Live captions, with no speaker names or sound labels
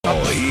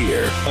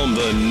here on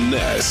The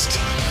Nest.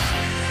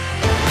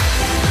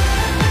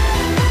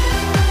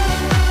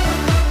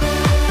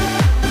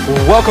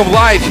 Welcome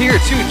live here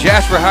to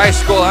Jasper High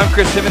School. I'm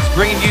Chris Simmons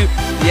bringing you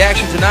the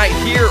action tonight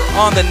here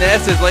on The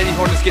Nest as Lady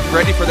Hornets get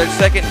ready for their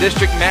second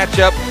district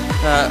matchup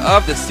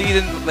of the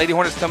season. Lady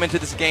Hornets come into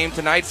this game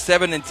tonight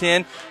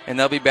 7-10, and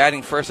they'll be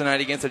batting first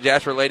tonight against the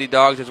Jasper Lady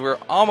Dogs as we're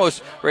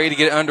almost ready to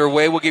get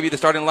underway. We'll give you the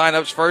starting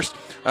lineups first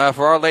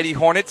for our Lady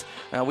Hornets.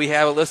 We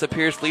have Alyssa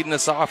Pierce leading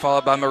us off,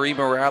 followed by Marie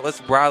Morales,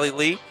 Briley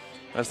Lee.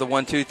 That's the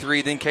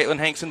 1-2-3. Then Caitlin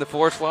Hanks in the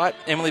 4 slot,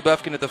 Emily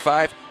Buffkin at the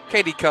 5,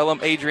 Katie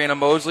Cullum, Adriana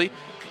Mosley,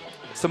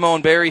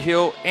 Simone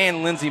Berryhill,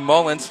 and Lindsay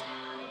Mullins.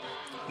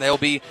 That'll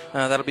be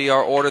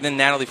our order. Then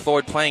Natalie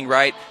Floyd playing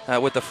right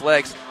with the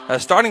flex.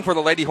 Starting for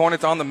the Lady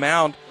Hornets on the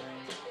mound,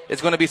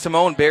 it's going to be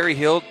Simone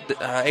Berryhill.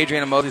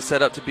 Adriana Mosley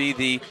set up to be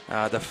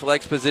the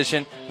flex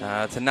position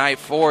tonight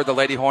for the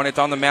Lady Hornets.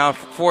 On the mound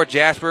for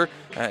Jasper,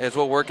 as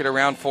we'll work it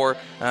around for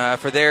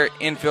their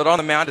infield. On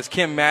the mound is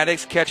Kim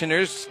Maddox.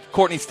 Catchers,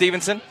 Courtney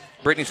Stevenson.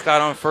 Brittany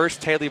Scott on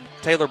first.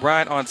 Taylor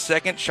Bryant on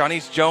second.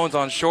 Shawnice Jones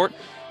on short.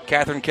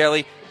 Catherine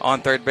Kelly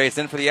on third base.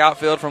 Then for the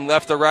outfield from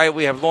left to right,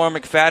 we have Lauren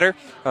McFadder,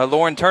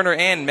 Lauren Turner,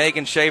 and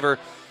Megan Shaver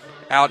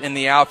out in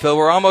the outfield.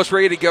 We're almost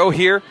ready to go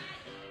here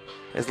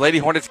as Lady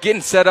Hornets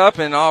getting set up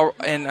and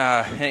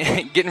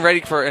getting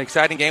ready for an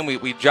exciting game.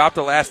 We dropped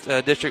the last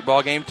district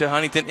ball game to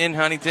Huntington in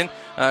Huntington.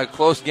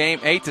 Close game,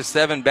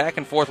 8-7, back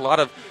and forth. A lot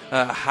of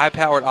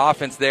high-powered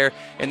offense there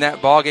in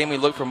that ball game. We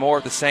look for more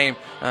of the same.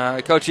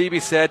 Coach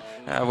Eby said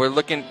we're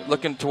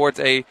looking towards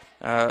a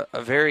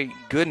very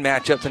good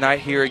matchup tonight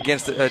here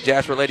against the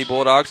Jasper Lady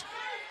Bulldogs,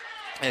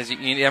 as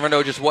you never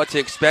know just what to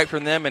expect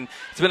from them. And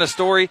it's been a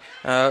story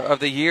of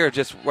the year,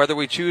 just whether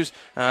we choose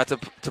to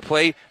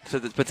play to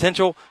the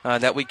potential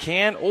that we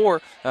can,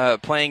 or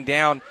playing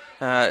down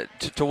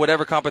to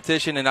whatever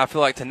competition. And I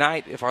feel like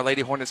tonight, if our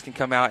Lady Hornets can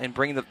come out and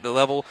bring the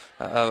level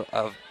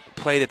of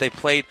play that they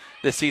played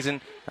this season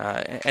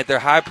at their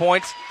high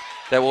points,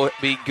 that will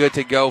be good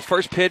to go.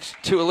 First pitch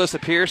to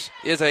Alyssa Pierce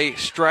is a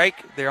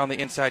strike there on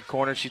the inside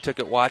corner. She took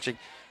it watching,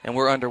 and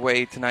we're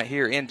underway tonight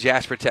here in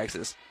Jasper,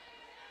 Texas.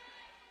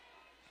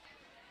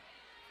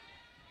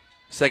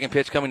 Second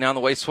pitch coming down the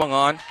way, swung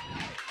on,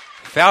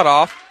 fouled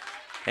off,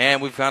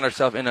 and we found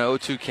ourselves in an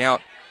 0-2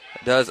 count,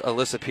 does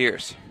Alyssa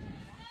Pierce.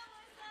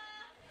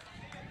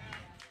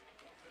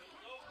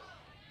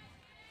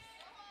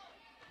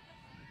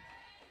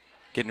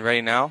 Getting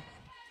ready now.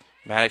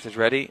 Maddox is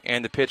ready,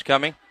 and the pitch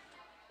coming.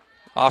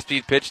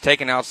 Off-speed pitch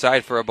taken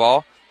outside for a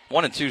ball.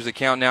 1-2 is the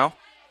count now.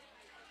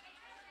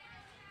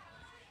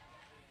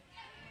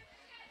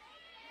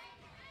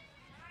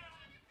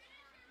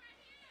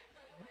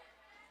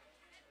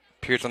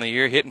 Pierce on the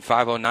year, hitting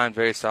 .509,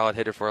 very solid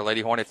hitter for our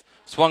Lady Hornets.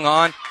 Swung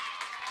on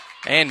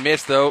and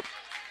missed, though,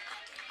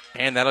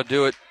 and that'll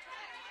do it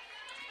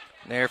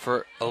there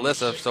for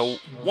Alyssa. So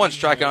one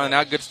strikeout on and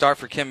out. Good start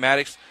for Kim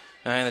Maddox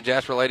and the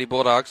Jasper Lady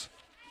Bulldogs.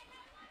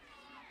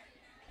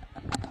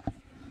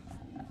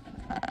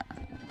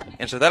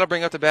 And so that'll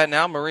bring up the bat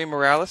now, Marie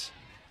Morales.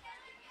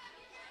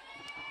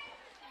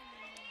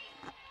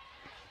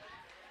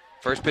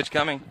 First pitch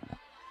coming.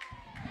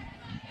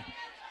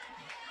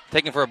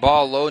 Taking for a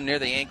ball low near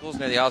the ankles,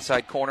 near the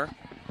outside corner.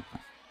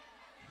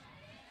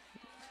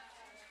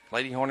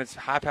 Lady Hornets,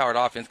 high-powered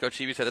offense. Coach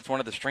Eby said that's one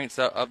of the strengths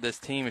of this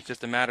team. It's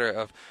just a matter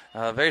of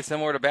very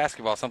similar to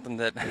basketball, something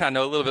that I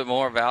know a little bit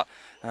more about.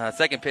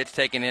 Second pitch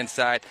taken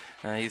inside.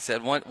 He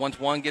said once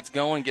one gets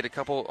going, get a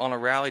couple on a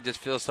rally, just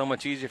feels so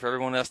much easier for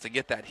everyone else to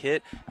get that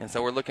hit. And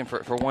so we're looking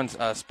for one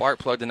spark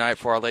plug tonight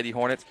for our Lady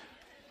Hornets.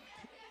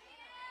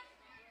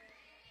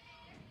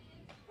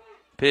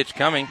 Pitch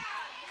coming,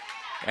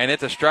 and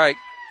it's a strike.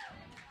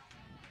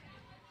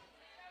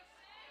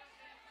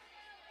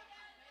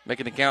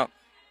 Making the count.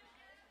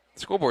 The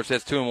scoreboard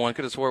says 2-1.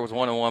 Could have swore it was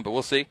 1-1, but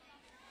we'll see.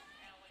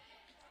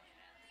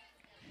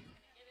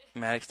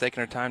 Maddox taking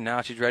her time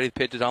now. She's ready. The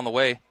pitch is on the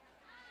way.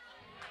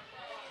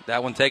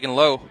 That one taken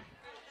low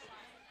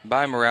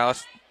by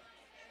Morales.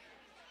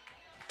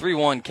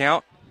 3-1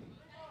 count.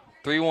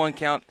 3-1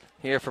 count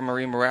here for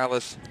Marie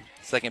Morales.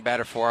 Second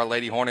batter for our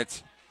Lady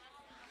Hornets.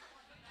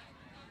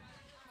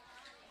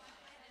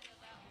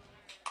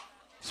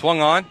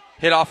 Swung on.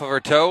 Hit off of her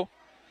toe.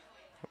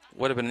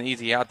 Would have been an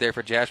easy out there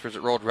for Jasper as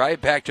it rolled right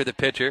back to the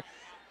pitcher.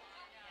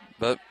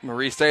 But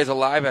Marie stays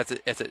alive as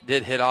it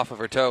did hit off of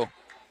her toe.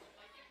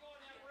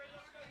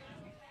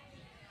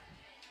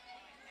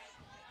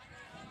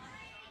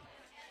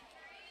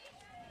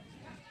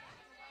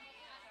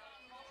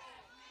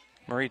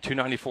 Marie,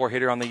 .294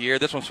 hitter on the year.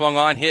 This one swung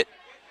on, hit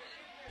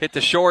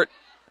the short.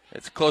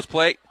 It's a close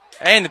plate.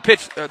 And the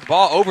pitch, the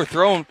ball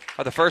overthrown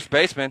by the first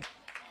baseman.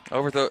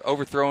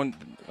 Overthrown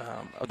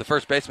of the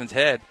first baseman's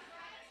head.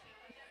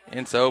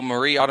 And so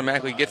Marie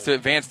automatically gets to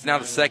advance now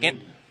to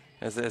second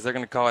as they're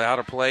going to call it out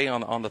of play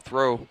on the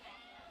throw.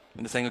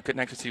 And this angle couldn't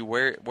actually see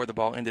where the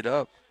ball ended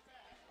up.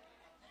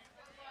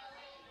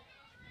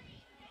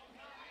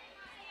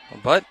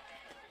 But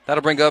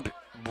that'll bring up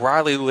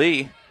Briley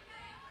Lee.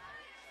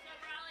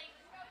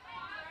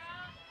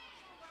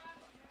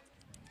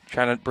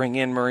 trying to bring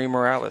in Marie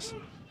Morales.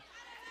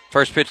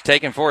 First pitch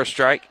taken for a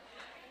strike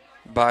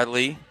by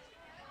Lee.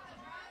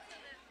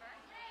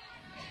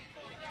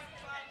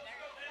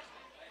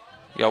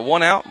 You got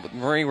one out with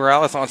Marie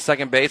Morales on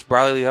second base.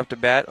 Briley Lee up to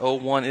bat.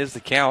 0-1 is the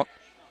count.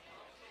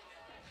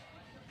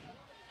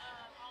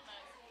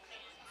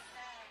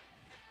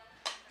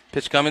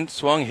 Pitch coming,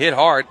 swung, hit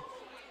hard.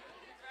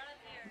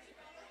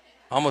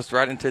 Almost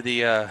right into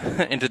the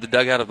into the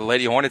dugout of the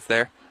Lady Hornets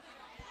there.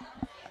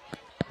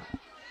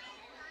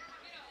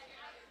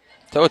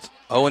 So it's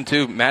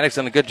 0-2. Maddox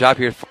done a good job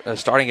here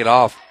starting it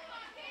off.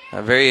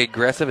 Very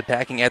aggressive,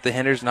 attacking at the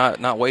hinders,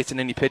 not wasting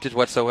any pitches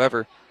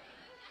whatsoever.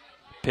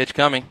 Pitch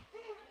coming.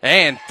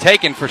 And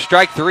taken for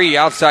strike 3,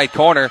 outside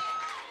corner.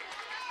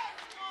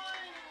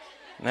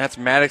 And that's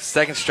Maddox's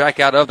second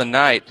strikeout of the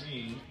night.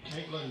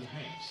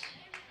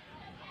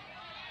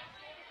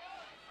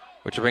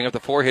 Which will bring up the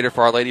 4-hitter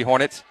for our Lady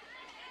Hornets.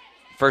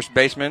 First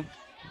baseman,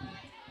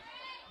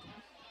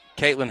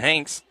 Caitlin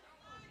Hanks.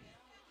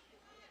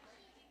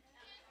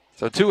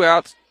 So 2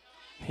 outs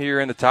here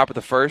in the top of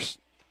the first.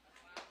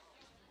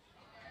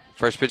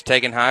 First pitch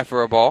taken high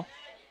for a ball.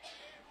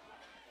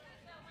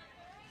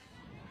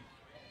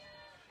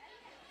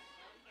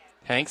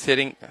 Hanks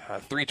hitting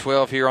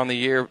 .312 here on the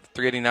year,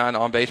 .389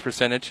 on base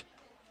percentage.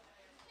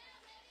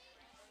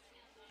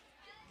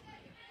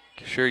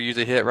 Sure use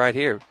a hit right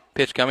here.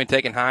 Pitch coming,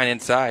 taken high and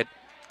inside.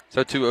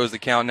 So 2-0 is the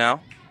count now.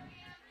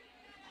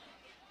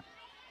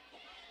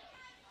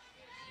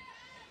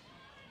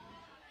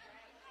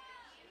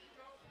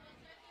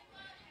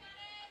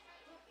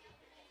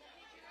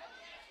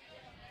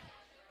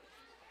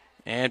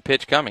 And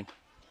pitch coming.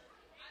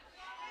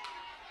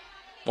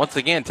 Once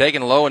again,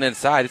 taken low and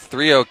inside. It's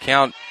 3-0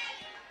 count.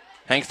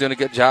 Hank's doing a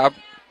good job.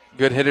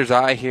 Good hitter's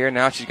eye here.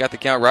 Now she's got the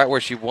count right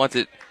where she wants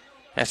it.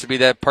 Has to be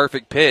that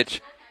perfect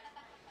pitch.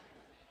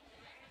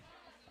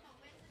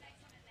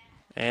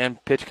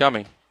 And pitch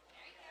coming.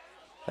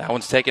 That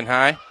one's taken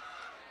high.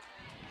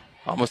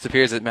 Almost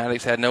appears that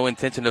Maddox had no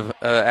intention of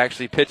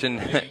actually pitching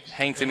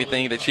Hanks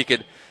anything that she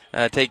could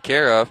take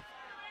care of.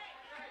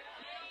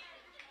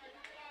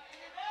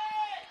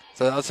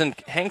 So that'll send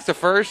Hanks to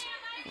first.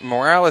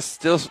 Morales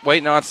still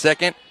waiting on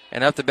second.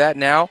 And up to bat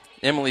now,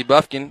 Emily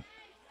Buffkin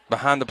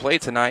behind the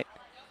plate tonight.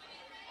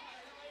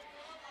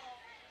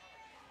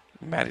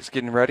 Maddox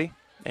getting ready.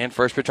 And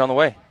first pitch on the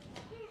way.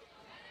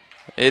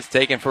 It's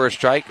taken for a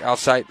strike,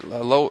 outside,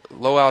 low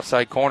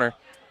outside corner.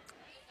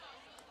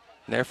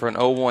 There for an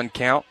 0-1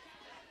 count.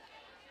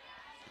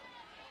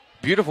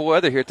 Beautiful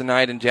weather here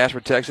tonight in Jasper,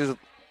 Texas.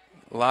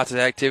 Lots of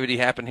activity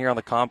happening here on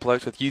the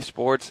complex with youth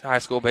sports, high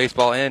school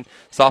baseball, and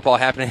softball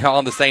happening all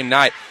on the same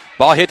night.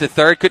 Ball hit to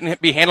third,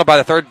 couldn't be handled by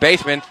the third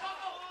baseman.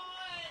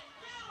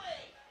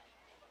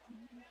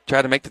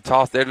 Tried to make the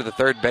toss there to the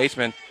third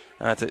baseman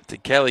to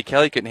Kelly.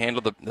 Kelly couldn't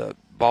handle the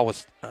ball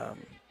was.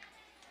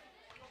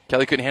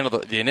 Kelly couldn't handle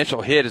the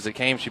initial hit as it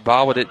came. She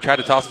bobbled it, tried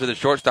to toss it to the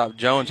shortstop,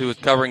 Jones, who was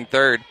covering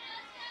third.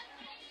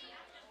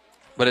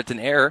 But it's an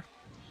error.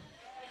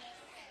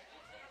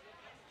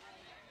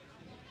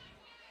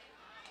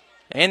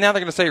 And now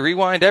they're going to say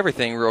rewind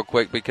everything real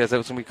quick because it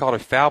was going to be called a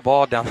foul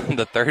ball down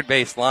the third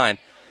base line.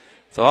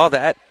 So all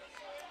that,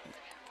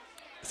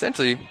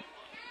 essentially,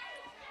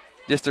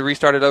 just to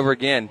restart it over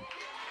again.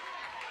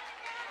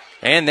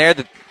 And there,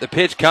 the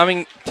pitch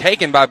coming,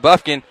 taken by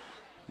Buffkin,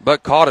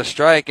 but called a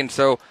strike. And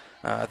so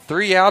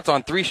 3 outs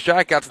on 3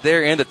 strikeouts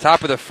there in the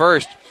top of the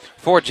first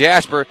for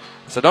Jasper.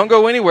 So don't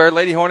go anywhere,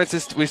 Lady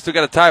Hornets. We still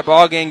got a tie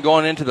ball game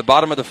going into the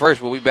bottom of the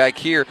first. We'll be back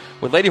here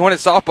with Lady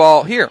Hornets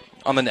softball here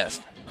on the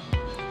Nest.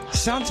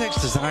 Soundtex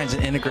designs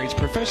and integrates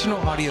professional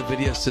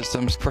audio-video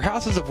systems for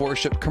houses of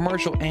worship,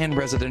 commercial, and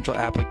residential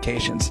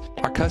applications.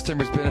 Our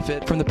customers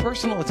benefit from the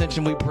personal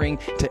attention we bring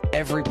to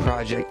every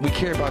project. We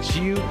care about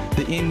you,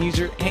 the end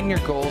user, and your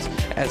goals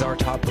as our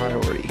top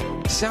priority.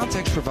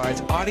 Soundtex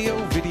provides audio,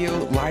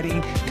 video,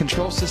 lighting,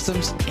 control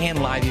systems, and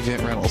live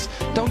event rentals.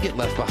 Don't get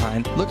left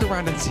behind. Look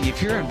around and see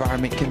if your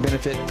environment can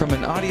benefit from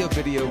an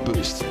audio-video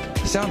boost.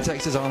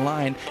 Soundtex is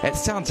online at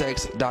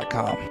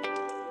soundtex.com.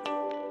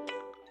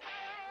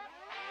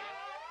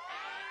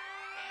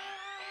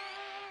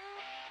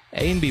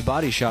 A&B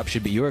Body Shop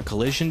should be your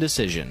collision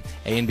decision.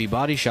 A&B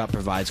Body Shop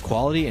provides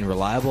quality and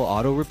reliable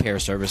auto repair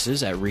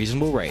services at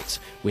reasonable rates.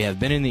 We have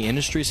been in the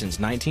industry since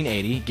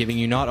 1980, giving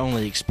you not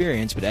only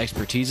experience but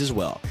expertise as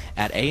well.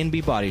 At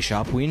A&B Body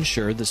Shop, we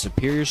ensure the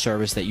superior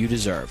service that you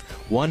deserve.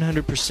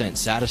 100%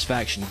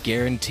 satisfaction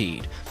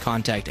guaranteed.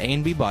 Contact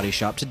A&B Body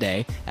Shop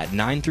today at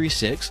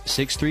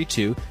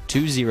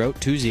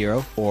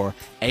 936-632-2020 or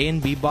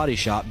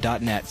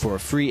anbbodyshop.net for a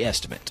free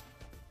estimate.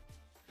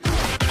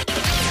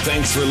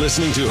 Thanks for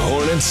listening to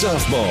Hornet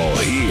Softball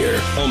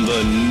here on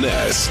the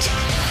Nest.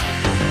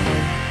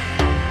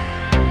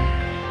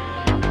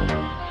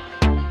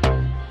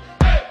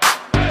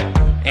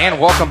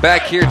 And welcome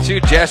back here to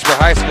Jasper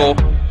High School.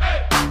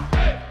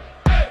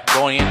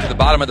 Going into the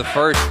bottom of the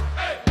first.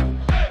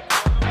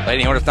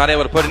 Lady Hornets not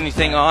able to put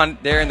anything on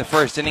there in the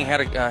first inning.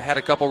 Had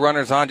a couple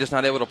runners on, just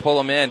not able to pull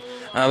them in.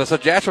 So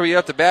Jasper, you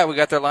up to bat. We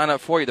got their lineup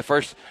for you. The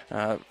first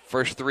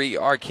three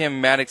are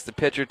Kim Maddox, the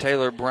pitcher,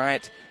 Taylor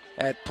Bryant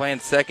playing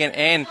second,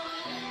 and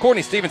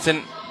Courtney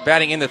Stevenson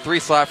batting in the 3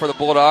 slot for the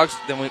Bulldogs.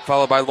 Then we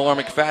followed by Lauren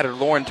McFadden,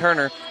 Lauren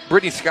Turner,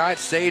 Brittany Scott,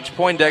 Sage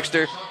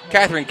Poindexter,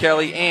 Catherine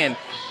Kelly, and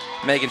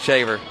Megan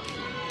Shaver.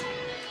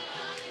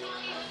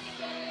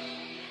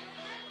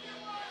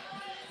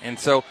 And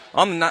so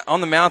on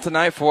the mound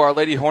tonight for our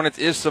Lady Hornets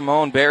is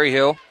Simone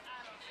Berryhill.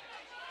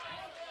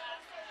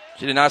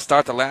 She did not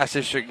start the last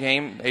district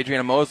game.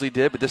 Adriana Mosley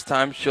did, but this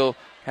time she'll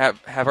have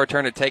her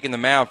turn at taking the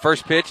mound.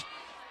 First pitch,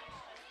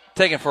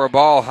 taken for a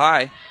ball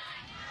high.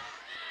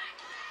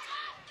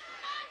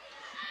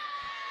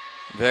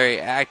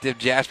 Very active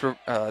Jasper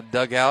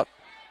dugout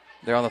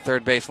there on the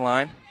third base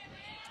line.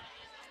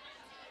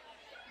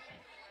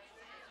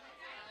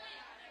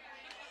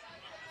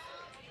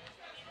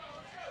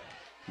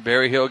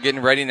 Berryhill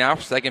getting ready now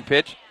for second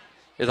pitch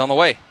is on the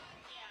way.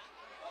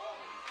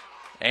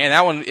 And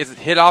that one is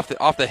hit off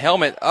the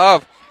helmet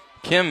of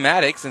Kim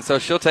Maddox, and so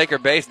she'll take her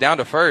base down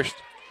to first.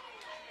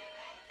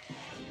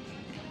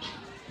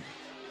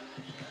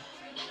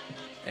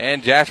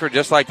 And Jasper,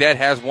 just like that,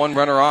 has one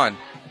runner on.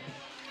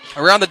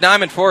 Around the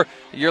diamond for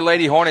your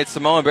Lady Hornets,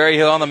 Simone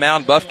Berryhill on the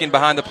mound, Buffkin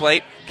behind the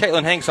plate,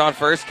 Caitlin Hanks on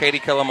first, Katie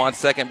Cullum on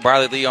second,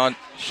 Briley Lee on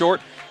short,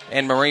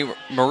 and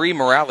Marie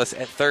Morales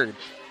at third.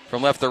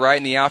 From left to right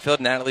in the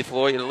outfield, Natalie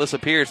Floyd,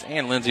 Alyssa Pierce,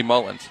 and Lindsey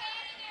Mullins.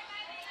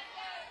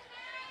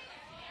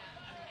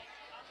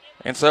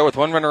 And so with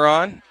one runner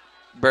on,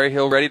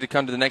 Berryhill ready to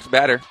come to the next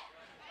batter.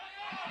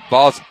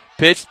 Ball's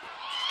pitched,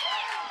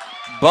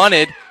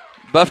 bunted.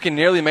 Buffkin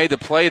nearly made the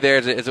play there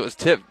as it was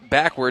tipped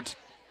backwards.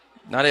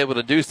 Not able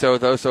to do so,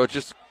 though, so it's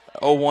just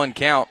 0-1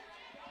 count.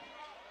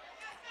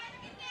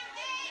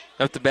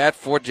 Up to bat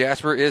for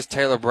Jasper is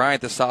Taylor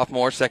Bryant, the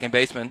sophomore second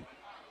baseman.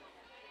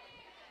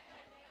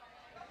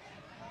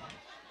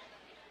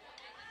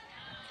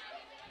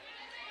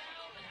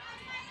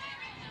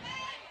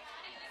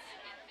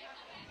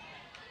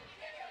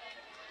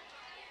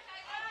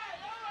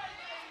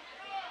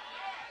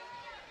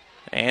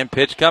 And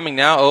pitch coming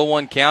now,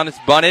 0-1 count. It's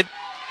bunted,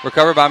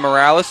 recovered by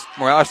Morales.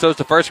 Morales throws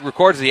to first,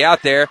 records the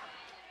out there.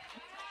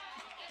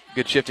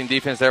 Good shifting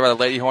defense there by the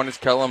Lady Hornets.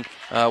 Cullum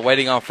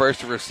waiting on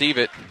first to receive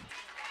it.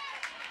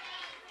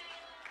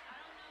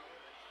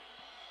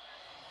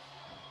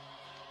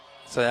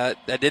 So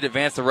that did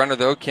advance the runner,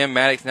 though. Kim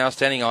Maddox now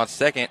standing on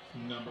second.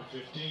 Number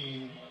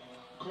 15,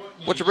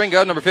 Which will bring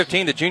up number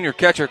 15, the junior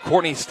catcher,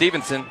 Courtney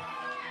Stevenson.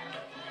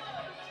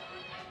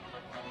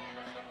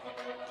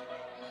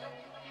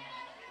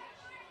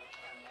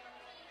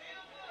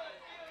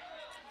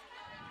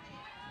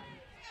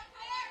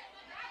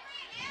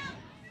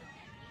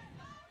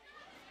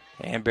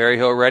 And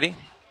Berryhill ready.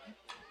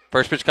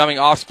 First pitch coming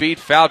off speed,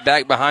 fouled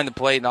back behind the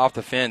plate and off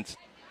the fence.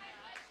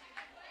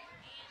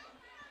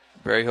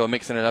 Berryhill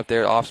mixing it up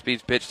there, off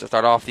speed pitch to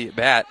start off the at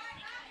bat.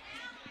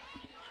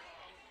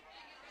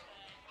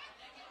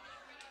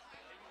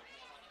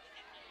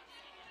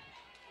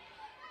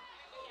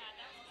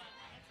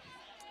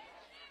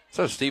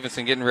 So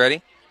Stevenson getting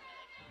ready.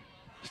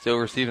 Still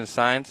receiving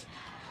signs.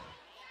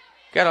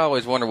 Gotta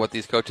always wonder what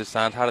these coaches'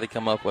 signs, how do they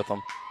come up with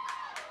them?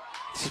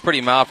 This is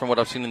pretty mild from what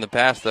I've seen in the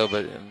past, though.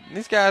 But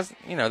these guys,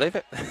 you know, they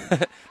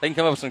can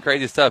come up with some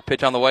crazy stuff.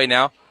 Pitch on the way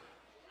now.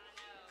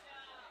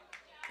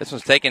 This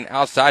one's taken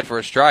outside for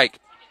a strike.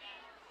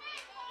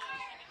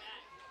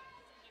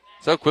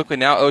 So quickly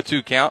now,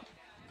 0-2 count.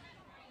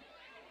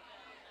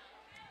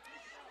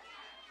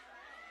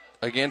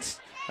 Against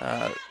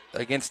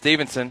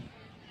Stevenson.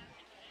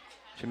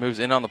 She moves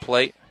in on the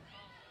plate.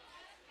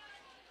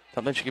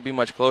 Don't think she could be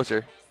much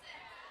closer.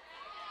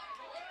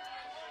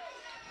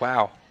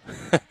 Wow.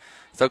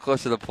 So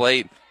close to the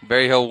plate.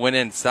 Berryhill went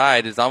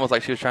inside. It's almost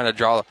like she was trying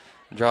to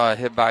draw a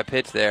hit by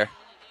pitch there.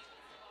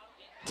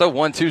 So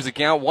 1-2's the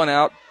count, one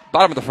out.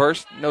 Bottom of the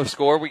first, no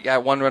score. We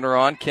got one runner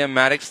on. Kim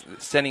Maddox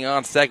standing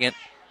on second.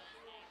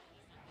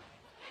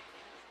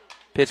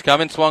 Pitch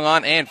coming, swung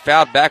on, and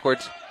fouled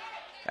backwards.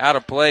 Out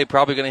of play,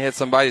 probably going to hit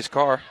somebody's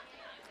car.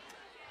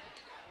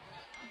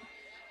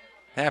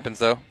 Happens,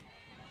 though.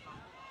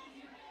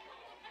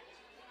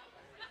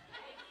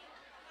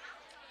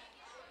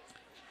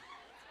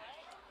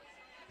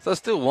 So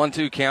still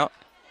 1-2 count.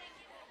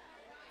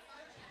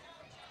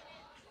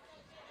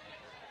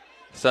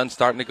 Sun's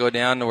starting to go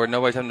down to where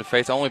nobody's having to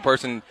face. The only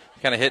person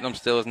kind of hitting them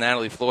still is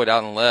Natalie Floyd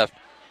out on the left.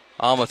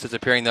 Almost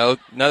disappearing, though.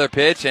 Another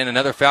pitch and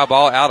another foul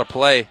ball out of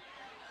play.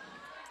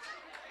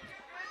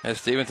 As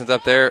Stevenson's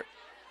up there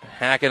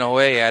hacking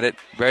away at it.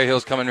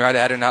 Berryhill's coming right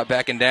at her, not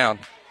backing down.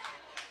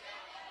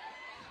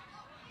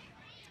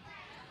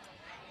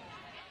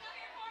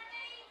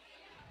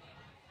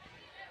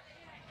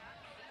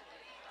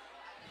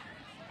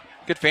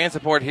 Good fan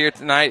support here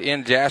tonight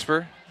in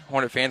Jasper.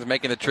 Hornet fans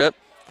making the trip.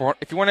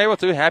 If you weren't able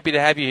to, happy to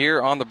have you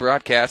here on the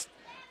broadcast,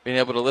 being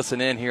able to listen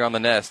in here on the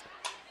Nest.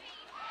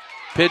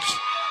 Pitch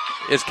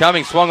is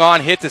coming, swung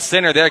on, hit to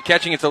center there,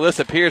 catching it's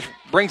Alyssa Pierce,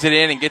 brings it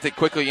in and gets it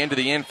quickly into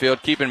the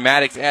infield, keeping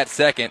Maddox at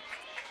second.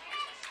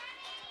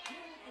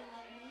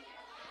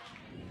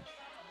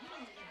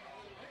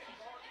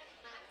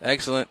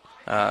 Excellent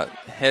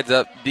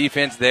heads-up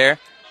defense there.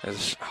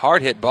 There's a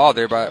hard-hit ball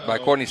there by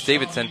Courtney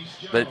Stevenson,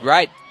 but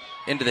right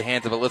into the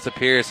hands of Alyssa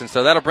Pierce. And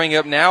so that'll bring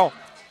up now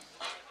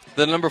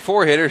the number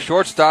 4 hitter,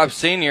 shortstop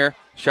senior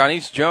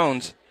Shawnice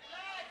Jones,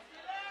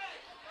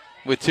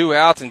 with 2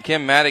 outs, and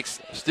Kim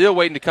Maddox still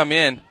waiting to come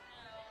in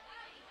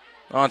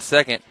on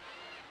second.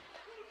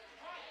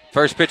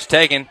 First pitch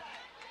taken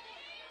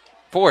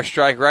for a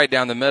strike right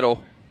down the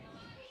middle.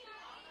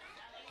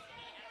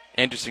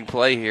 Interesting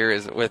play here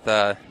is with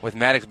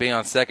Maddox being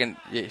on second.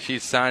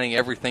 She's signing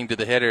everything to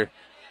the hitter,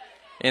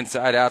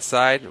 inside,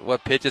 outside.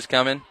 What pitch is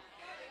coming?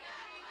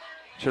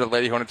 Sure, the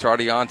Lady Hornets are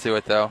already onto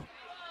it though.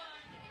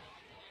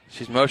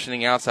 She's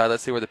motioning outside.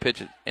 Let's see where the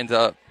pitch ends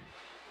up.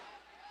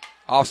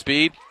 Off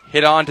speed,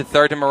 hit on to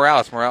third to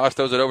Morales. Morales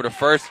throws it over to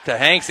first to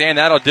Hanks, and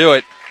that'll do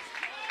it.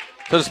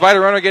 So despite a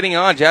runner getting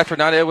on, Jasper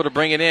not able to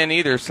bring it in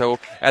either. So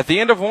at the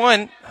end of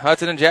 1,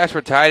 Hudson and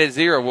Jasper tied at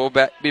 0. We'll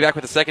be back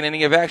with the second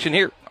inning of action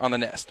here on the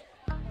Nest.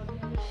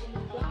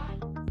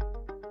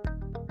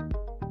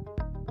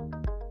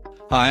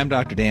 Hi, I'm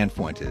Dr. Dan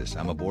Fuentes.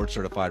 I'm a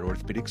board-certified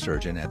orthopedic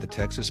surgeon at the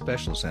Texas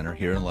Specialist Center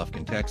here in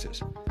Lufkin,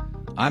 Texas.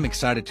 I'm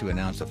excited to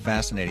announce a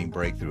fascinating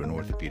breakthrough in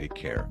orthopedic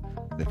care,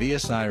 the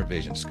VSI or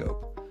Vision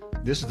Scope.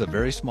 This is a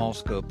very small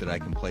scope that I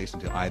can place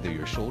into either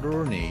your shoulder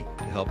or knee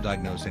to help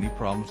diagnose any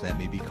problems that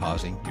may be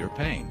causing your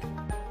pain.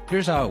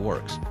 Here's how it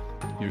works.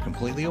 You're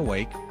completely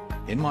awake,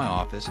 in my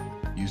office,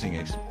 using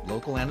a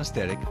local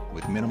anesthetic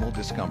with minimal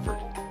discomfort.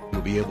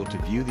 You'll be able to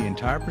view the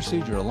entire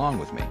procedure along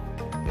with me.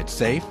 It's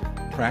safe,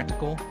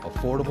 practical,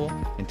 affordable,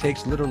 and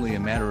takes literally a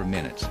matter of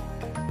minutes.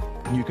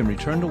 You can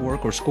return to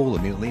work or school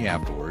immediately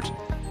afterwards.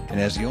 And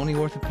as the only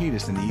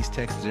orthopedist in the East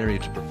Texas area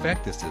to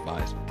perfect this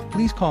device,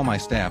 please call my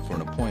staff for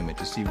an appointment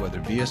to see whether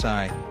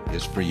VSI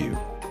is for you.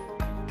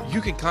 You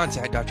can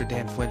contact Dr.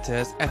 Dan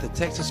Fuentes at the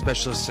Texas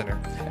Specialist Center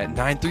at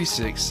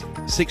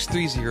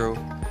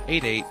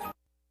 936-630-88.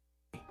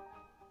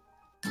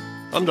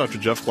 I'm Dr.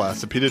 Jeff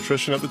Glass, a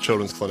pediatrician at the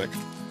Children's Clinic.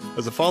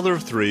 As a father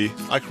of 3,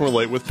 I can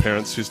relate with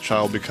parents whose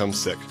child becomes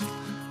sick.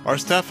 Our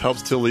staff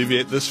helps to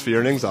alleviate this fear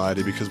and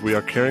anxiety because we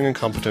are caring and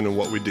competent in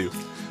what we do.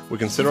 We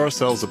consider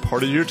ourselves a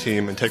part of your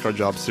team and take our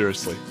job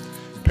seriously.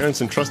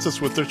 Parents entrust us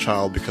with their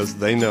child because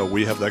they know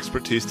we have the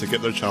expertise to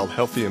get their child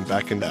healthy and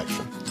back into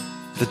action.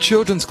 The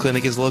Children's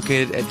Clinic is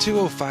located at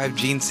 205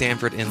 Gene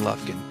Sanford in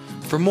Lufkin.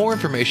 For more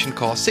information,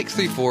 call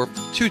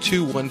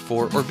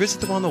 634-2214 or visit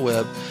them on the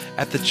web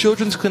at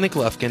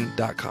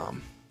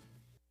thechildren'scliniclufkin.com.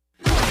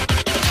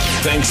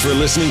 Thanks for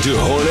listening to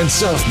Hornet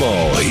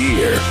Softball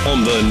here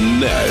on the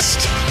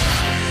Nest.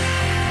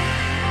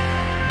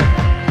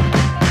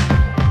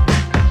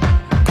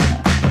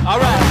 All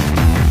right.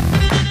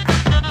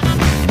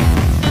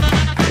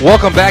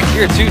 Welcome back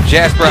here to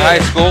Jasper High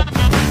School.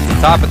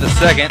 Top of the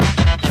second.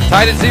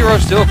 Tied at 0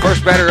 still.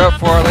 First batter up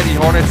for our Lady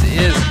Hornets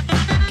is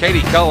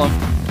Katie Cullum,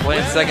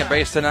 playing second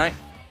base tonight.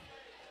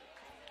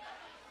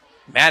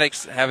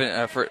 Maddox,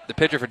 for the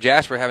pitcher for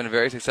Jasper, having a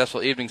very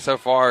successful evening so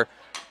far.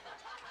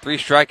 3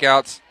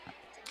 strikeouts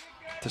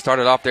to start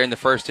it off there in the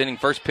first inning.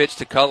 First pitch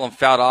to Cullum,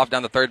 fouled off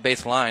down the third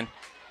base line.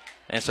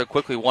 And so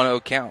quickly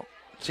 1-0 count.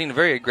 Seen a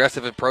very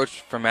aggressive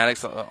approach from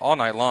Maddox all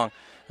night long,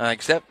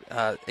 except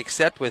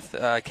with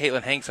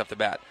Caitlin Hanks off the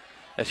bat,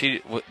 as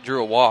she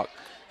drew a walk.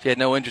 She had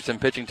no interest in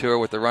pitching to her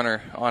with the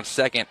runner on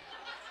second.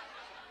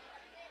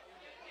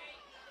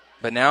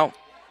 But now,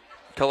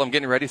 Cullum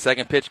getting ready.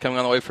 Second pitch coming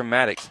on the way from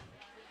Maddox.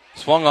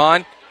 Swung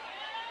on.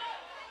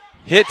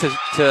 Hit to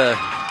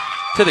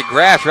the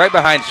grass right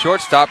behind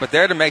shortstop, but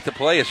there to make the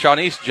play is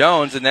Shawnice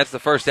Jones, and that's the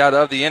first out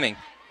of the inning.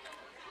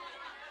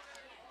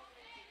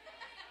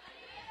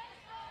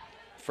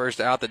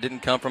 First out that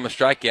didn't come from a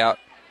strikeout.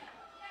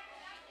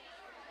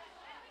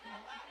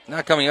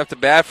 Now coming up to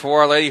bat for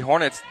our Lady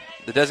Hornets,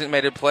 the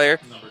designated player,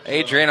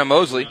 Adriana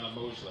Mosley.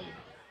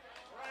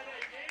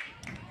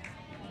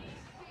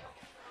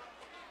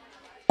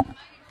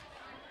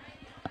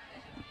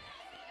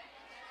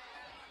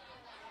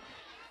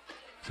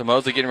 So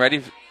Mosley getting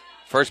ready.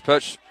 First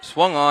pitch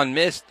swung on,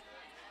 missed,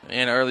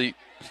 and early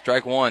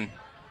strike 1.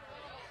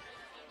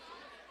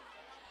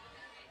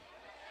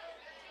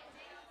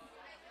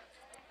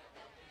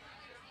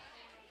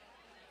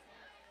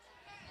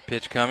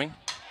 Pitch coming.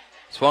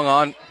 Swung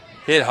on,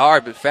 hit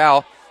hard, but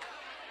foul.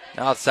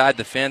 Outside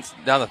the fence,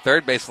 down the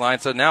third base line.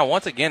 So now,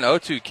 once again,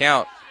 0-2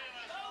 count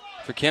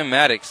for Kim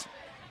Maddox.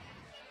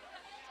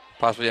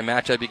 Possibly a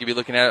matchup you could be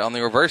looking at on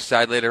the reverse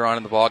side later on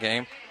in the ball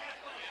game.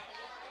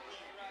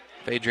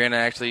 If Adriana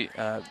actually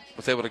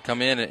was able to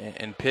come in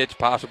and pitch,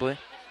 possibly.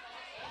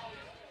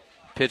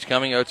 Pitch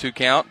coming, 0-2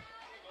 count.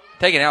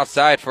 Taken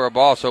outside for a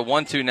ball, so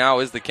 1-2 now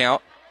is the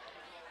count.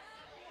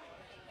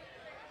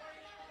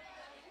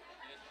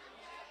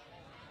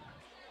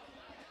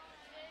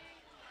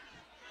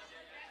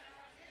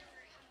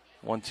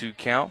 One-two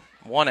count.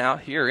 1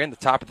 out here in the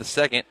top of the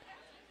second.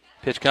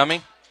 Pitch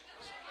coming.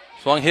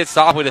 Swung, hit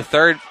softly to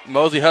third.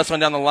 Mosley hustling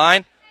down the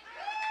line.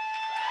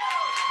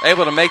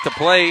 Able to make the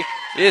play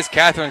is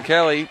Catherine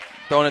Kelly,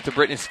 throwing it to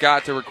Brittany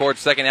Scott to record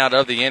second out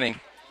of the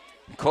inning.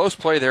 Close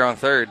play there on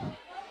third.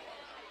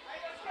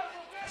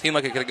 Seemed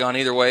like it could have gone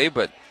either way,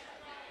 but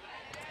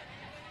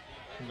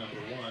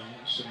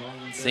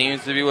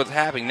seems to be what's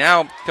happening.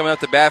 Now, coming up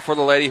to bat for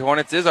the Lady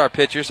Hornets is our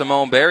pitcher,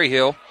 Simone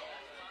Berryhill.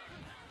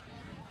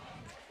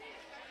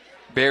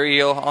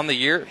 Berryhill on the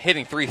year,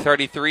 hitting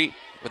 .333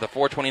 with a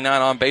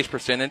 .429 on base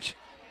percentage.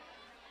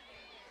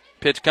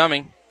 Pitch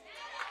coming.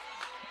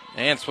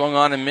 And swung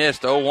on and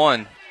missed,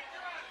 0-1.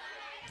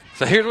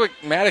 So here's what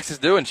Maddox is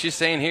doing. She's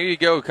saying, here you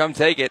go, come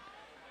take it.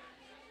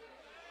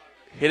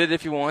 Hit it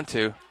if you want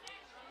to.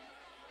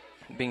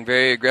 Being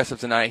very aggressive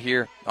tonight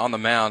here on the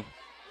mound.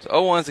 So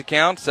 0-1's the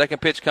count. Second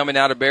pitch coming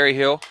out of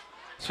Berryhill.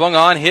 Swung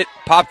on, hit,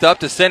 popped up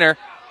to center.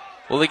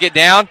 Will it get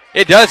down?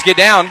 It does get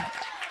down.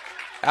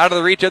 Out of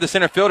the reach of the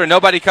center fielder.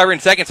 Nobody covering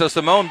second, so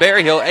Simone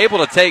Berryhill able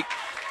to take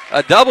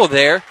a double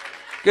there.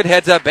 Good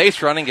heads-up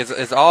base running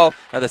is all.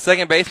 The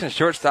second baseman,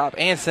 shortstop,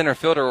 and center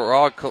fielder were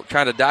all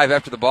trying to dive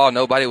after the ball.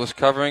 Nobody was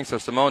covering, so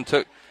Simone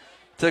took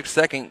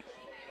second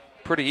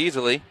pretty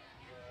easily.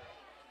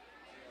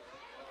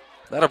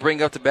 That'll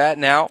bring up to bat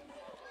now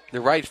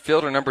the right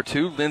fielder, number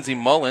 2, Lindsey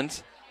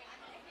Mullins.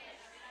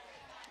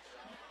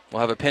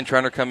 We'll have a pinch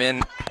runner come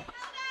in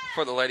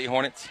for the Lady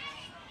Hornets.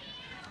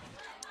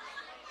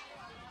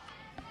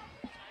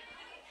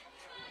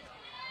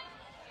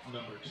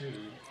 Number 2,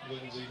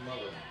 Lindsey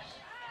Mullins.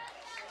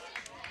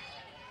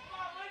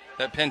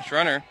 That pinch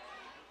runner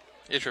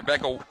is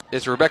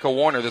Rebecca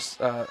Warner. This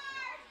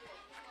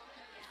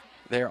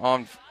there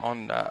on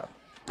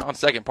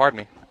second. Pardon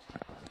me.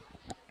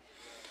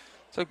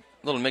 So a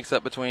little mix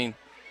up between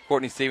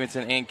Courtney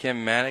Stevenson and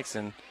Kim Maddox,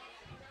 and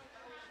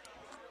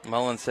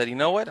Mullins said, "You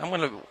know what? I'm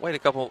going to wait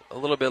a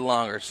little bit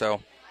longer."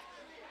 So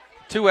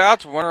 2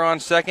 outs, runner on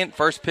second.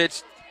 First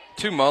pitch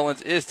to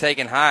Mullins is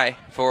taken high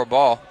for a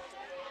ball.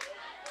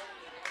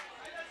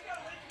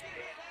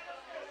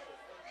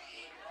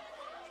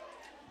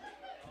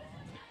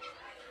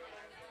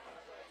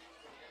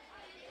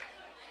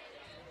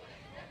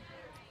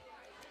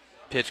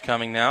 Pitch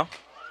coming now.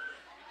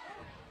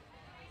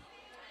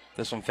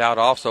 This one fouled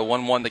off, so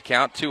 1-1 the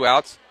count, 2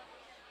 outs.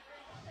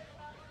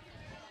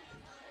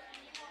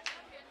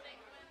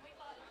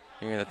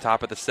 Here in the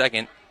top of the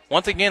second.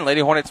 Once again,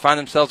 Lady Hornets find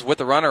themselves with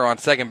the runner on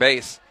second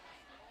base.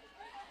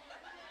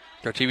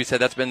 Coach Eby said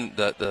that's been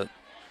the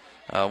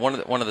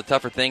one of the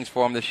tougher things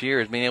for them this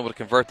year is being able to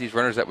convert these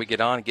runners that we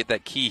get on and get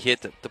that key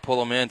hit to pull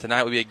them in.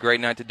 Tonight would be a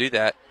great night to do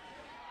that,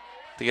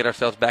 to get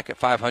ourselves back at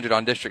 500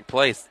 on district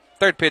place.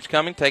 Third pitch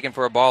coming, taken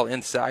for a ball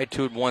inside.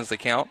 2-1's the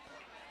count.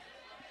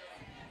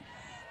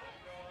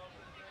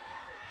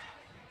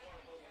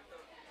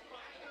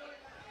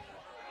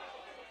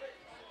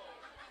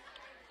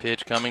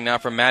 Pitch coming now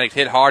from Maddox.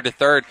 Hit hard to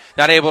third.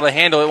 Not able to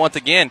handle it once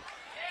again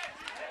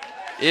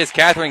is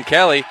Catherine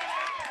Kelly,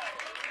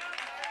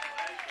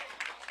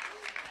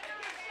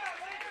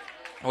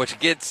 which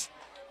gets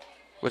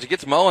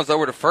Mullins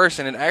over to first,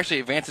 and it actually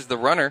advances the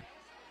runner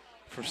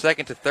from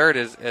second to third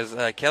as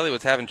Kelly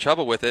was having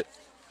trouble with it.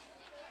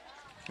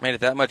 Made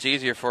it that much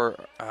easier for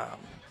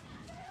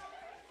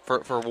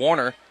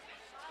Warner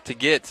to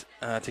get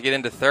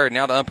into third.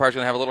 Now the umpire's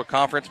going to have a little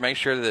conference, make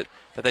sure that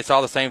they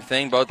saw the same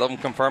thing, both of them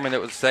confirming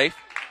it was safe.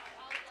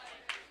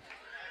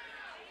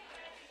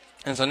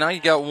 And so now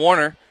you got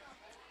Warner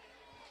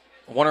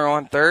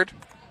on third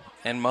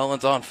and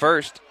Mullins on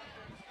first.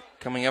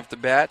 Coming up to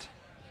bat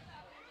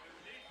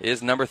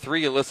is number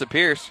 3, Alyssa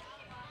Pierce.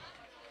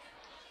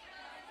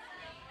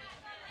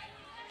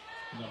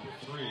 Number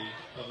 3,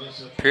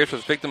 Alyssa Pierce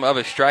was victim of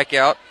a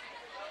strikeout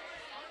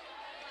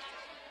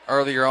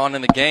earlier on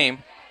in the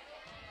game.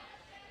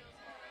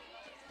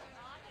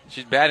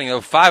 She's batting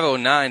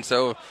 .509,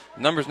 so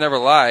numbers never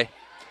lie.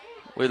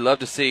 We'd love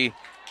to see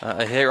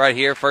a hit right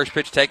here. First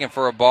pitch taken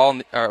for a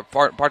ball, or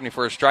pardon me,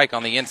 for a strike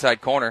on the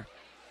inside corner.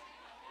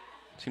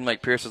 Seemed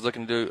like Pierce was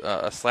looking to do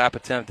a slap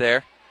attempt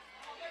there.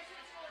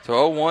 So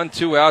 0-1,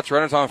 2 outs,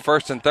 runners on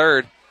first and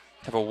third.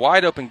 Have a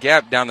wide open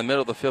gap down the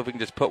middle of the field. We can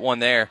just put one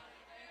there.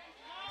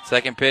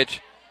 Second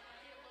pitch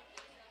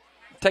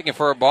taken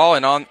for a ball,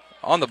 and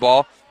on the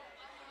ball,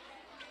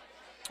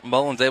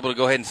 Mullins able to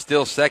go ahead and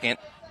steal second.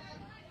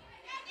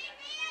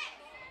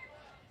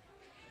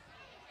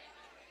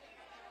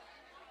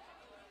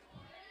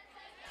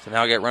 So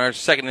now we got runners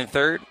second and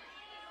third.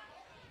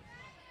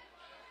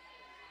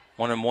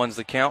 1-1's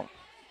the count.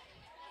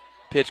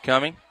 Pitch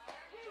coming.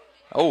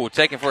 Oh,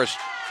 taken for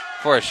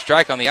a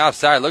strike on the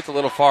outside. Looked a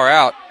little far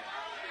out.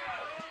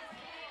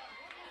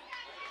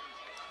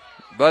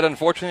 But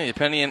unfortunately, the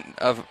opinion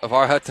of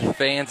our Hudson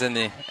fans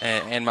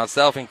and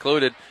myself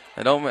included,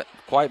 it don't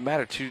quite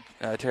matter too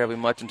terribly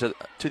much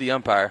to the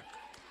umpire.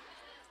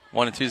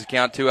 1-2's the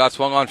count. 2 outs.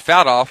 Swung on,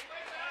 fouled off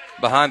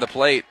behind the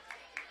plate,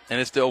 and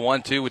it's still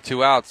 1-2 with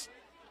 2 outs.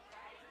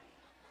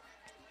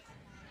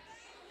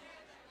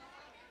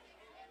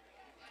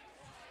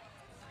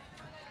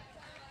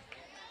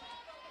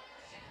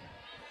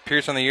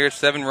 Pierce on the year,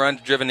 7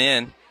 runs driven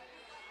in.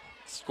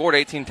 scored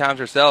 18 times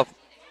herself,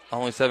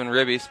 only 7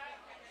 ribbies.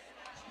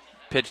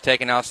 Pitch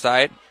taken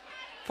outside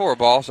for a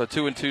ball, so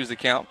 2-2 is the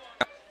count.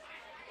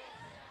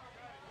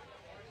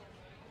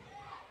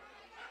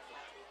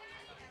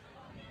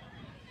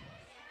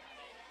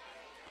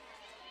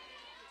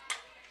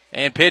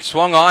 And pitch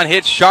swung on,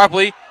 hit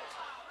sharply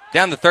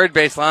down the third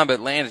base line, but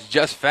lands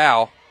just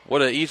foul.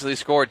 Would have easily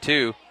scored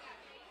 2,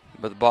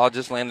 but the ball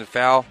just landed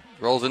foul,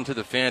 rolls into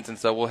the fence, and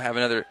so we'll have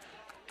another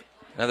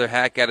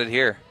hack at it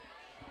here.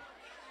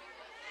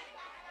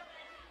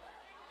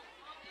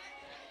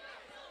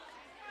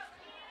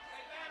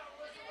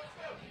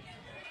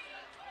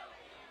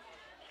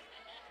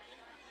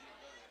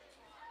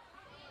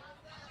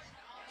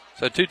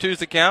 So 2-2's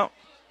the count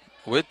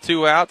with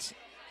 2 outs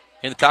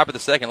in the top of the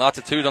second. Lots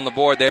of 2s on the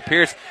board there.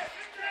 Pierce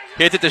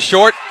hits it to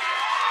short.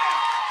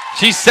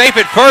 She's safe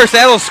at first.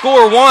 That'll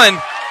score 1.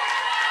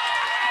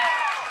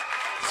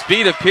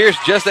 Speed of Pierce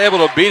just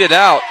able to beat it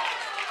out,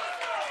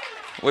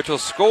 which will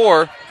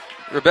score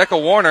Rebecca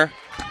Warner.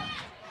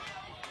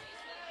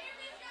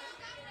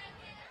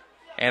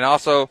 And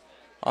also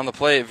on the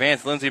play,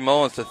 advance Lindsey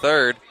Mullins to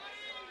third.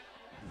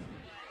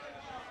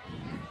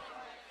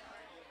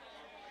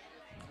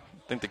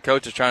 I think the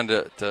coach is trying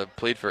to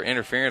plead for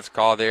interference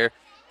call there,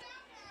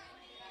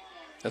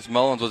 as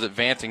Mullins was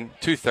advancing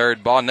to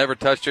third. Ball never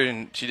touched her,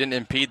 and she didn't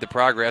impede the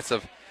progress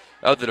of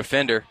the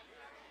defender.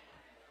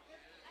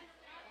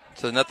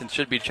 So nothing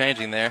should be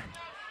changing there.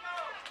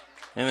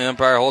 And the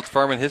umpire holds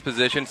firm in his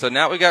position. So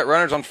now we got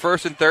runners on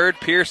first and third,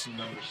 Pierce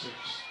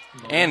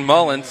and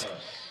Mullins.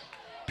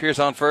 Pierce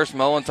on first,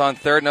 Mullins on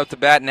third, and up to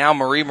bat now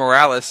Marie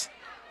Morales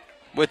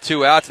with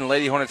 2 outs, and the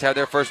Lady Hornets have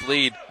their first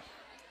lead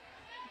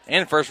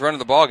and first run of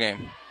the ball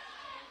game.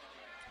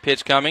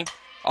 Pitch coming,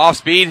 off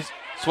speed,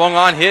 swung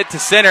on, hit to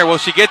center. Will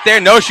she get there?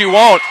 No, she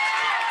won't.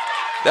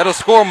 That'll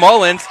score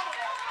Mullins,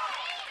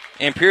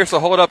 and Pierce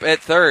will hold up at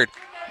third.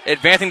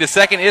 Advancing to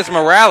second is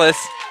Morales.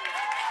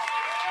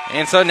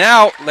 And so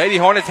now Lady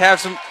Hornets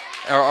have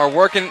are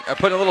putting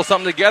a little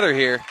something together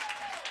here.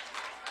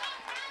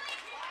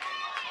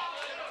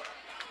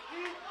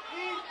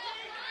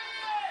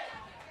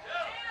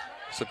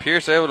 So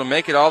Pierce able to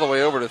make it all the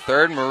way over to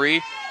third.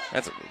 Marie,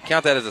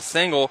 count that as a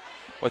single,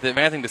 with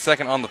advancing to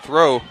second on the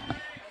throw.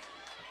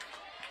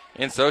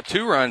 And so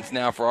 2 runs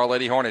now for our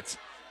Lady Hornets.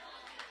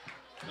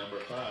 Number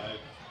 5,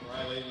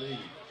 Briley Lee.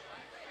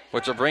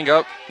 Which will bring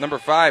up number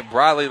 5,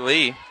 Briley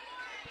Lee,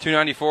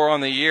 294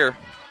 on the year.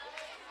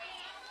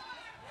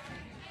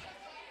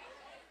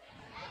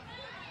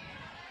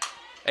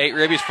 Eight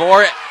ribbies,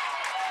 4.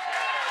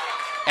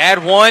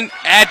 Add 1,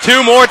 add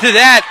 2 more to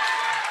that.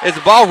 As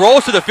the ball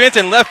rolls to the fence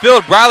in left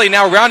field, Briley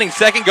now rounding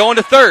second, going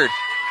to third.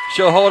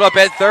 She'll hold up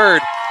at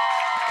third.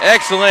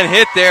 Excellent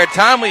hit there.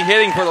 Timely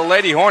hitting for the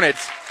Lady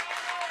Hornets.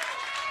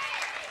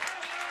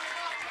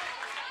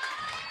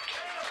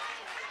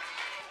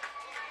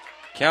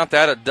 Count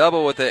that a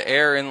double with the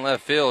error in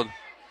left field.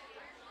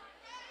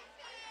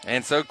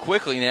 And so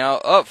quickly now,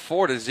 up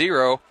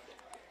 4-0.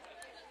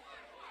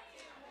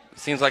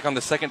 Seems like on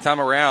the second time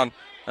around,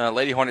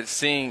 Lady Hornets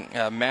seeing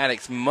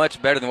Maddox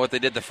much better than what they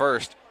did the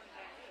first.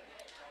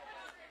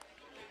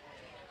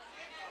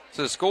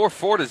 So the score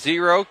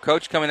 4-0.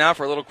 Coach coming out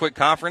for a little quick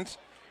conference.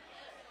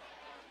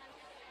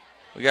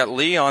 We got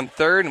Lee on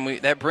third,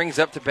 and that brings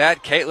up to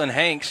bat Caitlin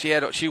Hanks.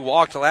 She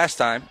walked last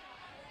time.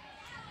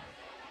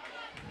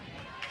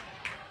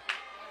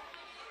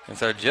 And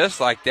so just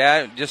like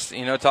that, just,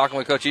 talking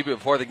with Coach Eby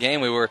before the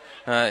game,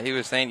 he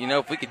was saying,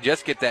 if we could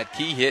just get that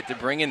key hit to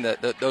bring in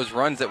those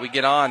runs that we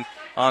get on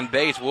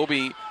base, we'll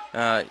be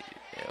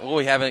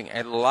having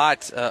a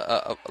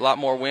lot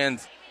more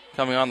wins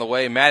coming on the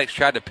way. Maddox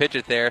tried to pitch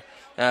it there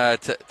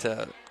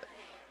to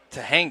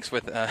Hanks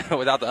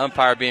without the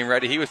umpire being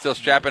ready. He was still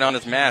strapping on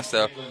his mask,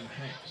 so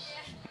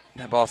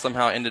that ball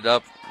somehow ended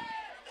up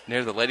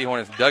near the Lady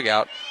Hornets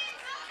dugout.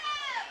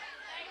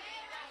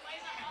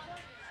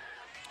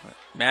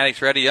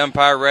 Maddox ready,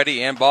 umpire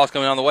ready, and ball's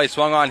coming on the way.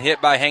 Swung on,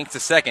 hit by Hanks to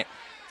second.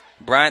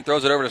 Bryant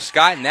throws it over to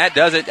Scott, and that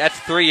does it. That's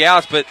 3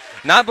 outs, but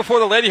not before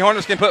the Lady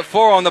Hornets can put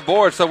 4 on the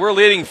board. So we're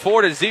leading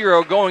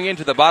 4-0 going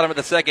into the bottom of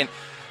the second.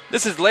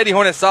 This is Lady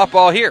Hornets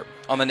softball here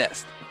on the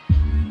Nest.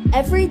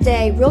 Every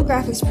day, Real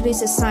Graphics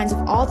produces signs of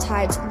all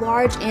types,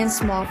 large and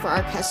small, for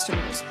our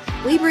customers.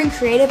 We bring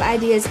creative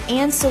ideas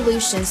and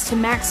solutions to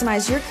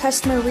maximize your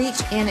customer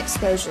reach and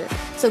exposure.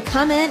 So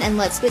come in and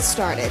let's get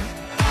started.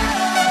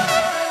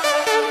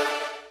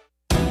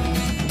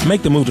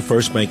 Make the move to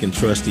First Bank &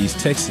 Trust East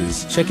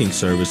Texas checking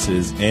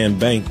services and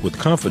bank with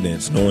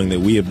confidence, knowing that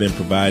we have been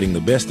providing the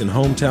best in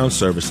hometown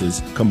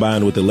services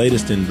combined with the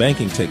latest in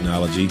banking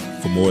technology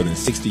for more than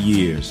 60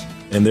 years.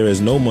 And there is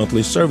no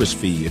monthly service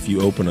fee if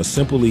you open a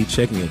Simple E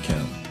checking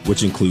account,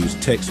 which includes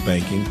text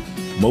banking,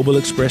 mobile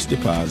express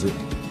deposit,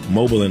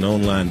 mobile and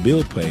online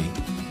bill pay,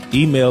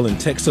 email and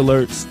text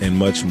alerts, and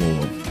much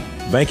more.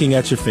 Banking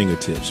at your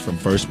fingertips from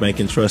First Bank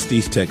 & Trust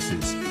East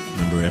Texas.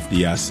 Member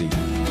FDIC.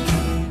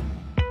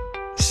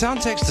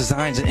 Soundtex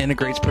designs and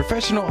integrates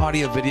professional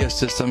audio-video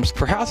systems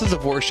for houses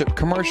of worship,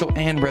 commercial,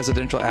 and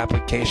residential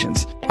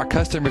applications. Our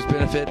customers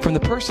benefit from the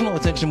personal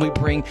attention we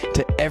bring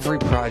to every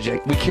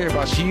project. We care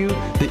about you,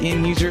 the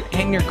end user,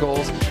 and your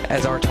goals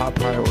as our top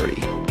priority.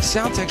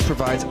 Soundtex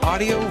provides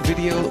audio,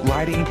 video,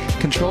 lighting,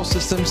 control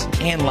systems,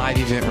 and live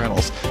event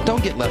rentals.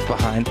 Don't get left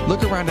behind.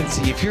 Look around and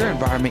see if your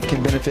environment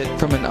can benefit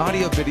from an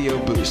audio-video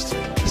boost.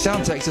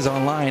 Soundtex is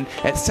online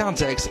at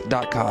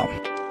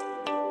soundtex.com.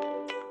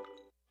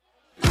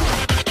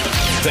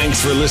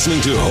 Thanks for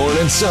listening to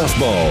Hornet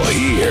Softball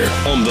here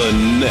on The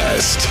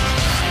Nest.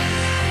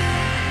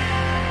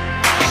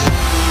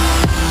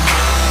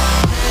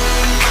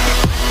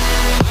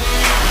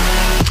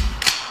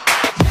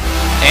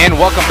 And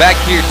welcome back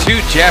here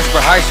to Jasper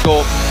High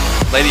School.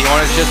 Lady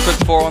Hornets just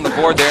put 4 on the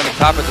board there in the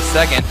top of the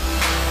second,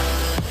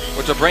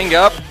 which will bring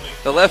up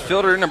the left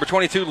fielder, number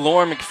 22,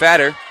 Lauren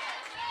McFadder.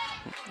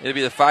 It'll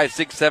be the 5,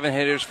 6, 7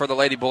 hitters for the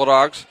Lady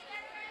Bulldogs.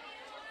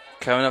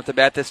 Coming up to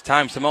bat this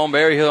time, Simone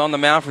Berryhill on the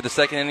mound for the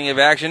second inning of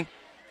action.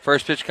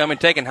 First pitch coming,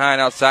 taken high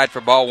and outside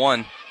for ball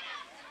 1.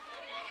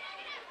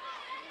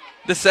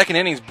 This second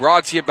inning is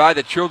brought to you by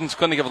the Children's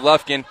Clinic of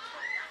Lufkin.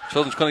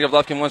 Children's Clinic of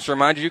Lufkin wants to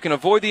remind you can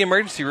avoid the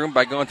emergency room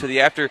by going to the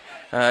after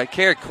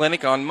care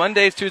clinic on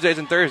Mondays, Tuesdays,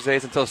 and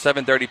Thursdays until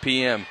 7:30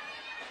 p.m.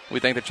 We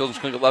thank the Children's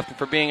Clinic of Lufkin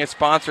for being a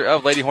sponsor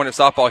of Lady Hornet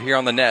Softball here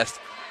on the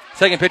Nest.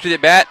 Second pitch of the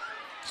bat,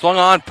 swung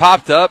on,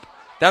 popped up,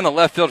 down the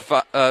left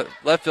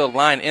field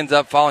line, ends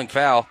up falling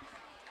foul.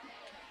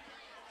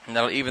 And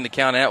that'll even the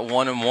count at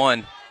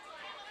 1-1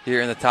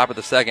 here in the top of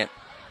the second.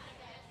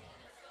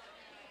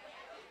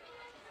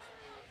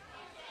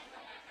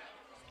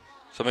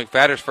 So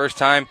McFadder's first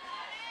time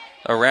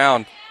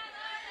around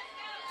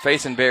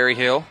facing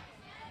Berryhill.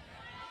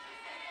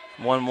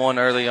 1-1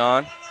 early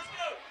on.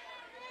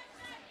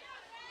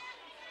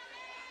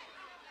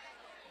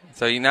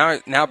 So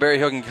now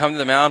Berryhill can come to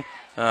the mound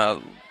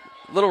a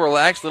little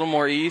relaxed, a little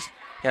more ease.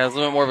 He has a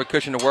little bit more of a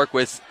cushion to work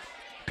with.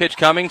 Pitch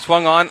coming,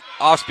 swung on,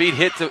 off speed,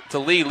 hit to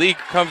Lee. Lee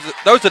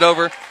throws it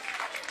over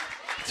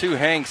to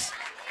Hanks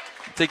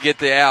to get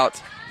the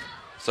out.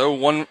 So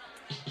one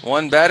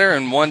batter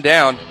and one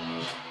down.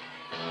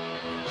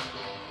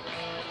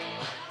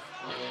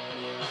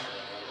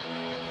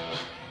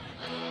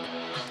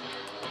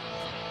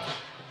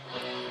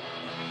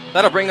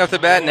 That'll bring up the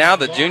bat now,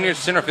 the junior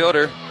center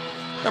fielder,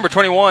 number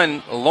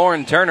 21,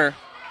 Lauren Turner.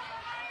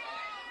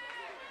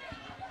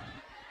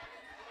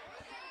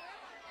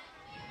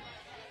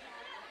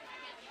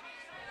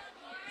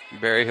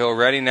 Berryhill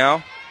ready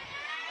now.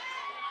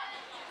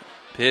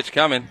 Pitch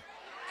coming.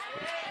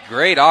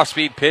 Great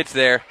off-speed pitch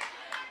there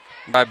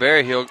by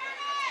Berryhill.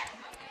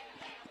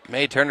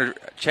 Made Turner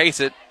chase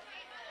it.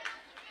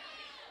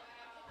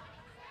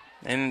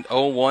 And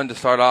 0-1 to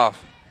start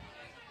off.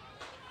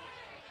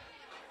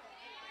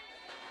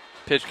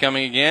 Pitch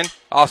coming again.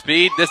 Off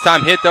speed. This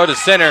time hit though to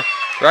center.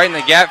 Right in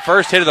the gap.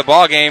 First hit of the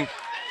ball game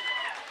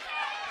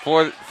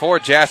for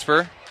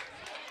Jasper.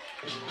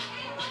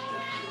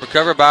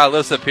 Recovered by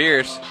Alyssa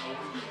Pierce.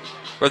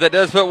 But that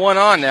does put one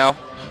on now.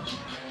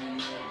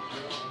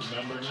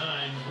 Number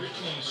 9,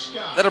 Brittany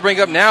Scott. That'll bring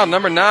up now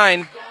number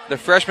 9, the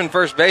freshman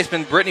first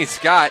baseman, Brittany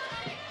Scott.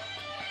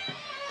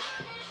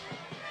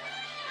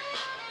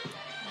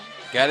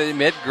 Got to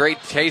admit, great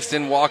taste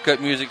in walk-up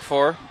music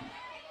for her.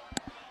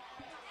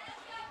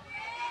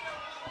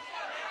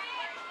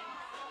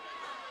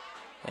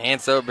 And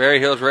so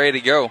Berryhill's ready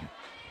to go.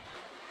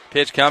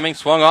 Pitch coming,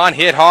 swung on,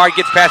 hit hard,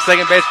 gets past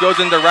second base, goes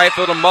into right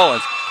field to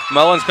Mullins.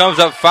 Mullins comes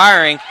up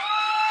firing.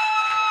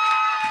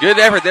 Good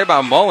effort there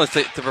by Mullins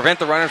to prevent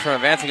the runners from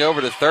advancing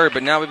over to third,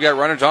 but now we've got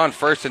runners on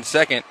first and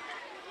second.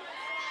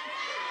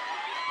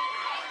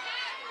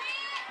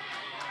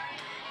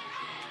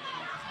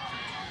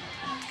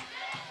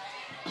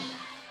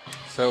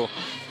 So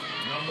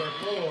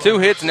 2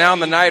 hits now in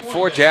the night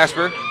for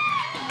Jasper.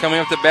 Coming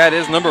up to bat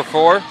is number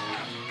 4,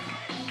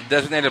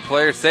 designated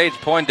player Sage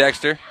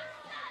Poindexter,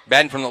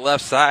 batting from the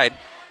left side.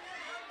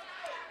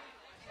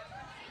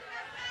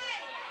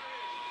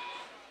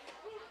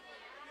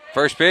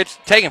 First pitch,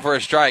 taken for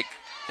a strike,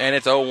 and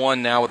it's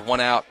 0-1 now with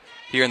 1 out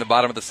here in the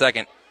bottom of the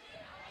second.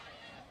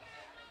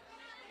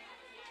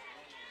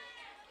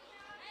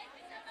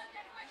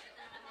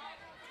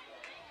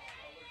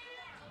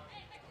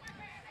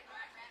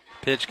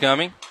 Pitch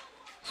coming,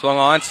 swung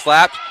on,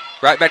 slapped,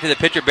 right back to the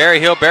pitcher,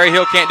 Berryhill.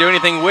 Berryhill can't do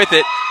anything with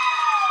it.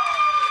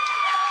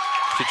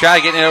 She tried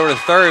getting it over to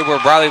third where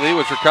Briley Lee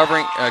was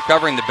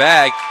covering the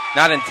bag.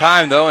 Not in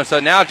time, though, and so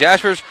now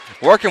Jasper's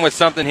working with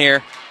something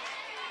here.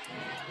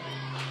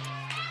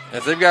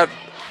 As they've got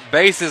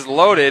bases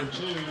loaded.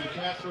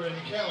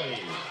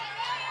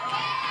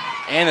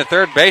 And the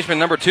third baseman,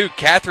 number 2,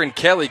 Catherine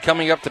Kelly,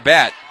 coming up to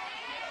bat.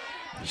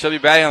 She'll be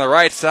batting on the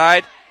right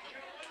side.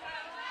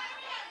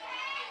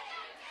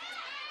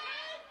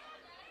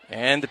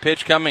 And the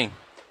pitch coming.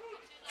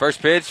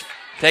 First pitch,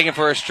 taken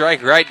for a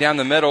strike right down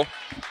the middle.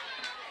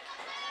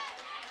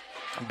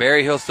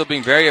 Berryhill still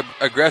being very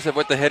aggressive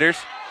with the hitters.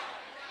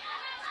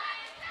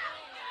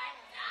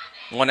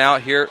 1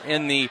 out here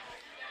in the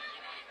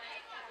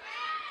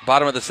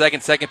Bottom of the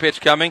second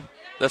pitch coming.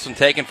 This one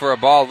taken for a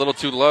ball, a little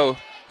too low,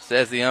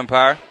 says the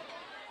umpire.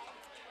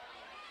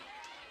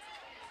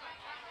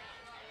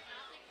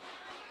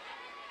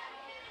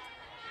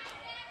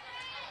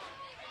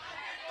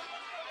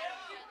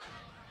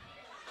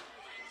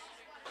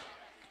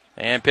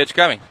 And pitch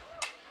coming.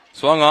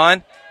 Swung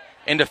on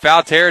into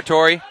foul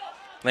territory.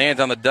 Lands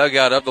on the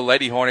dugout of the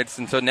Lady Hornets.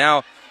 And so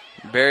now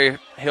Berry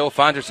Hill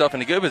finds herself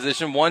in a good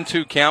position.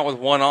 1-2 count with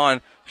one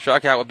on.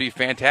 Strikeout would be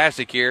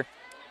fantastic here.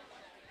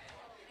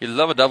 You'd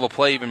love a double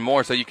play even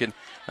more so you can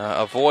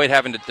avoid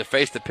having to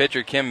face the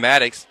pitcher, Kim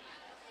Maddox,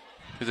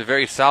 who's a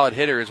very solid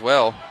hitter as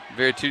well.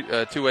 Very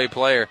two-way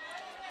player.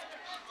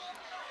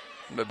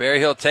 But Berry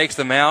Hill takes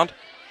the mound.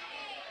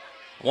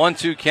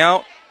 1-2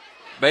 count.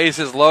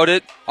 Bases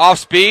loaded. Off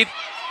speed.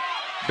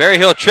 Berry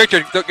Hill tricked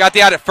her. Got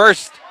the out at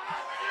first.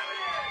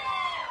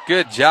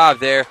 Good job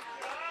there.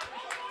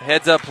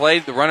 Heads up play.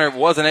 The runner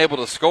wasn't able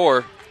to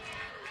score.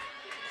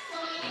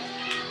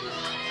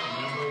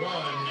 Number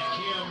 1,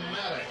 Kim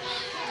Maddox.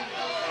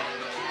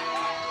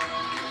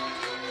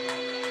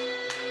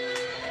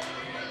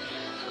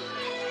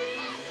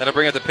 That'll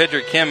bring up the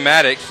pitcher, Kim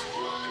Maddox.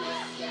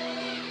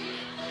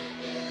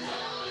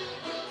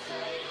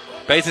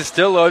 Bases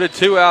still loaded.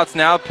 2 outs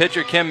now.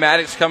 Pitcher Kim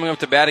Maddox coming up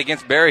to bat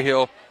against Berry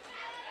Hill.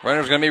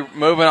 Runner's going to be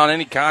moving on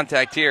any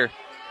contact here.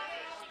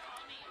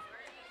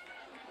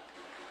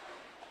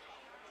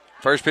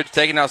 First pitch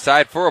taken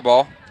outside for a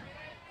ball.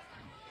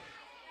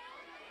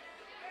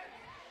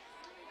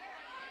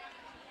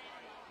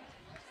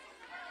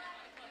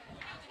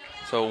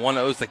 So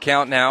 1-0's the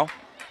count now.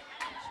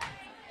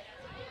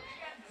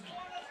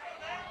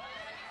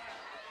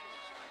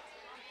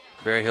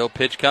 Berry Hill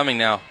pitch coming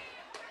now.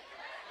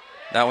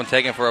 That one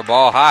taken for a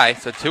ball high.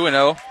 So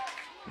 2-0.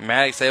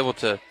 Maddox able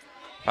to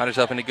find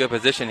herself in a good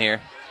position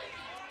here.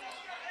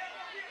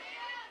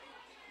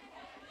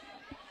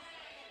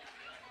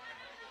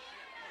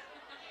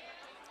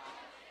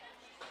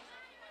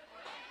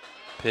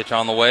 Pitch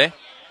on the way.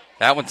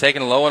 That one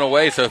taken low and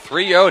away. So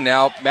 3-0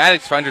 now.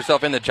 Maddox finds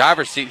herself in the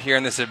driver's seat here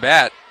in this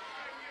at-bat.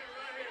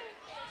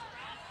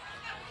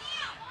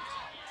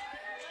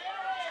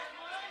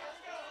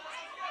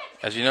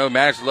 As you know,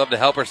 Maddox would love to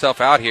help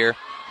herself out here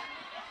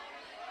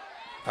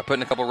by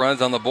putting a couple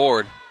runs on the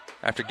board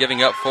after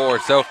giving up 4.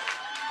 So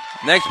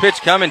next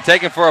pitch coming,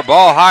 taken for a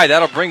ball high.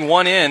 That'll bring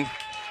one in.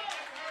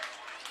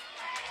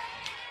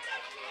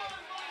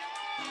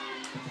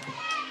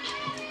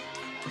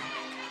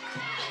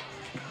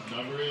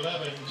 Number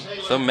 11,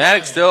 Taylor. So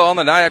Maddox still on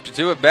the night after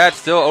 2 at-bats,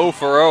 still 0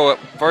 for 0.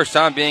 First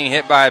time being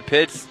hit by a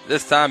pitch,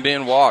 this time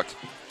being walked.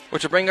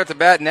 Which will bring up to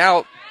bat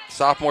now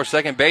sophomore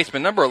second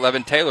baseman, number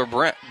 11, Taylor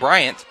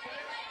Bryant.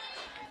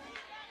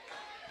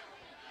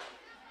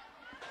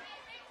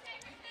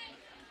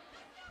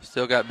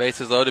 Still got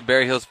bases loaded.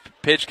 Berry Hill's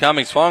pitch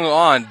coming. Swung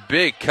on.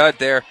 Big cut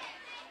there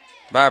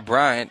by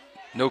Bryant.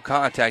 No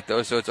contact,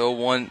 though, so it's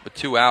 0-1 with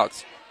 2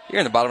 outs here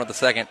in the bottom of the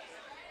second.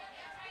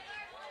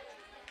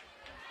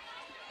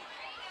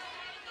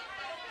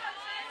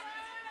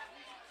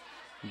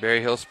 Berry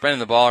Hill spinning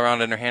the ball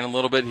around in her hand a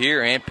little bit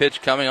here, and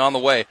pitch coming on the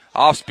way.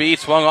 Off speed,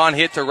 swung on,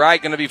 hit to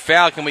right, going to be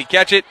foul. Can we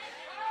catch it?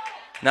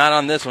 Not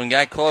on this one.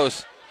 Got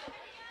close.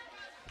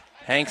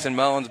 Hanks and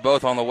Mullins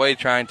both on the way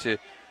trying to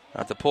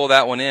pull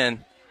that one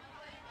in.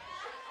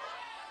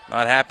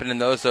 Not happening,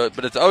 though,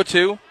 but it's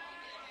 0-2.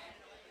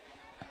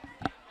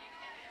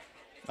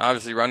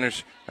 Obviously,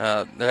 runners,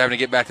 they're having to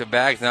get back to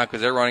bags now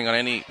because they're running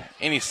on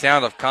any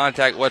sound of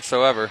contact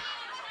whatsoever.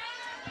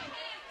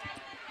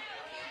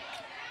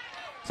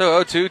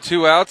 So 0-2,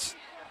 2 outs.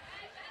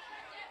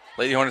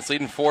 Lady Hornets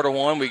leading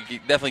 4-1. We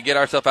definitely get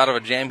ourselves out of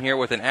a jam here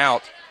with an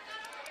out.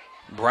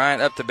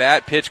 Bryant up to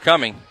bat, pitch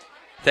coming.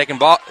 Taking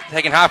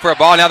high for a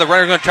ball. Now the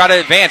runner's going to try to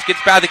advance. Gets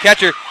by the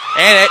catcher.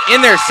 And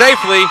in there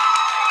safely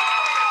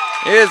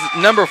is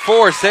number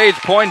 4, Sage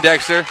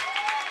Poindexter,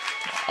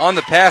 on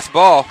the pass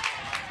ball.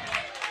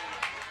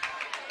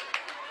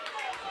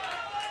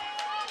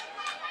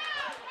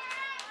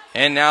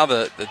 And now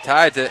the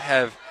tides that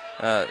have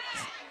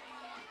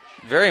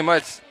very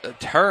much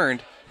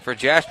turned for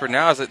Jasper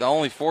now is that the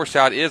only force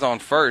out is on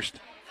first,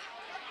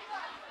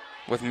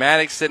 with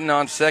Maddox sitting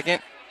on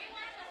second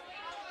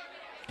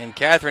and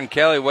Catherine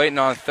Kelly waiting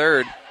on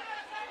third.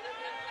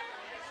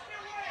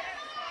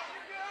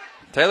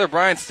 Taylor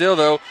Bryant still,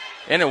 though,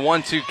 in a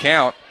 1-2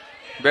 count.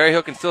 Berry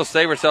Hill can still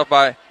save herself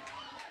by.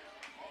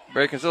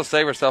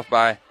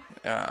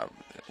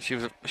 She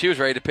was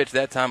ready to pitch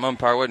that time.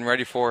 Umpire wasn't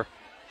ready for her.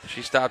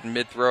 She stopped in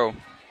mid-throw.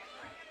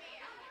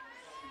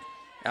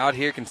 Out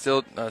here can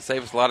still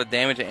save us a lot of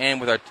damage and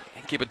with our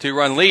keep a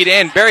 2-run lead.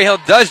 And Berry Hill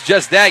does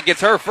just that.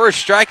 Gets her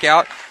first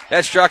strikeout.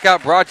 That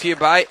strikeout brought to you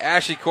by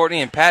Ashley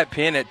Courtney and Pat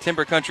Penn at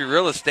Timber Country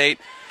Real Estate.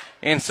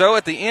 And so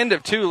at the end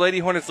of 2, Lady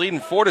Hornets leading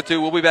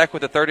 4-2. We'll be back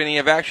with the third inning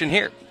of action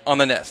here on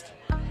the Nest.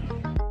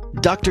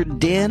 Dr.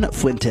 Dan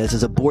Fuentes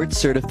is a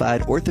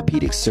board-certified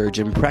orthopedic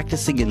surgeon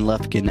practicing in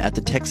Lufkin at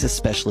the Texas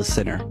Specialist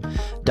Center.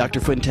 Dr.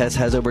 Fuentes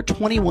has over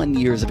 21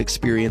 years of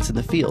experience in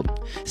the field.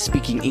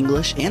 Speaking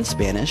English and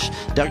Spanish,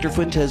 Dr.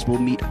 Fuentes will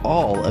meet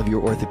all of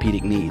your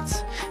orthopedic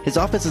needs. His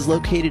office is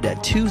located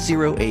at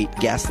 208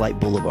 Gaslight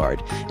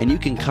Boulevard, and you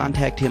can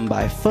contact him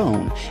by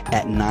phone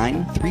at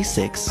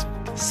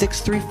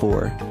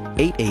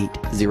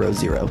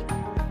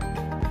 936-634-8800.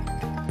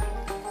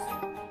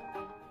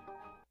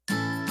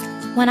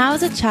 When I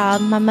was a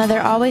child, my mother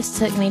always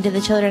took me to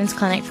the children's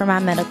clinic for my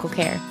medical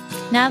care.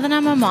 Now that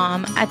I'm a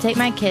mom, I take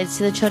my kids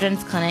to the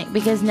children's clinic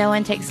because no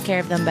one takes care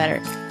of them better.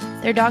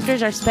 Their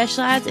doctors are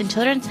specialized in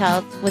children's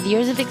health with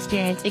years of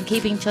experience in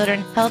keeping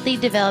children healthy,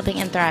 developing,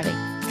 and thriving.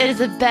 It is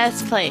the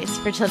best place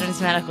for children's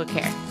medical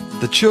care.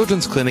 The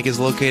Children's Clinic is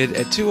located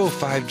at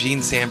 205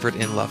 Gene Sanford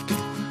in Lufkin.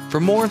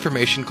 For more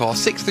information, call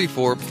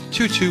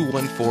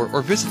 634-2214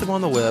 or visit them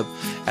on the web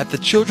at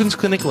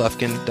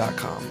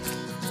thechildren'scliniclufkin.com.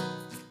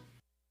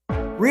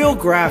 Real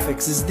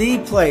Graphics is the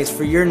place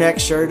for your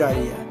next shirt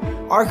idea.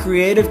 Our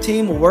creative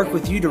team will work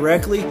with you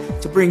directly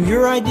to bring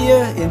your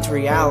idea into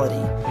reality.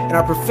 And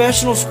our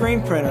professional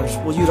screen printers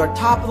will use our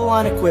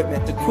top-of-the-line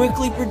equipment to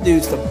quickly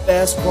produce the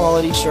best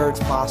quality shirts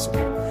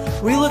possible.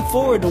 We look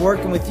forward to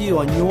working with you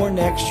on your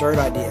next shirt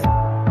idea.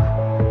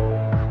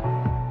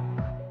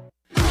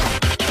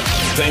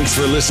 Thanks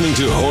for listening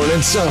to Hornet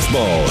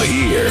Softball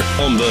here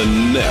on The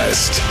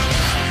Nest.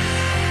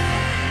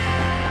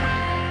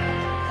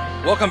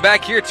 Welcome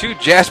back here to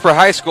Jasper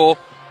High School.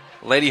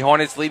 Lady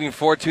Hornets leading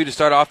 4-2 to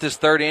start off this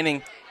third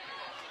inning.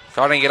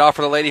 Starting it off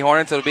for the Lady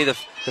Hornets, it'll be the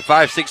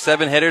 5, 6,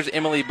 7 hitters.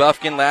 Emily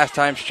Buffkin last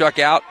time struck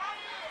out.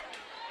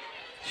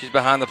 She's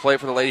behind the plate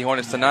for the Lady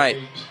Hornets tonight.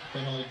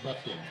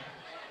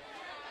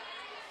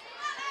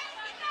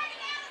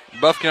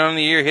 Buffkin on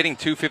the year hitting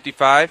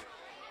 .255.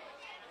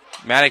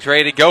 Maddox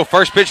ready to go.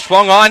 First pitch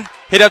swung on,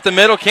 hit up the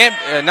middle,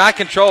 not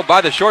controlled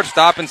by the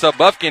shortstop, and so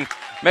Buffkin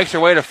makes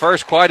her way to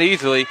first quite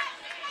easily.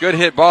 Good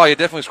hit ball. You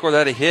definitely scored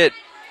that a hit.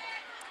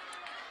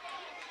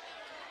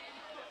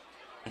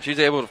 And she's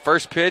able to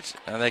first pitch,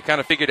 and they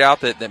kind of figured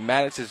out that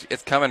Maddox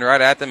is coming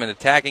right at them and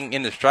attacking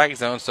in the strike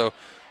zone. So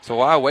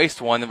why waste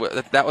one?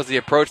 That was the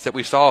approach that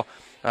we saw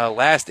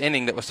last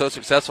inning that was so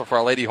successful for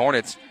our Lady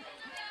Hornets.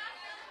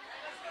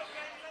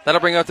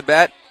 That'll bring up the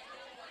bat.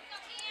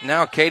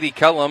 Now Katie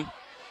Cullum.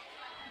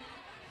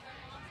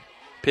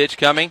 Pitch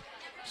coming.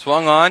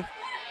 Swung on.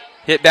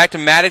 Hit back to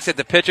Maddox at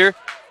the pitcher.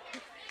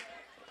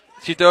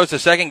 She throws to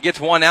second, gets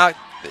one out.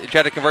 They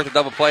try to convert the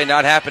double play.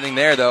 Not happening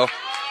there, though.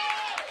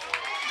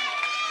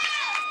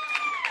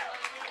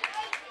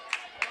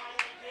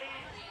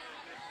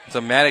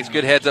 So Maddox,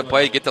 good heads-up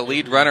play to get the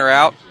lead runner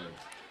out.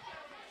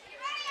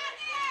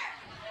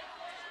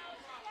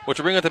 Which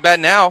will bring up the bat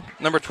now,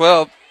 number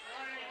 12.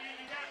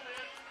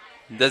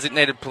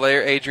 Designated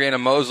player Adriana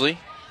Mosley.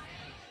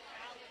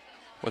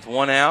 With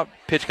one out.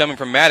 Pitch coming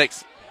from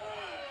Maddox.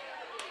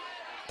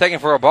 Taking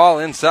for a ball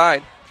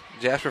inside.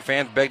 Jasper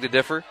fans beg to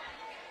differ.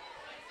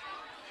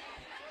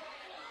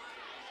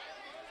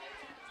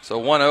 So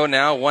 1-0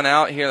 now, one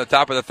out here in the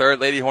top of the third.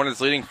 Lady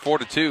Hornets leading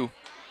 4-2.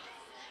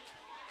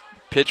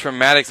 Pitch from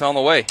Maddox on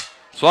the way.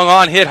 Swung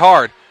on, hit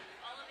hard.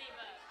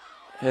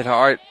 Hit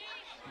hard,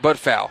 but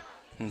foul.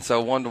 And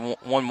so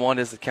 1-1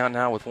 is the count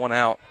now with one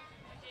out.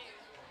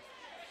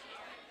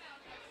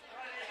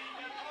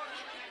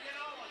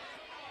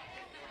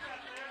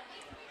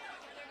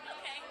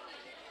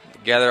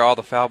 Gather all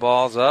the foul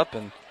balls up,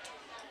 and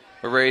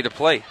we're ready to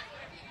play.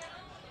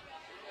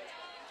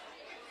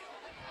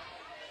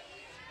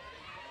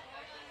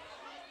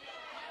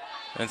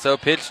 And so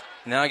pitch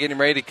now getting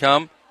ready to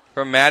come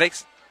from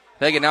Maddox.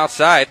 Taking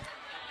outside.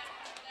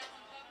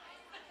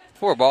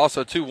 4 balls,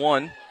 so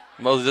 2-1.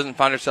 Mosley doesn't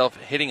find herself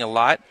hitting a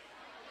lot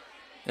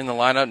in the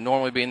lineup,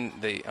 normally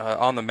being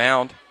on the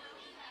mound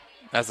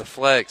as a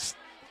flex.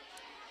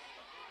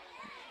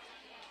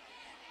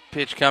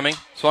 Pitch coming.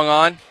 Swung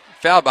on.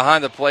 Foul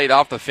behind the plate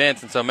off the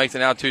fence, and so makes it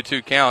now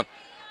 2-2 count.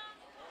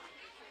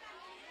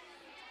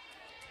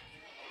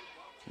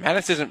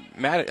 Maddox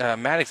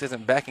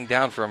isn't backing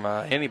down from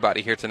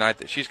anybody here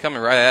tonight. She's coming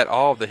right at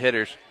all of the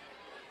hitters,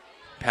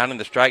 pounding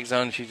the strike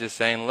zone. She's just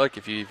saying, look,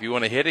 if you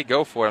want to hit it,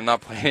 go for it. I'm not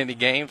playing any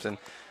games. And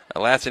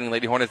last inning,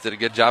 Lady Hornets did a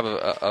good job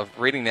of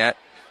reading that.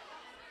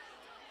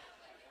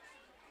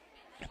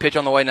 Pitch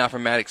on the way now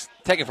from Maddox,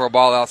 taking for a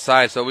ball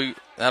outside, so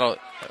that'll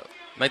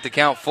make the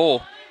count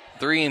full,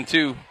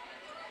 3-2.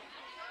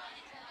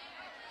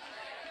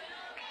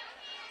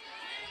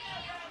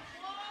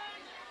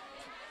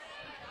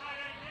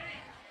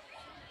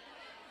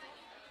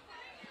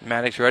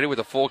 Maddox ready with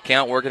a full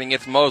count, working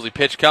against Mosley.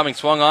 Pitch coming,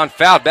 swung on,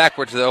 fouled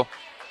backwards though.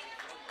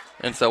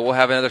 And so we'll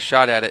have another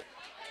shot at it.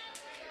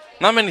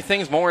 Not many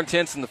things more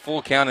intense than the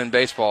full count in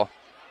baseball.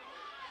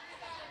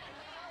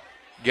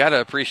 Got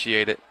to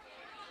appreciate it.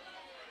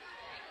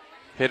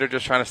 Hitter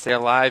just trying to stay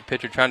alive.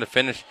 Pitcher trying to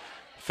finish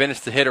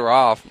the hitter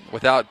off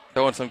without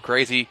throwing some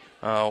crazy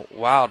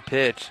wild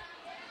pitch.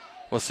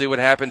 We'll see what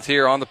happens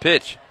here on the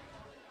pitch.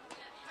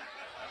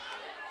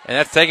 And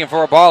that's taken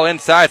for a ball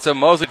inside, so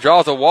Mosley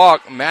draws a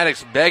walk.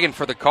 Maddox begging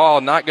for the call,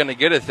 not going to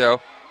get it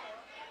though.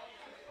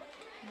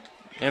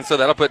 And so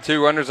that'll put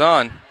 2 runners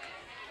on.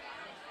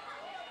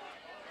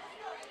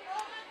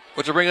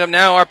 Which will bring up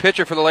now our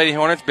pitcher for the Lady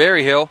Hornets,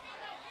 Berryhill.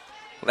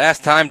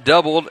 Last time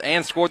doubled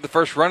and scored the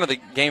first run of the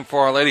game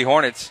for our Lady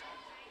Hornets.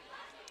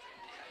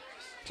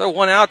 So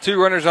 1 out,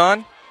 2 runners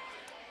on.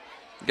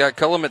 Got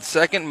Cullum at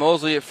second,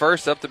 Mosley at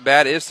first. Up to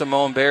bat is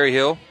Simone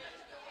Berryhill.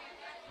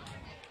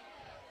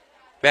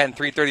 Batting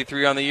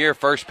 .333 on the year.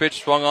 First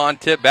pitch swung on,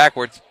 tip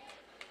backwards.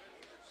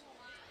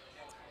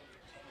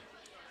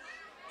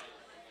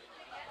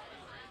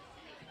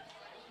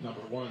 Number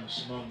 1,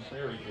 Simone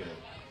Berryhill.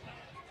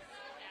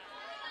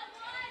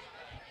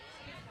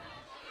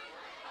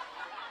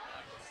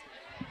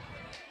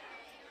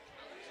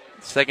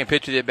 Second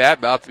pitch of the bat,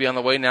 about to be on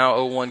the way now,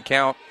 0-1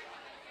 count.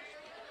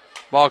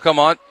 Ball come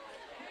on.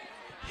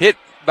 Hit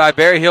by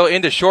Berryhill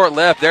into short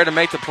left. There to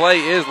make the play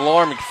is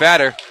Lauren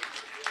McFadder.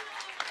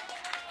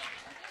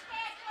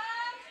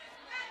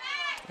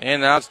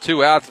 And now it's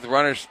 2 outs with the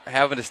runners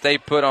having to stay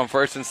put on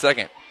first and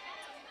second.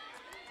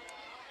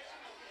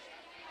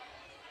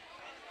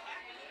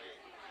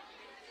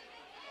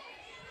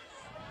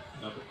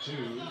 Number 2,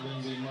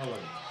 Lindsey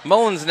Mullins.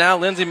 Mullins now,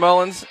 Lindsey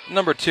Mullins,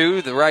 number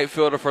 2, the right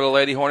fielder for the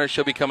Lady Hornets.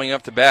 She'll be coming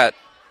up to bat.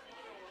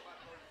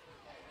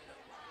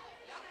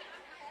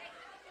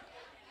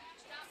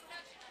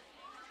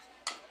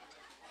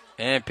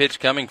 And pitch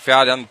coming,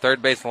 foul down the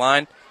third base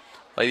line.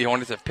 Lady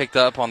Hornets have picked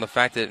up on the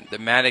fact that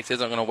Maddox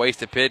isn't going to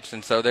waste a pitch,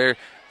 and so they're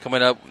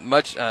coming up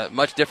much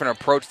different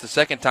approach the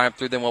second time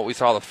through than what we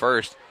saw the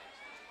first.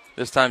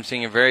 This time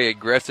seeing a very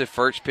aggressive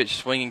first pitch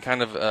swinging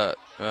kind of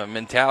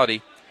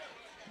mentality.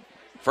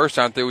 First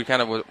time through, we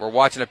kind of were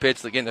watching a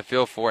pitch, getting the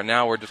feel for it.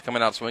 Now we're just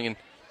coming out swinging,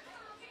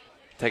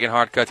 taking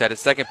hard cuts at it.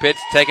 Second pitch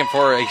taken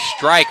for a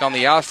strike on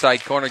the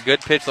outside corner.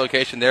 Good pitch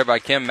location there by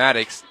Kim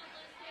Maddox,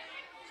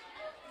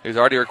 who's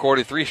already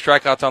recorded 3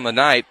 strikeouts on the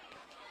night.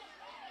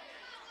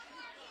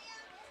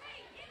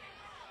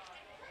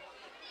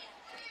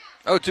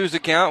 Oh, 2's the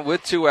count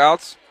with 2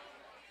 outs.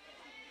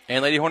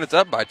 And Lady Hornets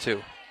up by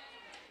 2.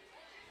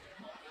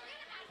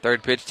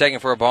 Third pitch taken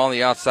for a ball on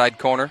the outside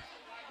corner.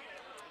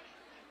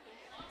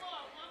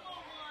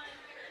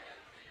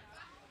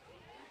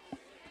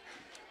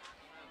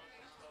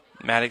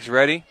 Maddox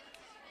ready,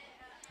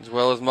 as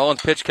well as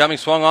Mullins. Pitch coming,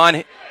 swung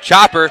on.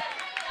 Chopper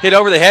hit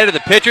over the head of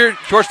the pitcher.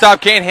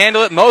 Shortstop can't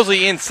handle it.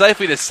 Mosley in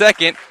safely to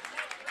second.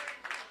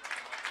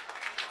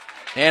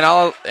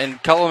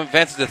 And Cullum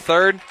advances to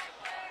third.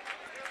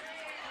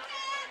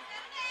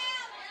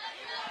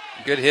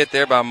 Good hit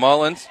there by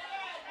Mullins.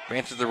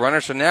 Advances the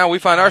runner. So now we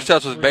find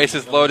ourselves with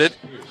bases loaded.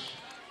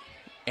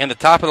 And the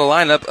top of the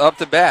lineup up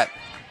to bat.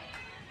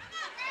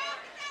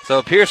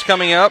 So Pierce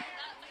coming up.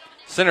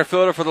 Center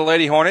fielder for the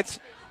Lady Hornets.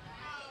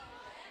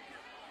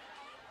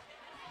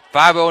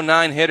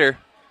 509 hitter.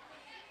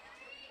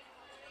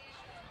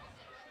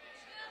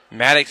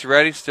 Maddox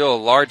ready. Still a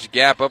large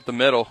gap up the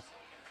middle.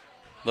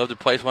 Love to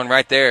place one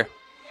right there.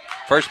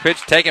 First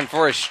pitch taken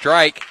for a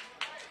strike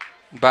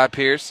by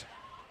Pierce.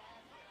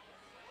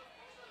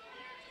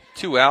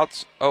 2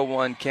 outs,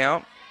 0-1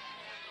 count.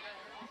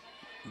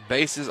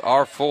 Bases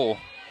are full.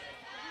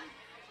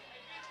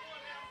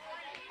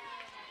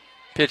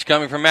 Pitch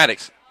coming from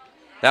Maddox.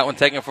 That one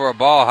taken for a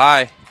ball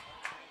high.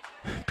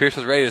 Pierce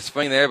was ready to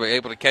swing there, but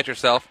able to catch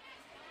herself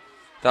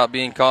without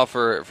being called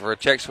for a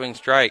check swing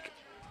strike.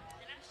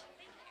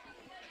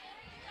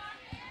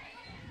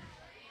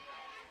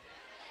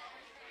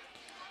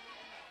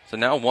 So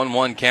now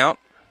 1-1 count.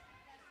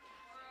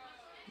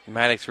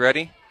 Maddox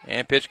ready,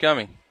 and pitch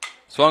coming.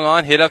 Swung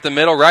on, hit up the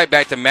middle, right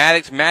back to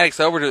Maddox. Maddox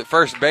over to the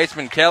first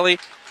baseman, Kelly,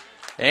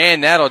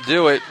 and that'll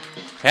do it.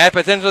 Had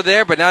potential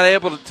there, but not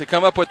able to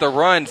come up with the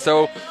run.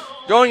 So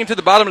going into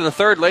the bottom of the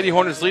third, Lady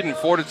Hornets leading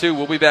 4-2.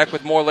 We'll be back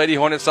with more Lady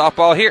Hornets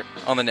softball here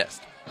on the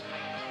Nest.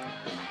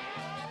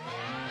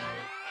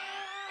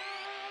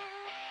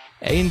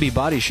 A&B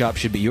Body Shop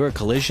should be your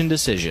collision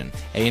decision.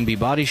 A&B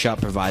Body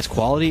Shop provides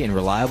quality and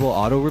reliable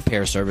auto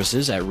repair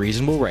services at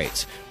reasonable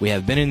rates. We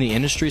have been in the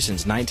industry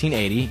since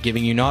 1980,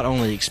 giving you not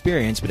only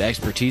experience but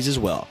expertise as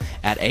well.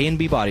 At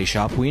A&B Body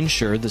Shop, we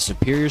ensure the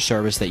superior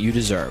service that you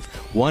deserve.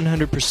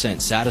 100%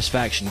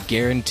 satisfaction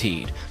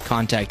guaranteed.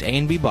 Contact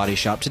A&B Body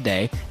Shop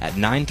today at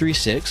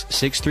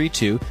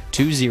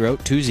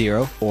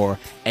 936-632-2020 or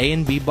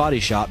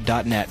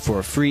anbbodyshop.net for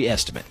a free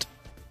estimate.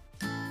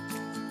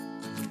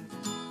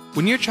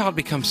 When your child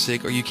becomes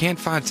sick or you can't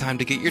find time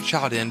to get your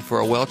child in for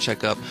a well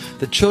checkup,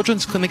 the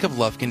Children's Clinic of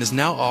Lufkin is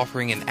now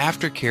offering an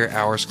aftercare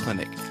hours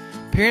clinic.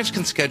 Parents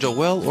can schedule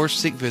well or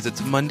sick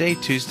visits Monday,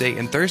 Tuesday,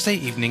 and Thursday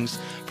evenings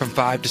from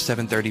 5 to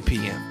 7:30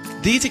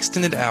 p.m. These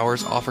extended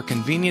hours offer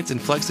convenience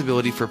and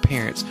flexibility for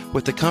parents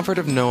with the comfort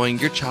of knowing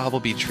your child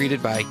will be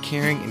treated by a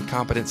caring and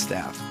competent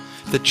staff.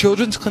 The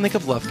Children's Clinic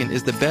of Lufkin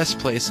is the best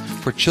place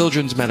for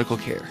children's medical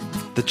care.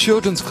 The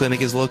Children's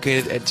Clinic is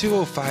located at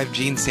 205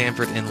 Gene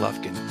Sanford in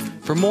Lufkin.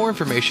 For more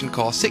information,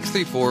 call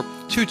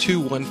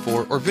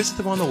 634-2214 or visit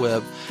them on the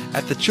web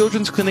at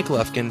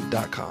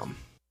thechildren'scliniclufkin.com.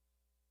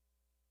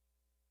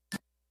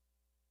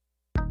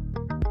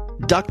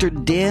 Dr.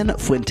 Dan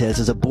Fuentes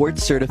is a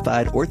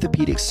board-certified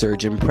orthopedic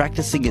surgeon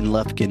practicing in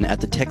Lufkin at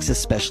the Texas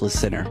Specialist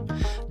Center.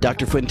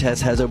 Dr.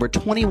 Fuentes has over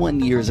 21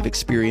 years of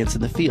experience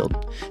in the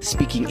field.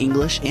 Speaking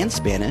English and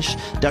Spanish,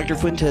 Dr.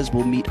 Fuentes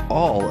will meet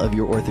all of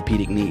your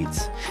orthopedic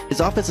needs.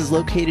 His office is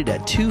located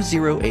at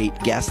 208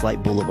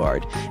 Gaslight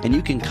Boulevard, and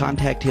you can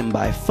contact him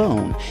by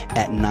phone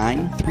at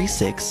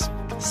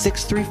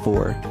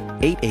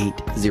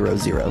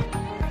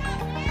 936-634-8800.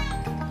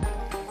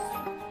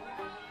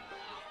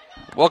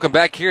 Welcome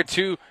back here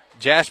to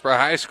Jasper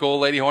High School.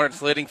 Lady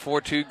Hornets leading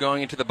 4-2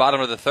 going into the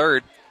bottom of the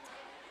third.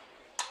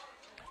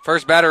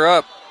 First batter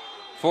up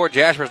for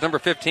Jasper is number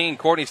 15,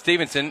 Courtney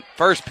Stevenson.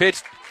 First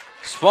pitch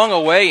swung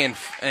away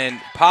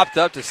and popped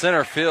up to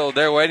center field.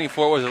 They're waiting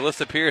for it was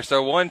Alyssa Pierce.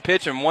 So one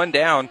pitch and one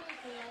down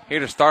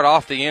here to start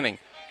off the inning.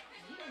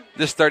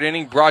 This third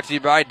inning brought to you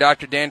by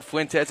Dr. Dan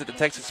Fuentes at the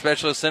Texas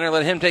Specialist Center.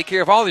 Let him take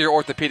care of all of your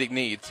orthopedic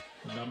needs.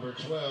 Number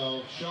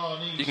 12,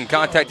 Shawnee. You can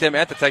contact him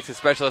at the Texas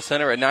Specialist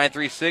Center at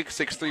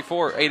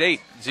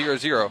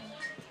 936-634-8800.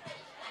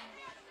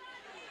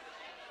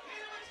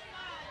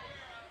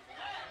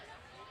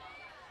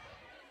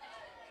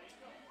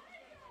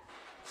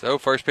 So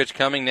first pitch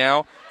coming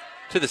now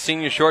to the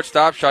senior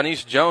shortstop,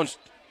 Shawnice Jones,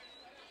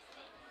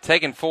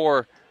 taking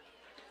for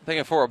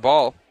a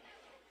ball.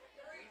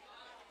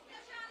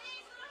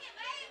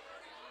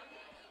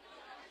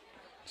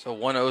 So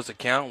 1-0 is the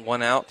count,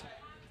 one out.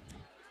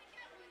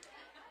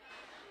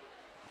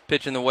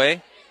 Pitch in the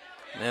way.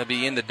 And they'll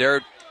be in the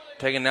dirt,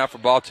 taking out for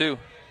ball two.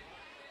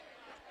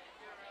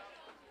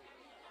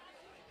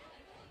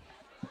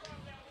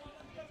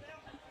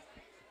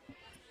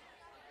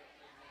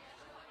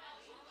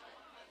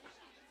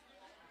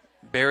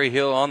 Barry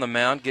Hill on the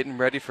mound, getting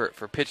ready for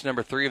pitch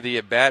number 3 of the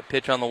at-bat.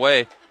 Pitch on the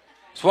way.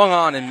 Swung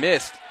on and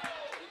missed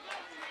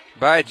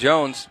by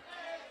Jones,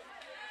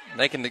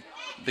 making the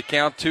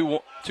count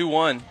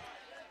 2-1.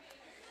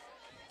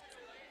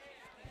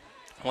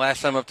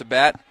 Last time up to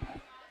bat,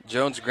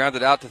 Jones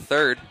grounded out to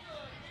third.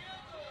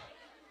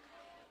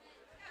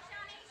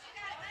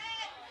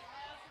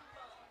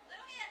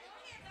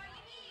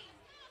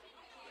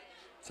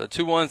 So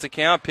 2-1's the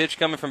count. Pitch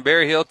coming from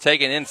Barry Hill,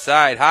 taken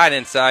inside, high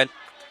inside.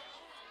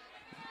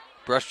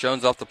 Brush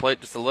Jones off the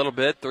plate just a little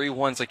bit.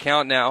 3-1's the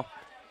count now.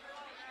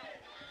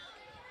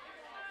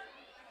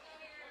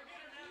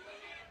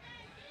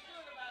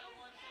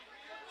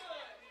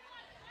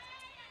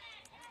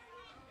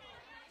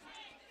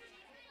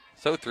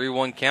 So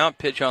 3-1 count.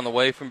 Pitch on the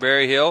way from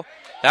Barry Hill.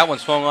 That one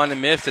swung on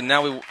and missed, and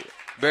now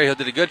Barry Hill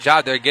did a good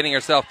job there getting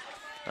herself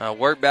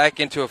worked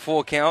back into a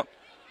full count.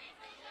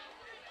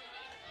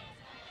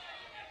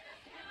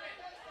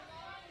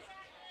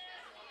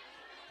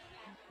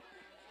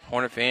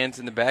 Hornet fans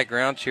in the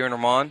background cheering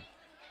them on.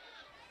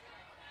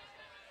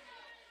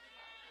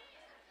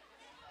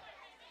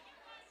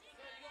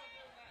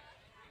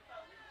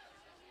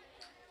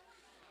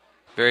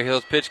 Barry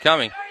Hill's pitch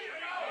coming.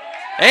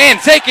 And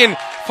taken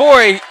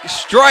for a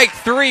strike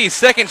 3,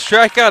 second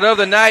strikeout of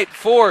the night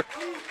for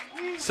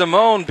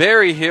Simone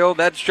Barry Hill.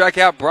 That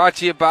strikeout brought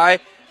to you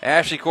by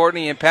Ashley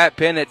Courtney and Pat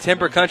Penn at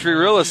Timber Country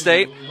Real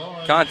Estate.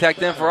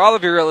 Contact them for all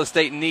of your real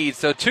estate needs.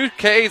 So 2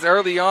 Ks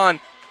early on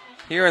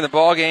here in the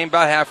ball game,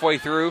 about halfway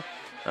through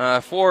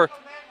for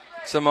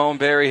Simone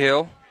Barry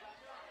Hill.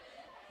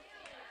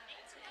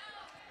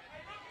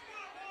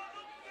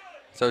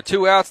 So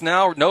 2 outs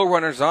now, no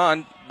runners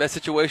on. Best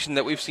situation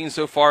that we've seen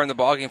so far in the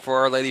ball game for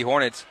our Lady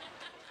Hornets.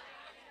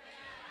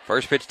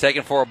 First pitch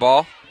taken for a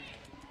ball.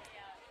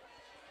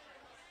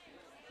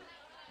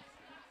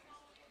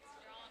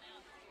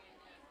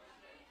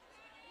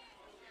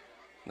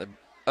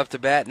 Up to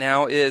bat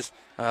now is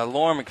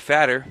Lauren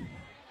McFadder,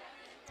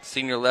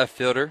 senior left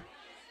fielder,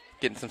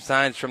 getting some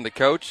signs from the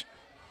coach.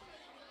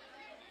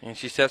 And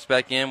she steps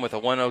back in with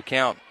a 1-0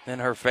 count in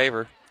her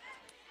favor.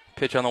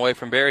 Pitch on the way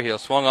from Barry Hill.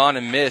 Swung on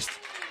and missed.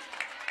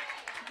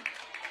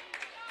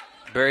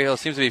 Barry Hill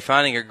seems to be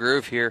finding her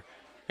groove here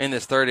in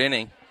this third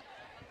inning.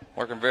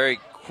 Working very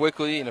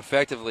quickly and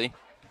effectively.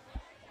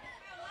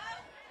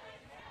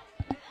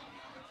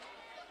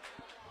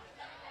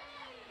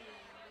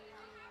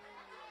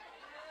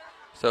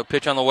 So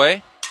pitch on the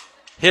way.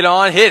 Hit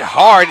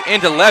hard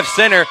into left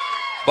center.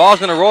 Ball's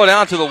going to roll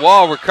down to the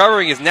wall.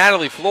 Recovering is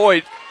Natalie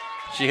Floyd.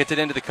 She hits it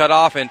into the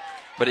cutoff,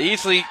 but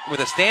easily with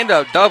a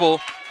stand-up double,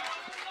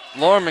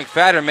 Lauren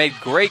McFadden made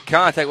great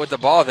contact with the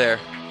ball there.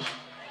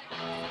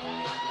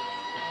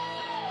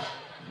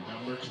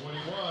 Number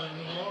 21,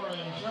 Lauren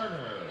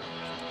Turner.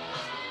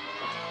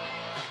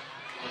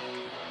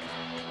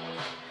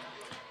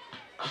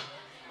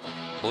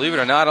 Believe it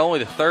or not, only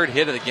the third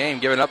hit of the game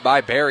given up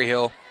by Barry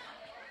Hill.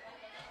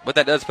 But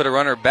that does put a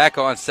runner back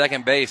on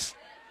second base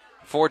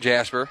for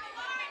Jasper.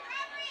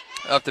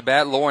 Up to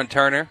bat, Lauren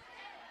Turner,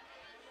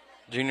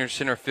 junior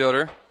center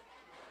fielder.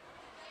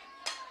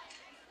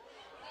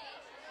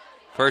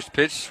 First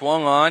pitch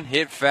swung on,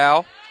 hit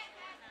foul.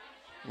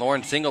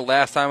 Lauren singled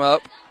last time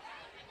up.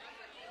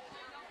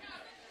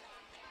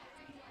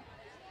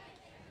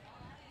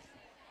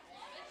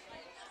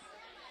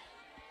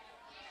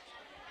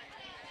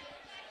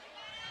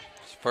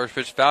 First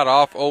pitch fouled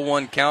off,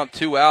 0-1 count,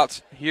 2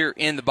 outs here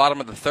in the bottom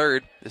of the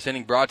third. This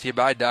inning brought to you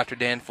by Dr.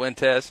 Dan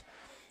Fuentes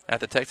at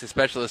the Texas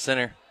Specialist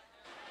Center.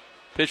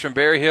 Pitch from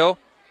Berryhill,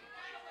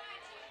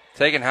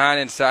 taken high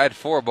and inside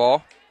for a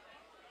ball.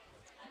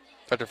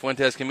 Dr.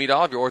 Fuentes can meet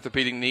all of your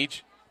orthopedic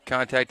needs.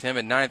 Contact him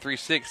at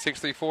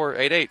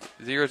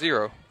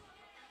 936-634-8800.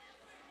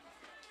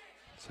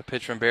 So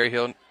pitch from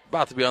Berryhill,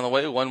 about to be on the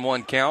way,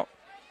 1-1 count.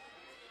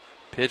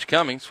 Pitch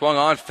coming, swung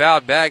on,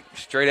 fouled back,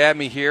 straight at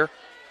me here.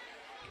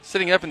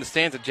 Sitting up in the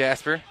stands at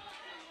Jasper.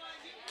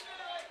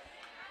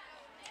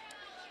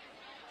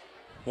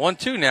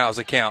 1-2 now is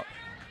the count.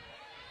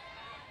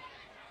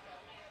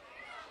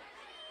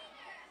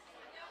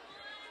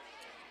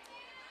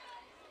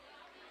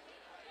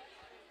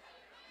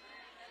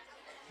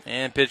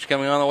 And pitch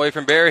coming on the way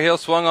from Berryhill,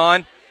 swung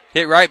on,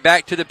 hit right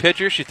back to the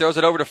pitcher. She throws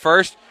it over to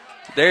first.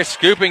 There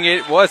scooping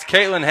it was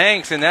Caitlin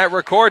Hanks, and that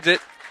records it.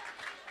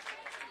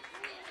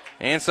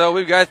 And so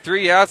we've got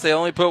 3 outs. They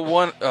only put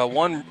one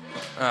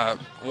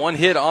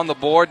hit on the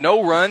board,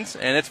 no runs,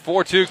 and it's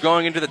 4-2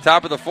 going into the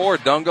top of the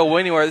fourth. Don't go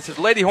anywhere. This is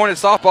Lady Hornet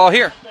softball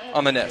here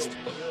on the Nest.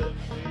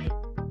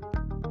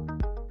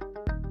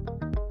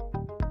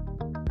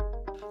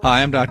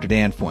 Hi, I'm Dr.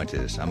 Dan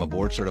Fuentes. I'm a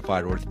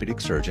board-certified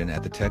orthopedic surgeon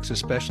at the Texas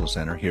Specialist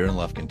Center here in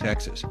Lufkin,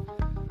 Texas.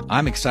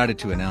 I'm excited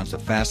to announce a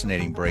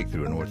fascinating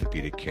breakthrough in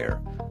orthopedic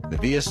care, the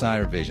VSI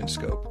or Vision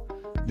Scope.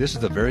 This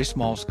is a very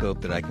small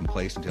scope that I can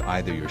place into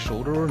either your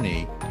shoulder or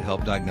knee to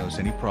help diagnose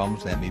any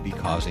problems that may be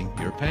causing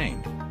your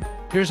pain.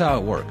 Here's how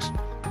it works.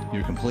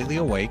 You're completely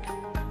awake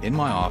in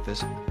my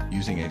office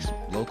using a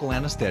local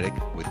anesthetic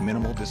with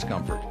minimal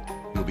discomfort.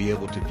 You'll be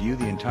able to view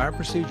the entire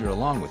procedure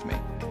along with me.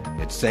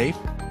 It's safe,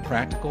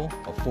 practical,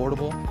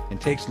 affordable, and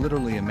takes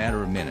literally a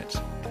matter of minutes.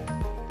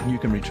 You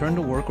can return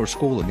to work or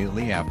school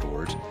immediately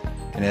afterwards.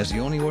 And as the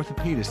only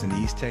orthopedist in the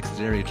East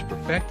Texas area to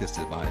perfect this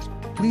device,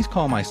 please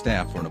call my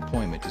staff for an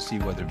appointment to see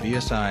whether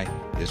VSI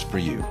is for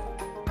you.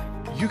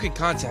 You can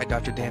contact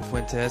Dr. Dan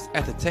Fuentes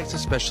at the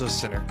Texas Specialist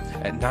Center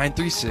at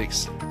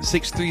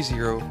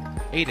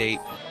 936-630-8800.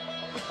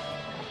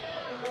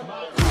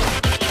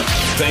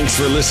 Thanks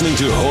for listening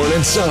to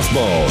Hornet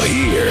Softball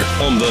here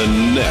on the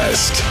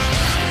Nest.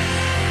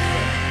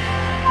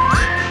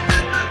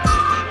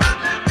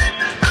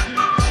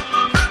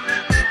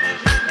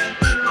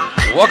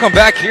 Welcome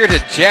back here to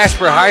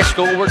Jasper High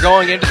School. We're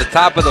going into the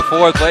top of the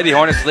fourth. Lady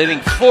Hornets leading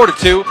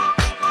 4-2.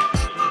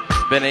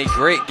 Been a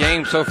great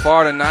game so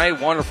far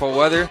tonight. Wonderful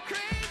weather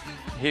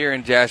here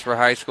in Jasper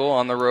High School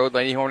on the road.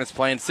 Lady Hornets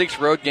playing 6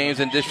 road games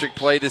in district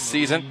play this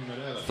season,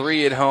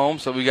 3 at home.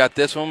 So we got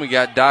this one. We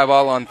got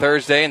Diboll on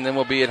Thursday, and then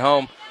we'll be at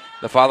home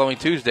the following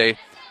Tuesday.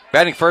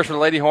 Batting first for the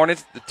Lady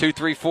Hornets, the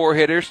 2-3-4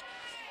 hitters.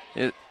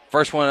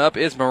 First one up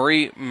is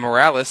Marie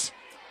Morales.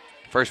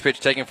 First pitch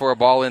taken for a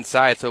ball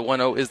inside, so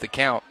 1-0 is the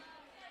count.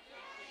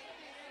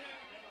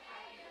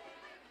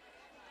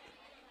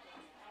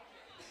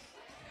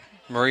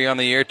 Marie on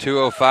the year,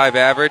 205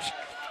 average.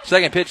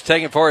 Second pitch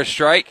taken for a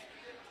strike.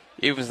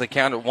 Evens the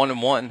count at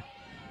 1-1.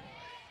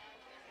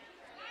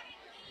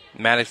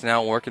 Maddox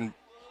now working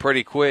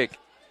pretty quick.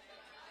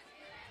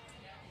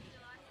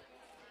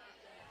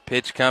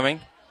 Pitch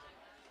coming.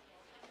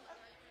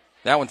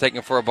 That one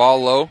taken for a ball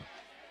low.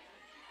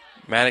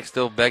 Maddox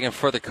still begging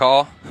for the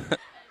call.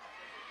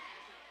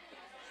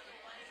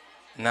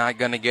 Not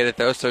going to get it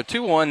though. So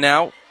 2-1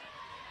 now.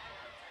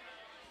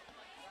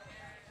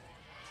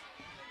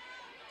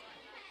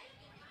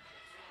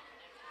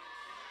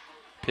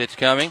 Pitch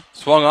coming.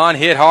 Swung on,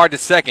 hit hard to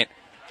second.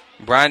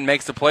 Bryant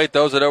makes the play,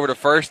 throws it over to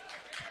first.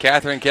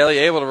 Catherine Kelly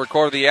able to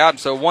record the out.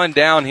 So 1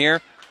 down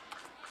here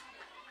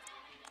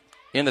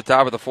in the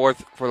top of the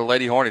fourth for the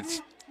Lady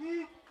Hornets.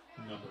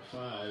 Number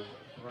 5,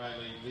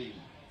 Riley Lee.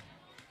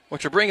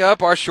 Which will bring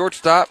up our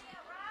shortstop,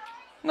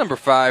 number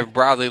 5,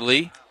 Bradley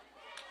Lee.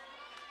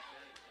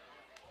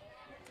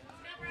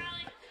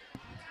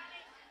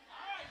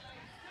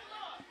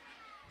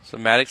 So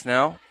Maddox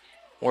now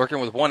working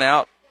with 1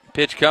 out.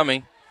 Pitch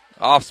coming.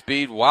 Off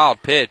speed,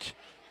 wild pitch.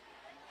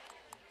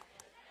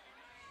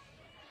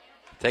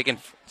 Taken,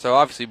 so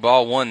obviously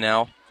ball 1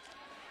 now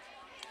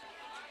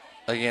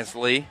against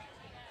Lee.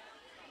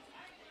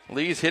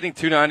 Lee's hitting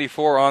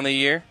 .294 on the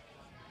year.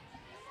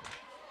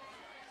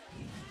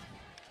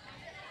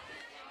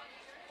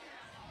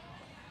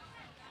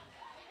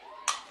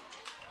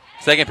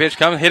 Second pitch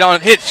coming,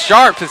 hit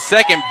sharp to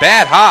second,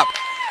 bad hop.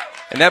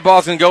 And that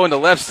ball's going to go into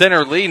left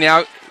center. Lee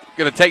now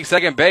going to take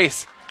second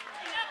base.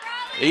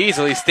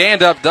 Easily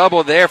stand-up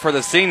double there for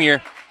the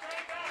senior.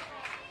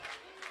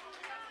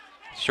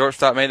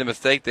 Shortstop made the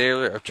mistake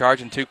there of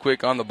charging too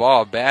quick on the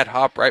ball. Bad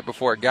hop right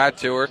before it got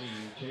to her.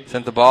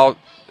 Sent the ball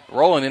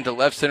rolling into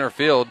left center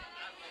field.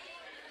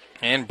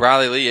 And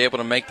Bradley Lee able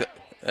to make the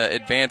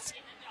advance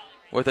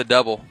with a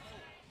double.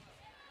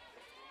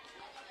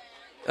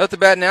 Up to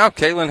bat now,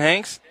 Caitlin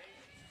Hanks.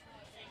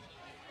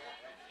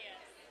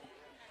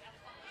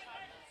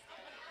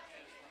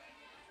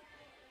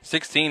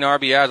 .16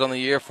 RBIs on the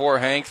year for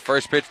Hanks.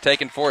 First pitch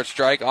taken for a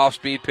strike,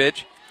 off-speed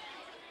pitch.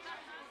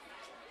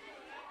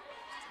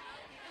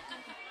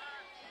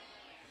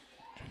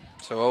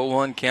 So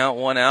 0-1 count,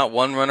 1 out,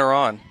 1 runner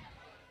on.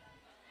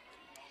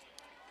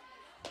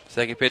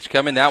 Second pitch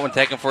coming. That one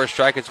taken for a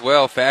strike as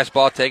well.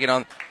 Fastball taken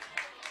on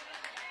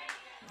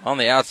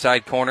the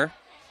outside corner.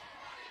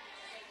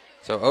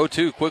 So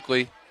 0-2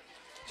 quickly.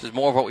 This is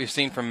more of what we've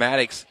seen from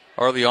Maddox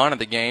early on in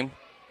the game.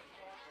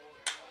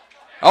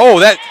 Oh,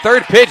 that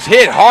third pitch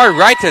hit hard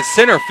right to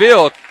center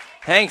field.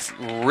 Hanks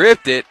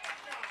ripped it.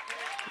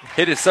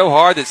 Hit it so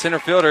hard that center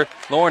fielder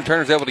Lauren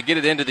Turner is able to get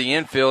it into the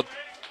infield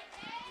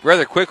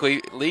rather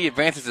quickly. Lee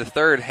advances to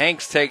third.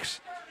 Hanks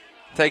takes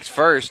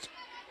first.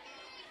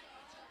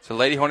 So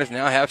Lady Hornets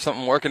now have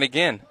something working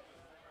again.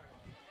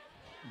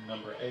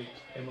 Number 8,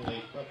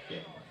 Emily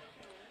Buffkin.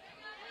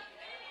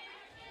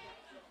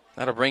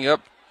 That'll bring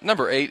up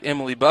number 8,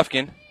 Emily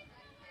Buffkin.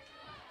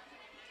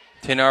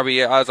 10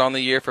 RBIs on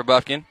the year for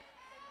Buffkin.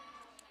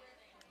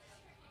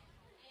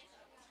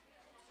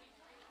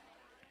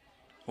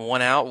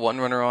 1 out, 1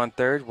 runner on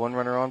third, 1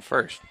 runner on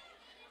first.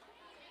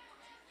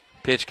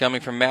 Pitch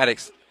coming from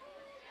Maddox.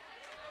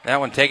 That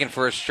one taken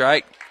for a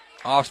strike.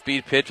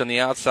 Off-speed pitch on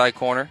the outside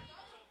corner.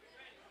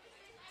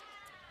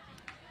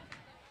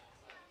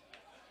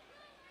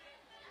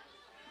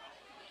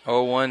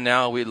 Oh, 0-1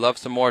 now. We'd love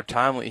some more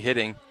timely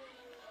hitting.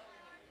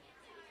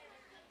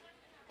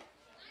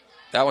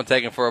 That one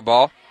taken for a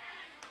ball.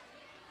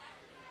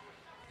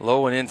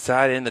 Low and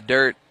inside in the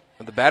dirt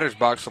of the batter's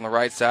box on the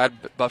right side.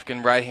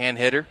 Buffkin right-hand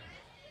hitter.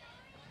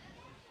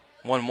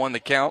 1-1 the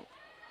count.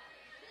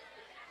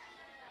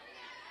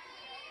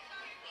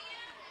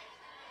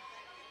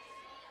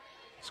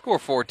 Score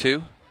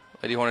 4-2.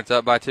 Lady Hornets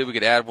up by 2. We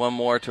could add one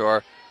more to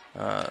our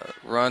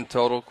run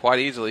total quite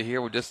easily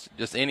here. With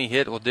just any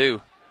hit will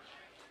do.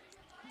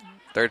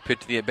 Third pitch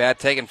to the at-bat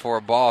taken for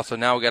a ball. So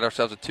now we got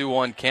ourselves a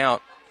 2-1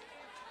 count.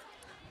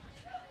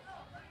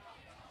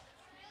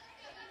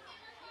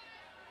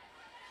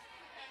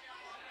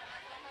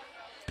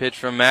 Pitch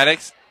from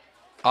Maddox.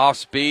 Off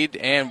speed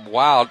and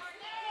wild.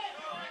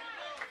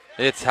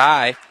 It's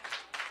high.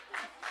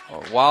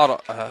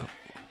 Wild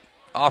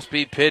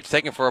off-speed pitch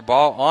taken for a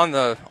ball on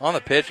the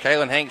pitch.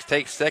 Kaylin Hanks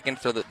takes second,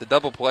 so that the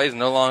double play is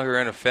no longer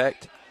in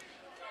effect.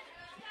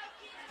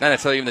 Not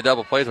necessarily even the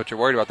double play is what you're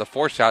worried about. The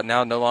force shot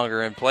now no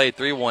longer in play.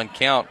 3-1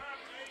 count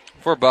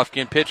for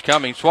Buffkin. Pitch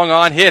coming. Swung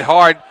on, hit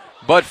hard,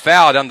 but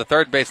fouled on the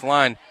third base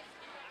line.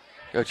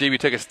 Coach Eby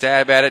took a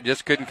stab at it,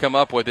 just couldn't come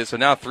up with it. So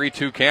now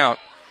 3-2 count.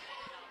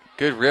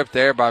 Good rip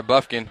there by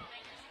Buffkin.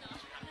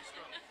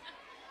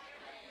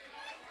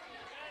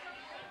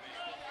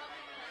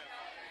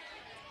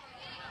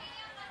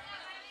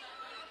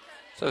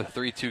 So the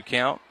 3-2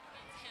 count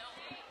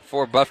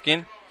for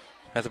Buffkin.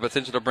 Has the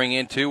potential to bring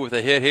in 2 with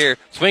a hit here.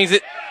 Swings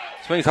it.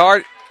 Swings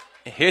hard.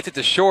 Hits it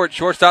to short.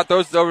 Shortstop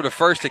throws it over to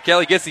first to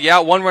Kelly. Gets the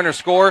out. 1 runner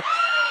score.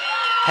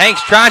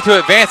 Hanks trying to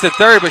advance to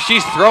third, but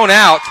she's thrown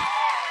out.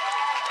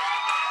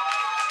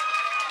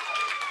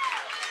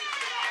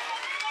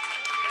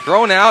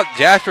 Thrown out.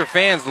 Jasper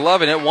fans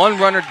loving it. 1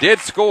 runner did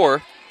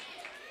score.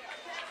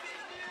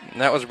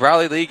 And that was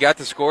Briley Lee. Got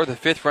the score. The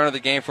 5th run of the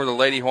game for the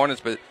Lady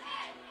Hornets, but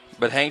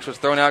Hanks was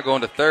thrown out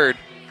going to third.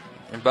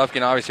 And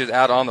Buffkin obviously is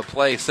out on the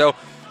play. So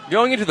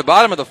going into the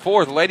bottom of the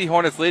 4th, Lady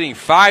Hornets leading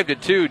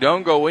 5-2.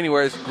 Don't go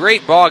anywhere. It's a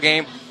great ball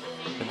game.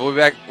 And we'll be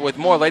back with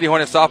more Lady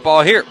Hornets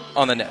softball here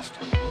on The Nest.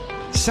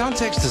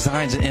 Soundtex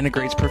designs and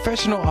integrates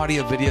professional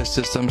audio-video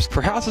systems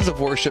for houses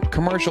of worship,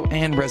 commercial,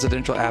 and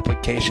residential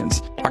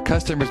applications. Our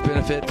customers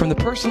benefit from the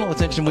personal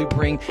attention we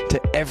bring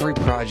to every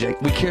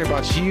project. We care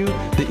about you,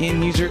 the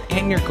end user,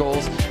 and your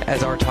goals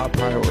as our top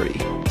priority.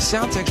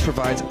 Soundtex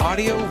provides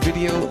audio,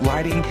 video,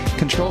 lighting,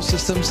 control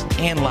systems,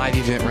 and live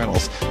event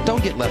rentals.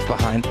 Don't get left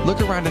behind.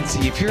 Look around and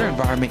see if your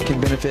environment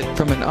can benefit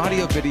from an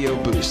audio-video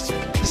boost.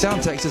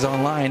 Soundtex is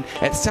online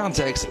at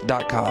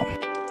soundtex.com.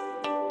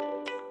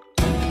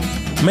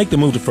 Make the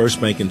move to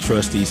First Bank and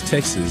Trust East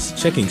Texas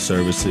checking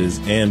services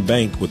and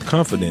bank with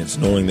confidence,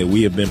 knowing that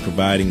we have been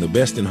providing the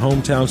best in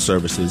hometown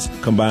services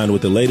combined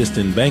with the latest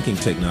in banking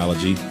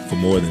technology for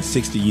more than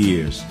 60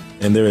 years.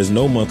 And there is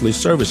no monthly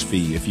service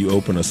fee if you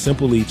open a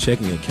Simple E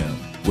checking account,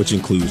 which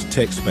includes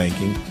text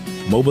banking,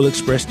 mobile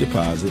express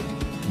deposit,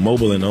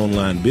 mobile and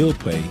online bill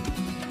pay,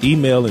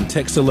 email and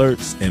text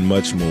alerts, and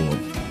much more.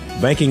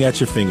 Banking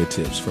at your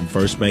fingertips from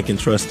First Bank and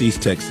Trust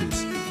East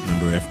Texas.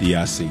 Member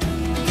FDIC.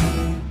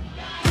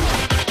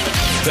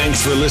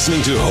 Thanks for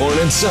listening to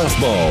Hornet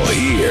Softball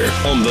here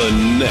on The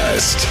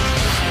Nest.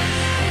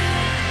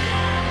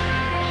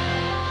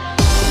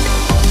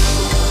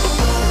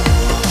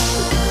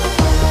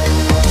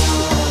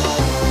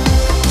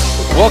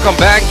 Welcome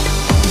back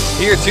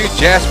here to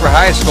Jasper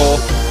High School.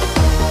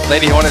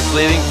 Lady Hornets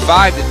leading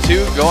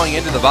 5-2 going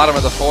into the bottom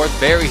of the 4th.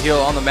 Barry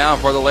Hill on the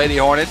mound for the Lady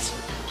Hornets.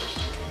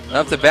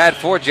 Up to bat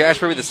for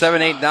Jasper with the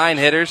 7, 8, 9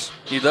 hitters.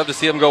 You'd love to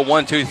see them go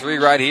 1, 2, 3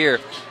 right here.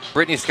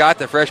 Brittany Scott,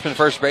 the freshman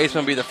first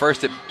baseman, will be the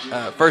first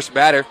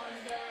batter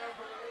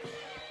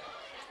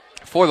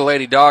for the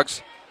Lady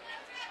Dogs.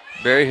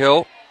 Barry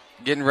Hill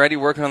getting ready,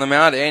 working on the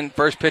mound, and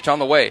first pitch on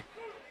the way.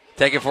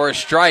 Taking for a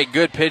strike.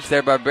 Good pitch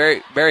there by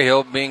Barry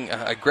Hill, being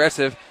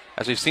aggressive,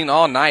 as we've seen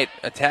all night,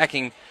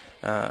 attacking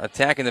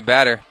the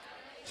batter.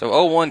 So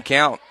 0-1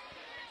 count.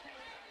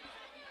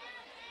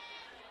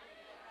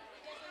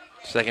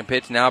 Second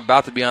pitch now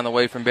about to be on the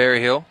way from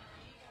Berryhill.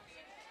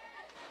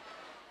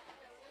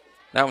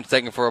 That one's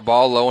taken for a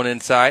ball, low and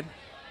inside.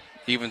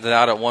 Evens it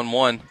out at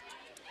 1-1.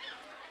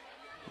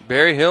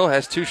 Berryhill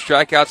has 2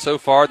 strikeouts so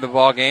far in the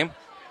ball game.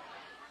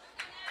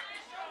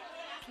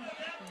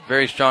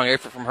 Very strong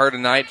effort from her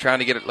tonight, trying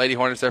to get Lady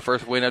Hornets their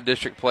first win of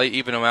district play,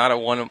 even them out at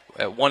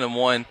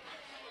 1-1.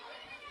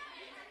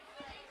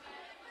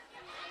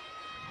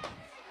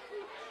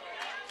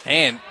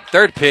 And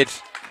third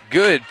pitch,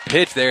 good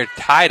pitch there,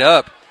 tied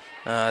up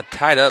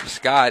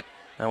Scott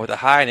with a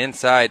high and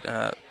inside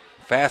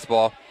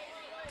fastball.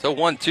 So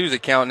 1-2's the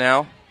count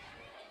now.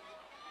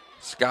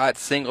 Scott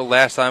singled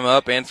last time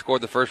up and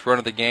scored the first run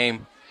of the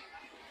game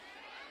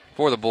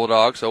for the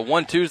Bulldogs. So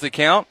 1-2's the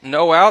count,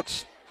 no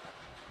outs.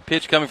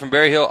 Pitch coming from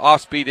Berryhill,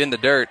 off speed in the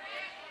dirt.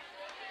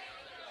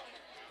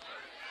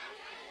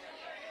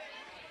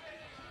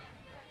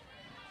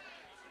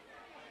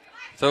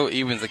 So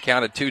evens the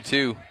count at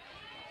 2-2.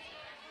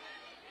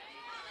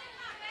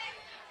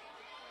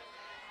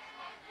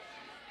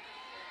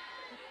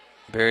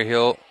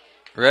 Berryhill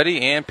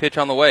ready and pitch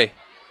on the way.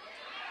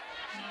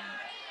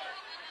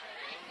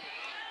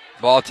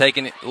 Ball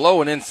taken low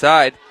and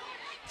inside.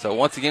 So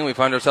once again we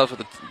find ourselves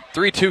with a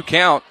 3-2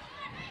 count.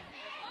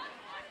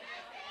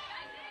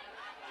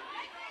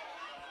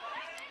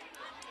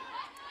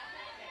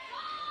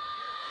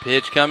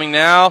 Pitch coming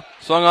now.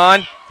 Swung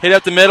on. Hit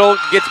up the middle.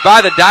 Gets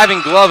by the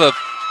diving glove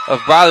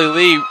of Briley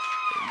Lee.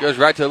 Goes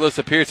right to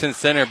Alyssa Pearson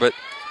center, but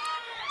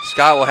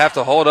Scott will have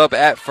to hold up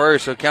at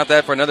first. So count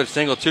that for another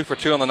single. 2 for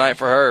 2 on the night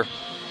for her.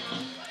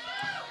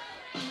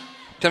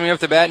 Coming up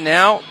to bat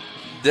now,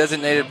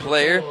 designated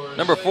player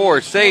number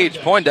 4, Sage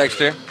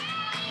Poindexter.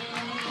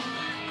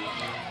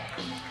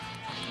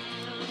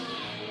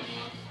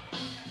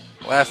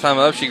 Last time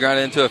up, she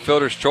grounded into a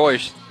fielder's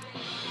choice.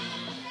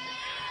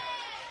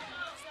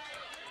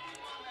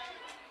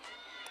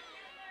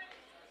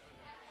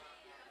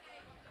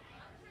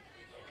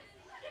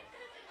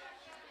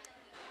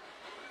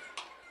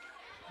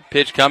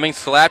 Pitch coming,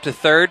 slap to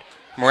third.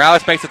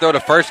 Morales makes the throw to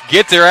first,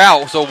 gets her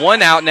out. So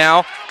 1 out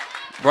now.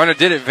 Runner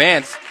did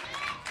advance.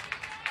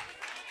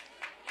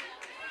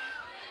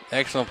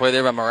 Excellent play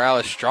there by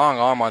Morales. Strong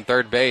arm on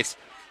third base.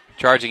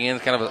 Charging in,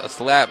 kind of a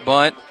slap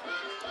bunt.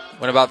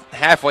 Went about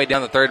halfway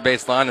down the third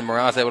base line, and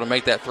Morales able to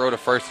make that throw to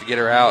first to get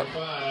her out.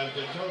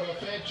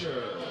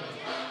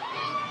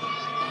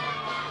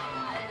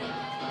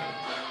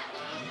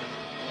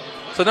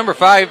 So number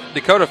 5,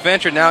 Dakota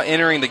Fincher now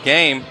entering the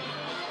game.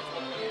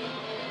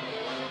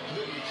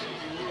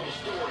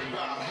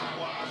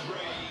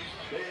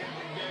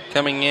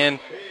 Coming in,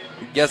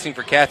 guessing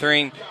for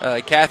Catherine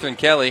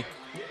Kelly.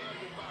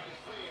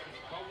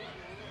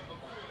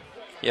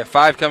 Yeah,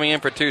 5 coming in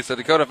for 2. So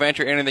Dakota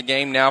Fincher entering the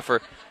game now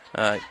for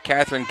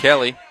Catherine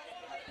Kelly.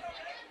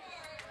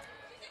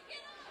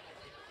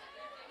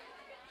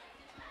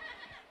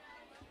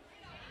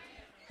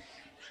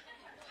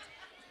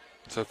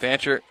 So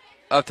Fincher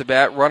up to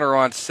bat, runner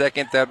on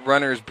second. That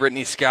runner is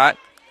Brittany Scott.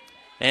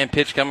 And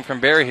pitch coming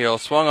from Berryhill.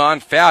 Swung on,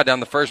 foul down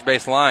the first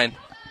base line.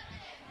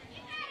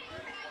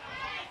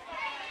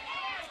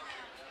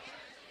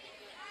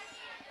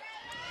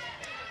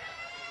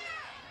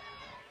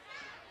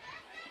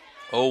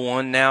 Oh,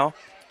 0-1 now.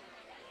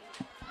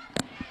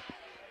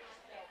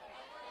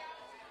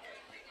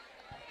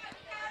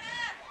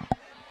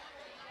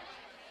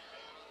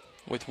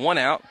 With 1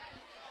 out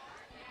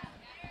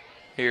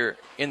here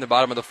in the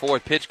bottom of the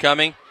 4th. Pitch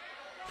coming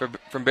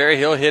from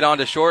Berryhill. Hit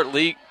onto short.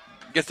 Lee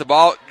gets the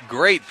ball.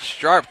 Great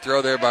sharp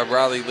throw there by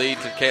Briley Lee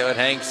to Caitlin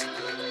Hanks.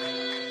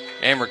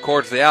 And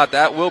records the out.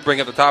 That will bring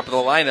up the top of the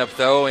lineup,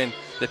 though. And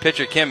the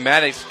pitcher, Kim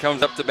Maddox,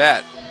 comes up to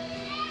bat.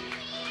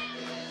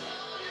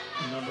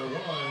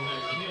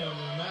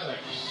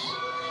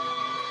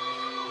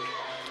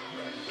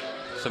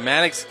 So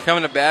Maddox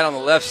coming to bat on the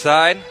left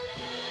side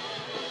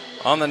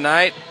on the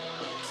night.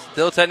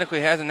 Still technically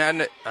hasn't had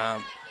it.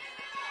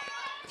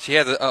 She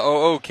has a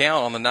 0-0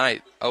 count on the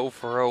night. 0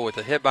 for 0 with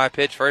a hit by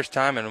pitch first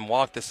time and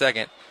walk the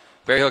second.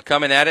 Berryhill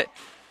coming at it.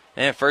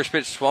 And first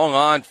pitch swung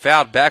on,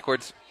 fouled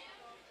backwards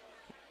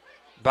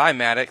by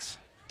Maddox.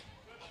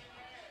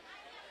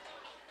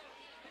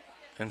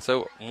 And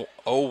so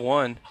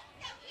 0-1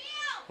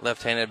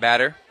 left-handed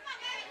batter.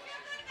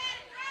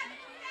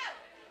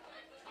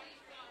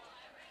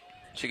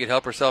 She could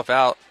help herself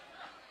out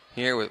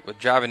here with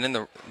driving in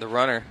the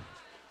runner.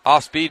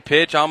 Off-speed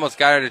pitch, almost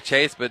got her to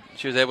chase, but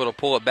she was able to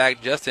pull it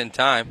back just in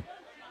time.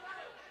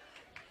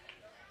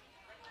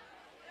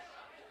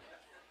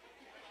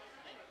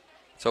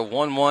 So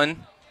 1-1,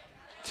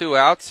 2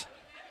 outs.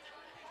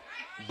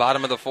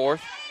 Bottom of the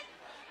 4th.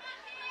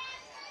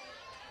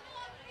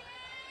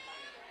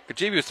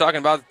 Kachibi was talking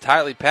about the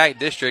tightly packed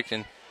district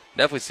and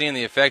definitely seeing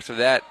the effects of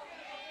that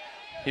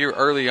here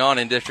early on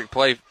in district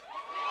play.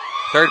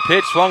 Third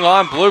pitch swung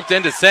on, blooped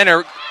into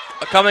center.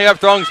 Coming up,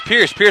 throwing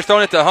Pierce. Pierce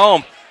throwing it to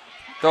home.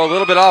 Throw a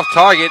little bit off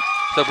target.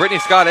 So Brittany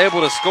Scott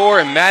able to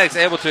score, and Maddox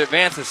able to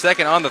advance the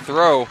second on the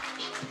throw.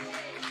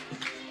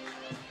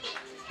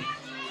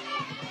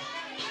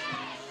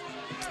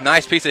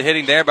 Nice piece of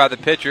hitting there by the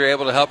pitcher,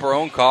 able to help her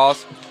own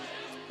cause,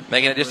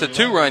 making it just a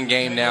 2-run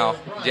game now.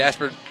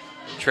 Jasper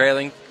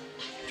trailing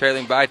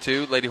by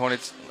 2. Lady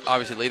Hornets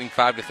obviously leading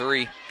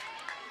 5-3.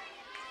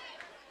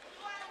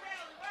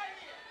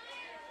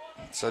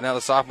 So now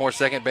the sophomore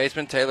second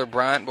baseman, Taylor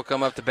Bryant, will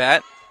come up to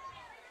bat.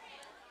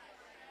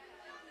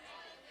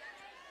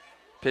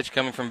 Pitch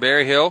coming from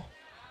Berryhill.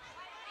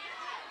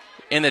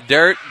 In the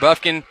dirt,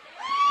 Bufkin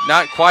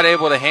not quite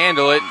able to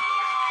handle it.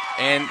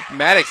 And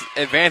Maddox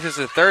advances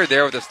to third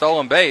there with a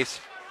stolen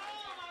base.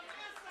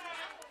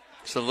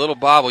 Just a little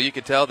bobble. You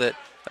could tell that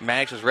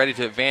Maddox was ready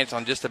to advance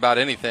on just about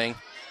anything.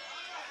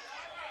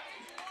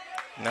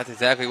 And that's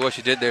exactly what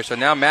she did there. So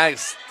now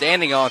Maddox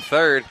standing on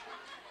third.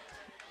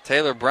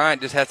 Taylor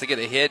Bryant just has to get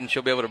a hit, and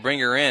she'll be able to bring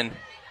her in.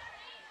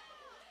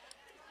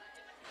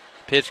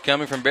 Pitch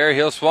coming from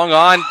Berryhill, swung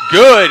on.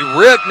 Good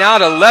rip now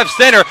to left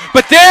center.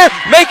 But there,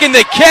 making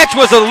the catch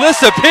was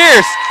Alyssa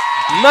Pierce.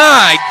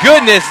 My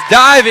goodness,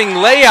 diving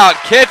layout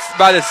catch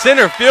by the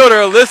center fielder.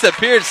 Alyssa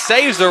Pierce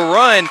saves the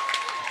run.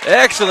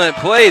 Excellent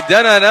play.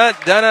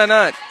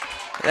 Dun-dun-dun.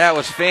 That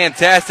was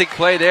fantastic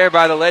play there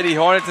by the Lady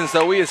Hornets, and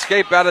so we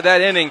escape out of that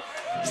inning.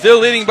 Still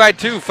leading by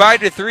 2,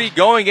 5-3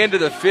 going into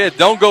the 5th.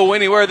 Don't go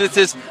anywhere. This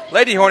is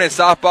Lady Hornets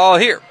softball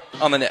here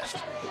on the Nest.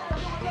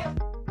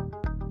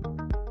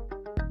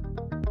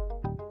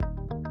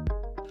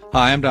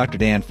 Hi, I'm Dr.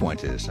 Dan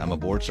Fuentes. I'm a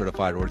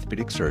board-certified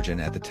orthopedic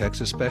surgeon at the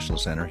Texas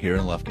Specialist Center here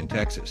in Lufkin,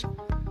 Texas.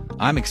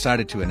 I'm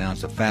excited to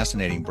announce a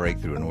fascinating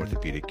breakthrough in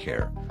orthopedic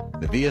care,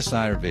 the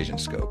VSI or Vision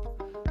Scope.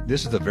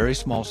 This is a very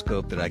small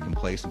scope that I can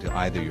place into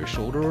either your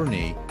shoulder or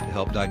knee to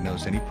help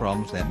diagnose any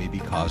problems that may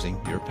be causing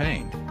your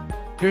pain.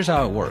 Here's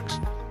how it works.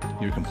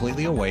 You're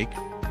completely awake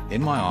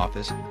in my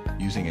office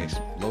using a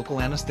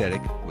local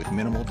anesthetic with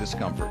minimal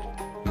discomfort.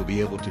 You'll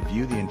be able to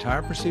view the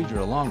entire procedure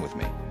along with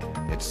me.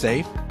 It's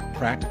safe,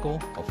 practical,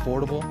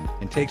 affordable,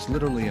 and takes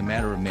literally a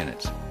matter of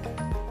minutes.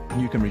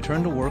 You can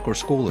return to work or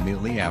school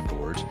immediately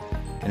afterwards,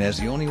 and as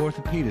the only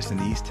orthopedist in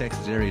the East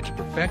Texas area to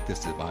perfect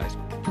this device,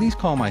 please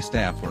call my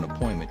staff for an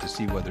appointment to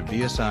see whether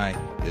VSI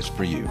is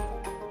for you.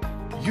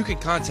 You can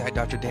contact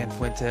Dr. Dan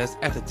Fuentes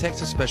at the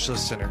Texas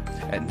Specialist Center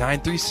at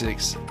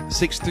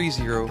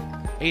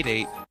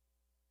 936-630-88.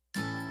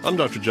 I'm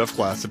Dr. Jeff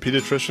Glass, a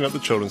pediatrician at the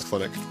Children's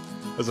Clinic.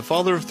 As a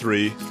father of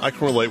 3, I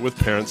can relate with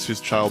parents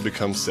whose child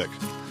becomes sick.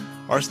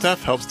 Our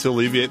staff helps to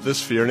alleviate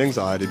this fear and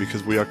anxiety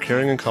because we are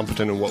caring and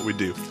competent in what we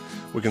do.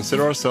 We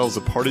consider ourselves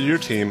a part of your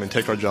team and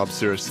take our job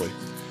seriously.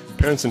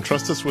 Parents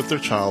entrust us with their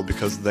child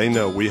because they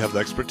know we have the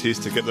expertise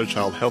to get their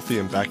child healthy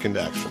and back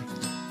into action.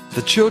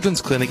 The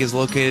Children's Clinic is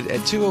located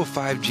at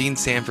 205 Gene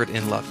Sanford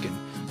in Lufkin.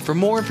 For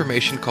more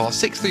information, call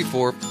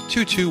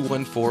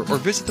 634-2214 or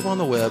visit them on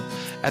the web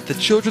at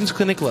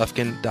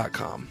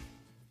thechildren'scliniclufkin.com.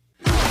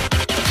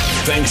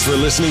 Thanks for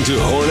listening to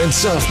Hornet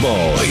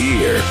Softball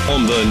here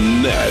on the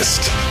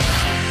Nest.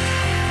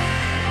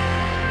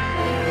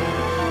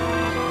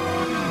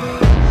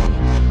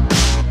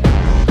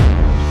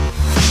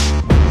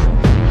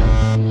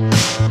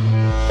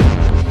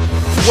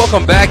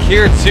 Welcome back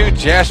here to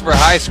Jasper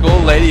High School.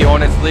 Lady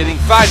Hornets leading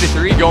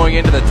 5-3 going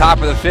into the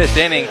top of the 5th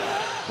inning.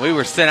 We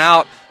were sent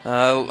out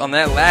on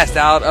that last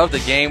out of the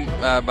game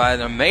by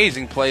an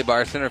amazing play by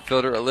our center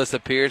fielder,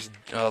 Alyssa Pierce,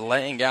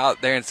 laying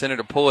out there in center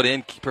to pull it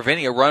in,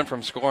 preventing a run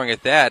from scoring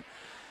at that.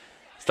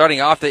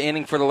 Starting off the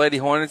inning for the Lady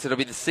Hornets, it'll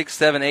be the 6,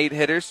 7, 8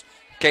 hitters.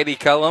 Katie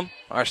Cullum,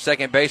 our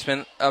second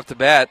baseman, up to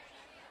bat.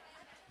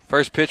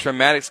 First pitch from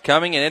Maddox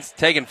coming, and it's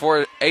taken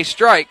for a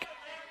strike.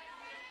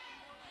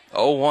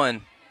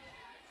 0-1.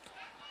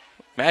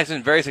 Maddox has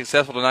been very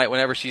successful tonight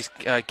whenever she's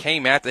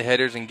came at the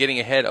headers and getting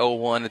ahead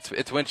 0-1.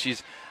 It's when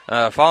she's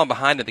fallen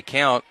behind in the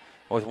count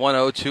with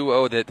 1-0,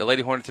 2-0 that the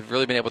Lady Hornets have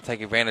really been able to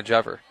take advantage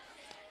of her.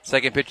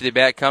 Second pitch of the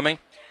bat coming.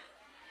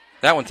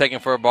 That one taken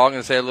for a ball. I'm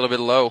going to say a little bit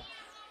low.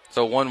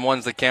 So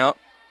 1-1's the count.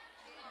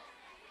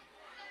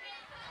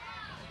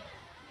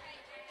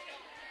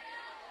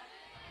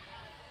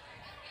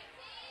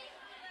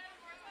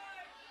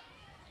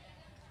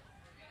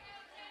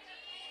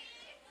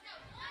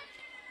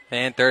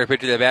 And third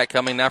pitch of the bat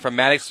coming now from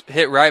Maddox.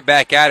 Hit right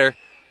back at her.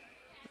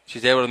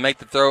 She's able to make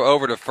the throw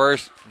over to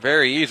first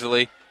very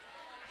easily.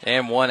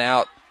 And 1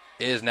 out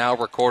is now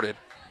recorded.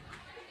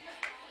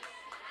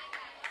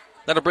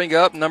 That'll bring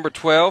up number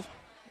 12,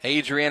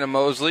 Adriana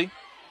Mosley.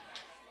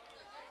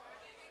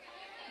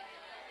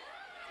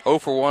 0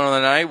 for 1 on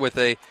the night with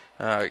a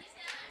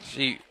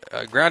she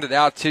grounded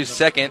out to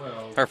second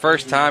her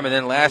first time, and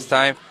then last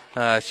time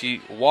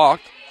she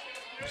walked.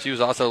 She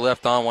was also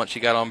left on once she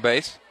got on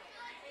base.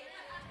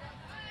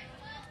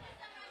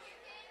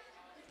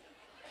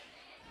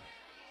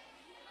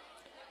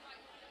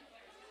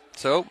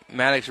 So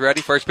Maddox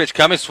ready. First pitch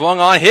coming, swung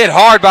on, hit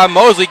hard by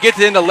Mosley, gets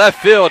it into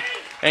left field,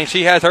 and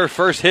she has her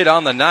first hit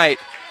on the night.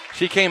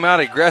 She came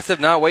out aggressive,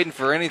 not waiting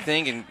for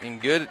anything,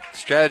 and good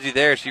strategy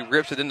there. She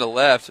rips it into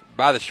left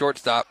by the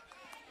shortstop.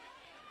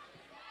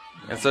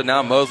 And so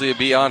now Mosley will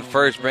be on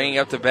first, bringing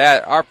up to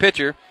bat our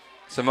pitcher,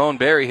 Simone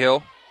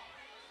Berryhill.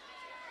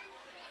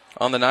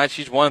 On the night,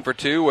 she's 1 for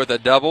 2 with a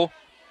double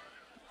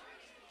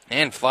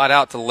and flat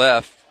out to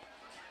left.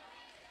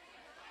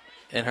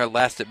 in her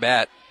last at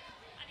bat.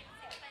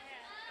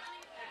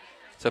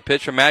 So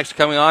pitch from Maddox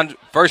coming on.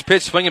 First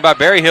pitch swinging by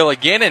Berryhill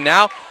again, and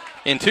now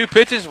in 2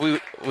 pitches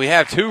we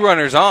have 2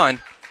 runners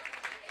on.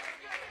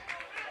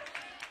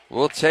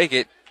 We'll take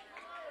it.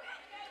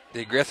 The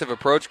aggressive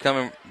approach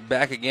coming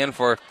back again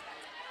for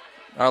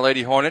our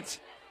Lady Hornets.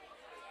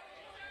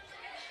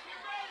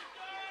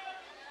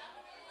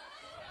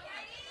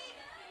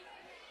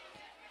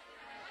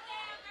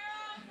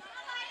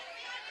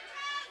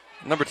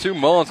 Number 2,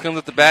 Mullins comes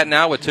at the bat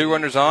now with 2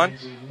 runners on.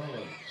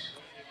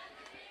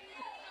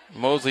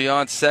 Mosley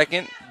on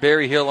second,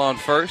 Berryhill on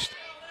first.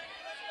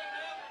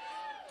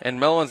 And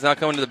Mullins now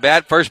coming to the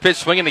bat. First pitch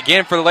swinging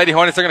again for the Lady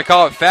Hornets. They're going to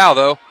call it foul,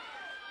 though.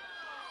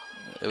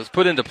 It was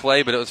put into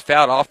play, but it was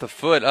fouled off the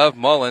foot of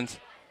Mullins.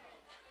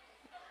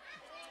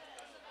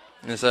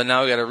 And so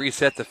now we got to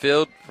reset the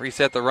field,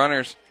 reset the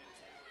runners.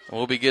 And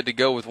we'll be good to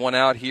go with 1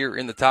 out here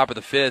in the top of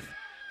the 5th.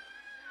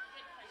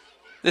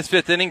 This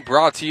 5th inning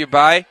brought to you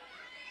by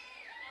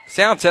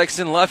Soundtex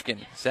in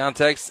Lufkin.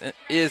 Soundtex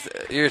is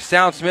your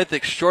soundsmith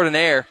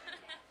extraordinaire.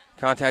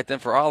 Contact them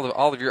for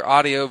all of your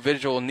audio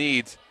visual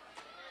needs.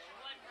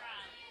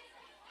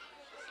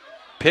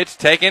 Pitch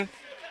taken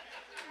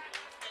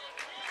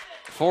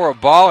for a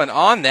ball, and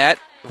on that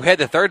we had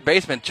the third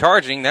baseman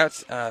charging.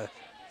 That's I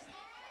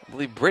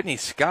believe Brittany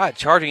Scott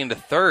charging into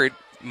third.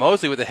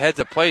 Mosley with the heads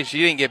up play. She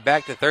didn't get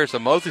back to third, so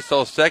Mosley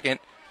stole second.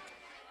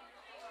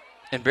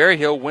 And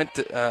Berryhill went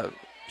to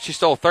she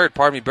stole third,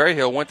 pardon me.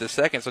 Berryhill went to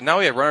second. So now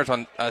we have runners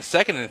on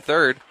second and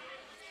third.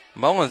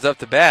 Mullins up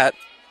to bat.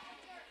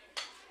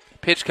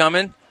 Pitch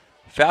coming.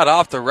 Fouled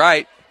off the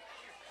right.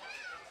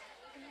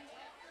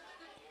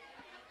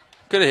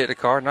 Could have hit a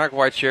car, not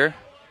quite sure.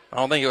 I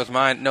don't think it was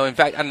mine. No, in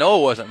fact, I know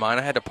it wasn't mine.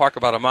 I had to park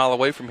about a mile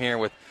away from here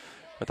with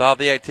all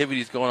the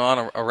activities going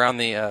on around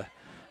the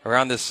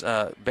around this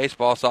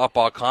baseball,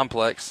 softball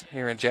complex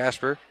here in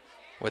Jasper,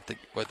 with the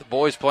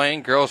boys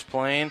playing, girls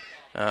playing,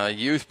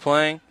 youth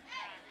playing.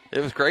 It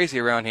was crazy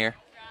around here.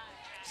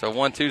 So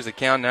 1-2's the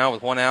count now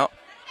with 1 out.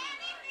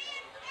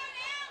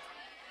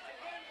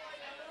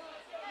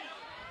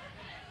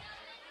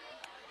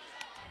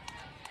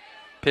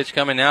 Pitch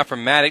coming now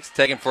from Maddox,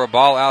 taken for a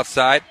ball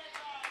outside.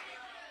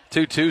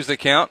 2-2's the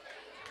count.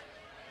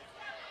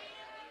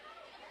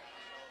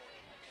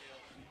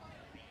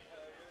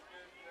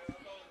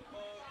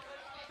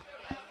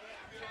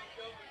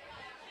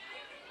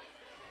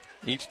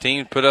 Each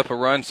team put up a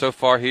run so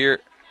far here,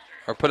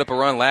 or put up a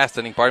run last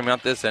inning, pardon me,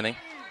 not this inning.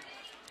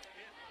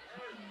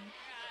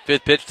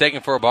 5th pitch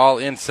taken for a ball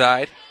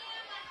inside.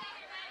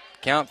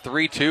 Count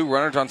 3-2,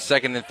 runners on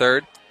second and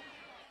third.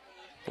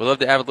 We'd love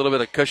to add a little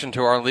bit of cushion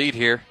to our lead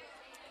here.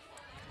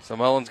 So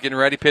Mullins getting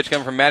ready. Pitch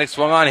coming from Maddox.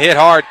 Swung on, hit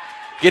hard.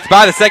 Gets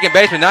by the second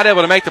baseman, not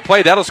able to make the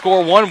play. That'll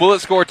score 1. Will it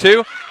score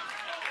 2?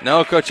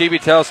 No, Coach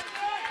Eby tells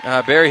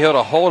Berryhill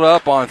to hold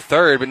up on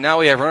third, but now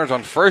we have runners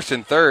on first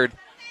and third.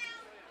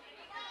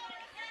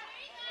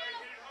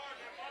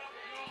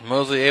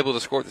 Mosley able to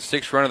score the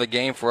 6th run of the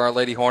game for our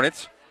Lady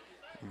Hornets.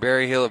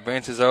 Berryhill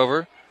advances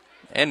over,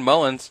 and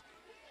Mullins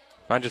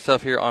finds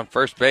herself here on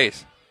first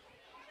base.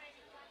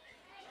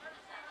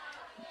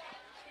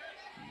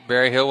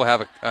 Berryhill will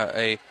have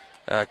a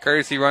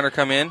courtesy runner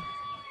come in.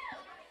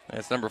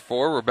 That's number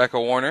 4,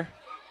 Rebecca Warner.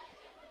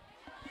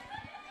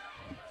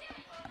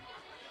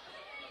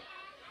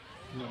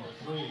 Number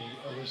 3,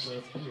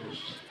 Alyssa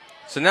Pierce.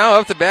 So now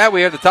up to bat,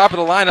 we have the top of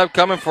the lineup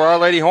coming for our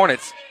Lady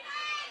Hornets.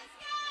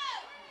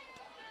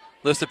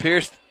 Alyssa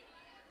Pierce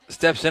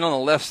steps in on the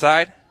left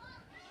side.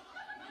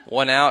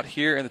 1 out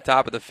here in the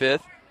top of the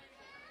 5th.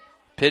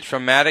 Pitch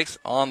from Maddox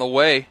on the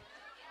way.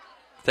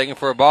 Taking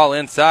for a ball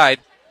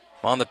inside.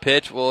 On the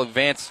pitch will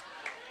advance.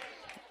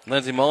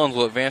 Lindsey Mullins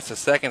will advance to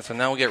second, so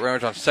now we get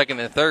runners on second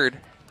and third.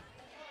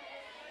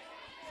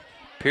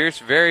 Pierce,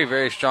 very,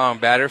 very strong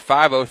batter.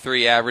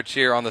 .503 average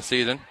here on the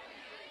season.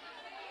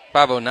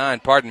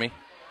 .509, pardon me.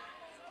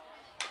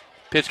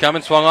 Pitch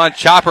coming, swung on.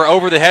 Chopper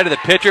over the head of the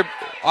pitcher.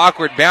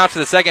 Awkward bounce to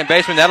the second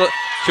baseman.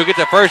 She'll get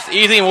to first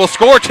easy and will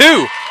score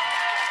 2.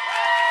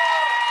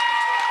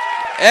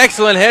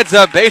 Excellent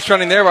heads-up base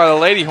running there by the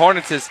Lady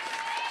Hornets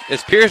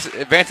as Pierce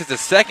advances to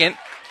second.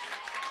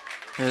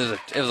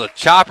 It was a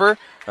chopper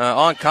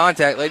on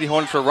contact. Lady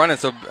Hornets were running,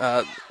 so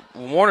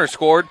Warner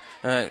scored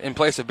in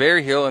place of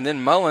Berryhill, and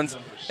then Mullins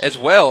as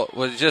well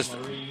was just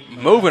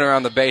moving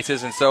around the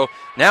bases. And so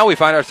now we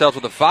find ourselves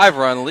with a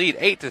 5-run lead.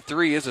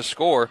 8-3 is the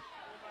score,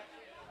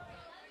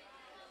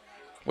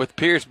 with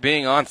Pierce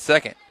being on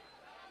second.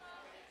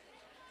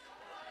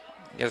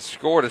 He has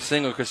scored a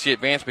single because she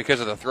advanced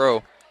because of the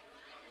throw.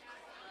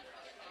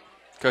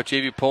 Coach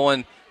Eby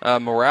pulling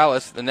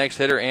Morales, the next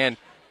hitter, and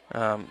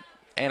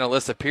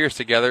Alyssa Pierce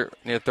together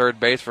near third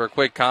base for a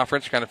quick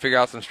conference, kind of figure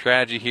out some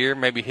strategy here,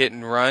 maybe hit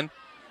and run.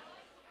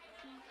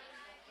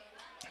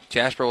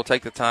 Jasper will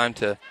take the time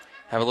to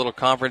have a little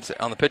conference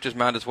on the pitcher's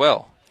mound as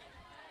well.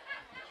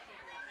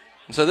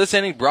 And so this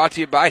inning brought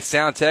to you by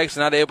Soundtex.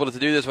 Not able to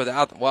do this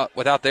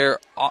without their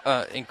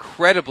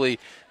incredibly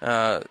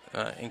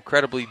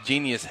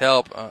genius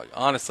help.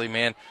 Honestly,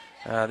 man,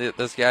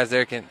 those guys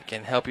there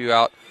can help you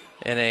out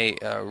in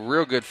a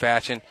real good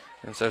fashion.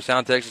 And so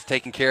Sound Texas is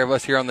taking care of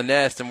us here on the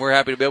Nest, and we're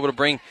happy to be able to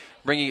bring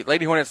you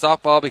Lady Hornet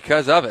softball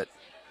because of it.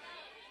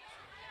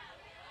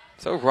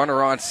 So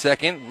runner on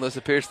second.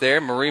 Alyssa Pierce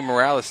there. Marie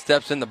Morales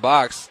steps in the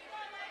box.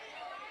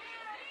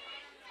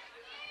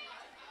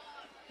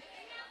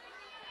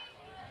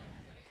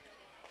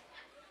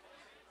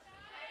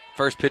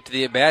 First pitch to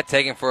the at-bat,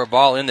 taken for a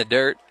ball in the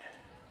dirt.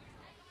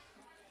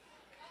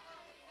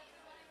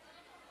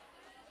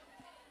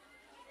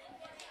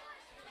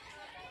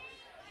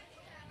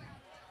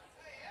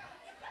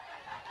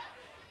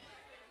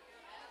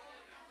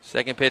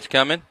 Second pitch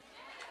coming.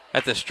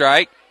 That's a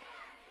strike.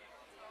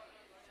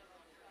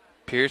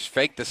 Pierce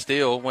faked the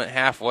steal, went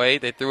halfway.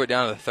 They threw it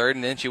down to the third,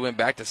 and then she went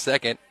back to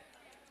second.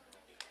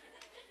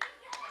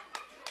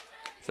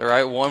 It's all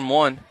right,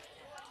 1-1.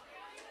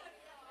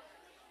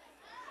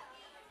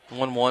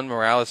 1-1.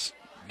 Morales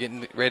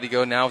getting ready to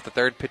go now with the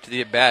third pitch of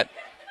the at-bat.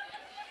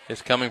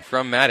 Is coming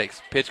from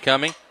Maddox. Pitch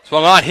coming.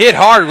 Swung on, hit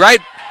hard right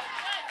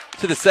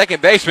to the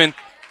second baseman.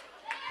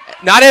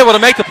 Not able to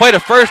make the play to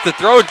first. The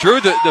throw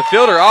drew the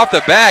fielder off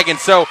the bag, and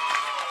so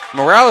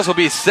Morales will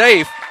be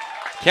safe.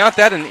 Count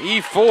that an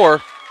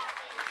E4.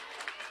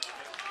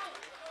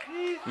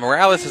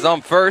 Morales is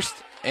on first,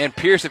 and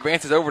Pierce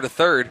advances over to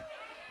third.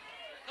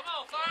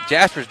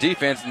 Jasper's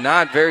defense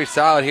not very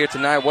solid here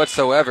tonight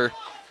whatsoever.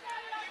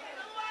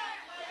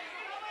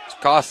 It's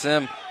cost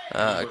them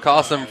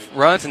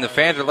runs, and the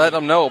fans are letting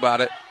them know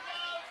about it.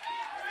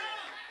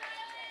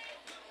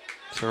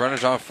 So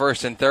runners on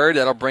first and third.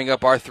 That'll bring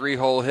up our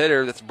three-hole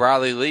hitter. That's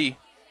Briley Lee.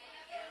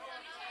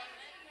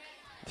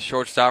 The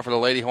shortstop for the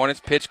Lady Hornets.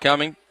 Pitch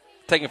coming.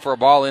 Taking for a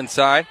ball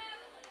inside.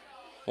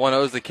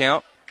 1-0's the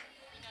count.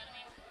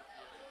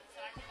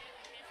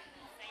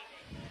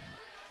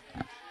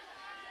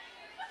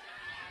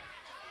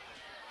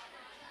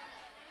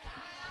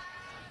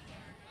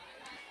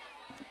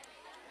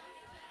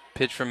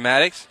 Pitch from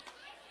Maddox.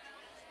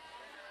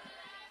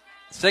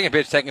 Second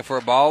pitch taken for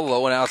a ball,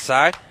 low and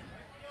outside.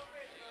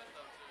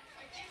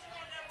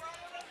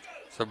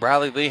 So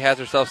Bradley Lee has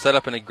herself set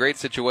up in a great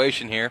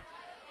situation here.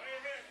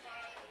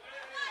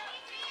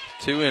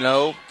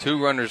 2-0,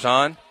 2 runners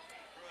on.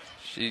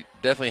 She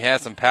definitely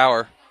has some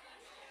power.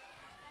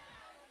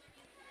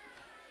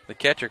 The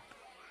catcher,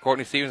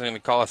 Courtney Stevens, is going to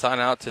call a sign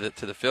out to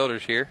the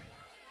fielders here.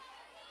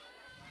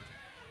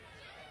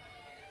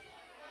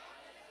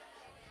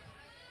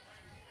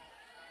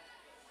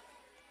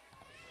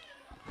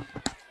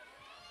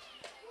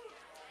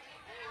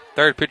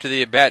 Third pitch of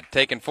the at-bat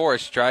taken for a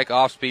strike,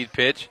 off-speed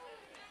pitch.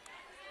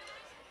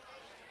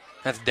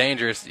 That's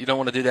dangerous. You don't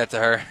want to do that to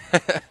her.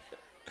 I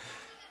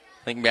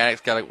think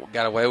Maddox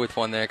got away with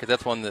one there because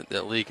that's one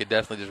that Lee could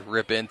definitely just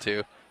rip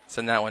into.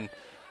 Send that one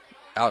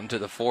out into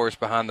the forest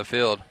behind the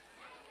field.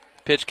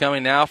 Pitch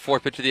coming now.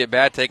 Fourth pitch of the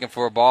at-bat taken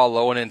for a ball,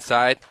 low and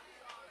inside.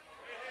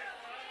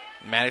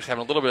 Maddox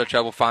having a little bit of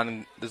trouble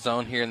finding the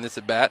zone here in this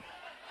at-bat.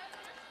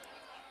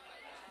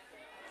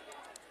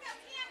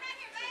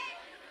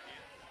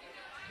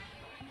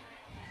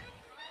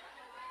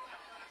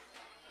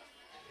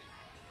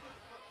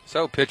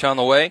 So, pitch on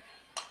the way.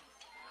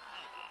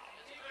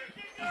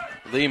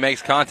 Lee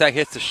makes contact,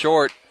 hits the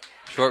short.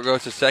 Short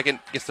goes to second,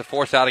 gets the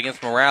force out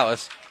against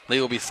Morales. Lee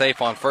will be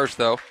safe on first,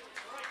 though.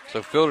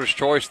 So, fielder's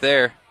choice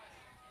there.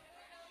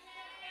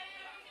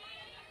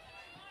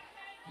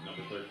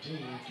 Number 13,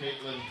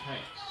 Caitlin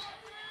Hanks.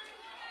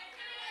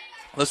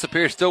 Alyssa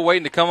Pierce still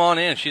waiting to come on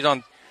in. She's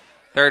on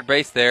third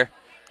base there.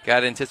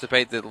 Got to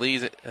anticipate that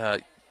Lee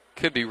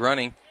could be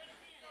running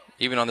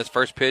even on this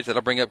first pitch.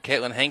 That'll bring up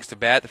Caitlin Hanks to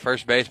bat, the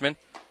first baseman.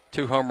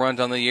 2 home runs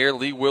on the year.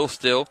 Lee will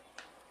still.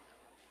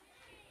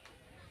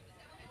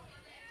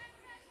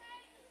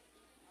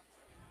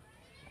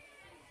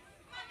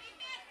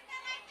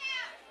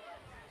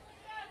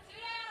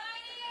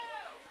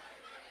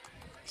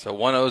 So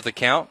 1-0 is the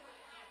count.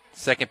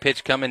 Second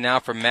pitch coming now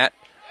from Matt.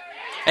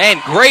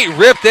 And great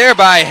rip there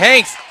by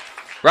Hanks.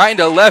 Right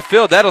into left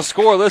field. That'll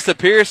score Alyssa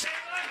Pierce.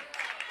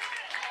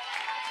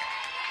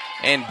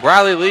 And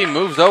Briley Lee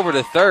moves over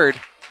to third.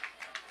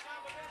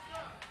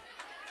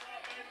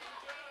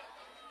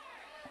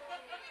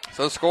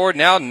 So scored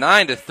now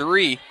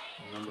 9-3.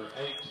 Number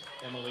 8,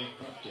 Emily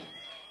Pumpkin.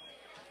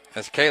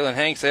 As Caitlin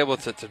Hanks able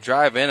to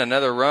drive in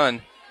another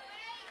run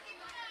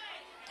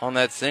on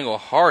that single.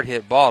 Hard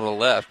hit ball to the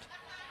left.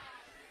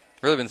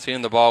 Really been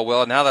seeing the ball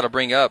well. Now that'll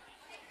bring up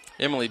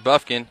Emily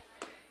Buffkin.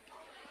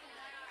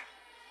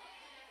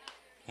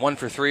 1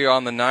 for 3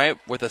 on the night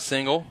with a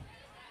single.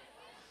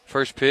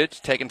 First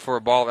pitch taken for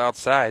a ball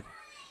outside.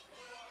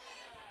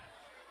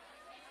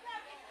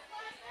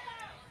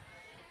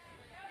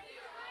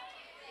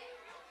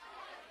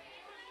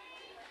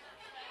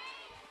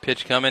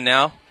 Pitch coming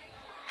now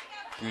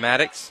from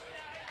Maddox.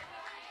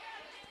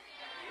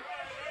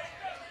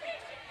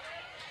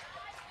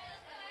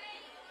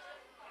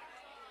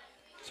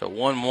 So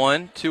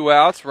 1-1, 2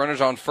 outs,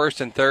 runners on first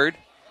and third.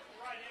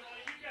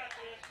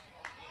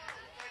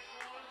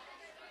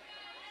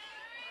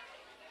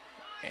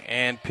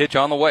 And pitch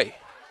on the way.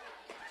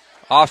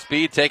 Off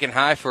speed, taken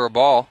high for a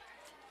ball.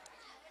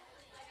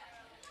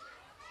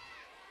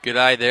 Good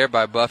eye there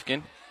by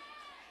Bufkin.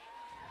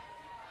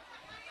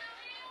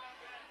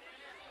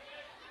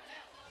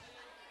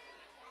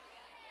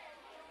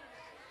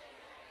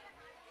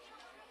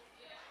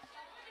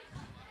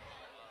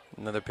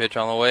 Another pitch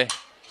on the way.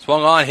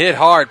 Swung on, hit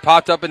hard,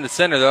 popped up in the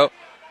center though.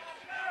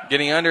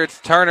 Getting under, it's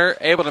Turner,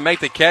 able to make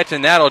the catch,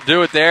 and that'll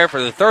do it there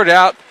for the third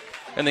out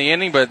in the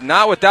inning, but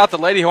not without the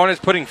Lady Hornets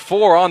putting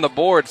 4 on the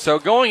board. So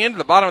going into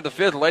the bottom of the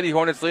 5th, Lady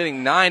Hornets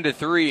leading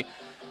 9-3.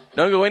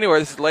 Don't go anywhere.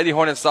 This is Lady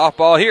Hornets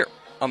softball here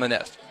on the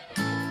Nest.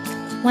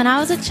 When I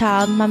was a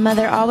child, my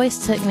mother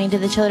always took me to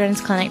the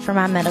children's clinic for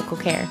my medical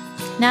care.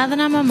 Now that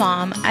I'm a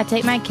mom, I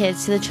take my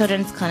kids to the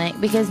children's clinic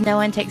because no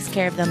one takes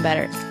care of them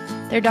better.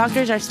 Their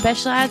doctors are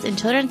specialized in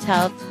children's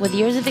health with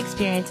years of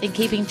experience in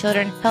keeping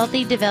children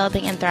healthy,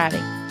 developing, and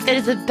thriving. It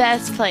is the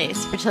best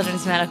place for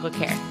children's medical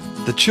care.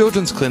 The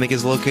Children's Clinic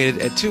is located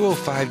at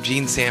 205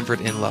 Gene Sanford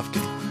in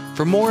Lufkin.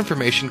 For more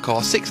information,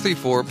 call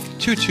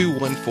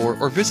 634-2214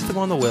 or visit them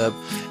on the web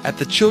at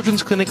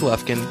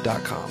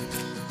thechildren'scliniclufkin.com.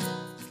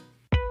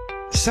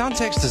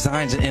 Soundtex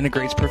designs and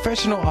integrates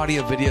professional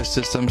audio-video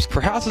systems for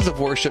houses of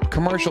worship,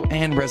 commercial,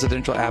 and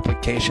residential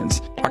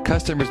applications. Our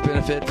customers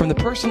benefit from the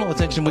personal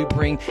attention we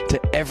bring to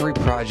every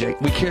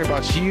project. We care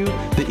about you,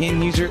 the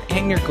end user,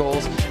 and your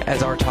goals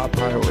as our top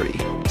priority.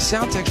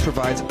 Soundtex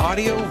provides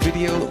audio,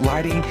 video,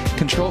 lighting,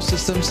 control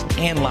systems,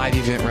 and live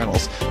event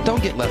rentals.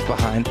 Don't get left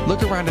behind.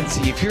 Look around and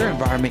see if your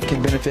environment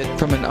can benefit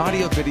from an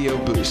audio-video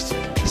boost.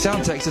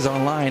 Soundtex is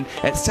online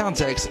at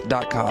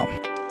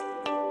soundtex.com.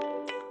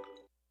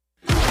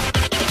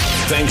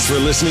 Thanks for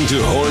listening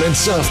to Hornet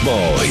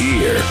Softball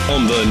here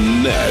on the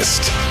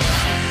Nest.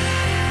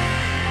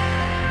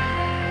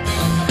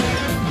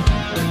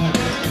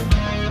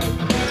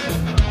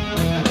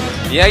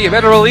 Yeah, you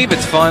better believe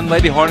it's fun.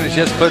 Lady Hornets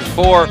just put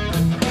 4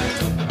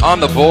 on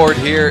the board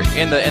here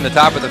in the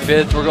top of the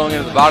 5th. We're going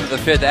into the bottom of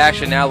the 5th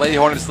action now. Lady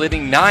Hornets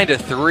leading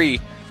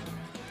 9-3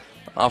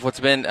 off what's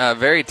been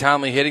very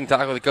timely hitting.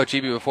 Talking with Coach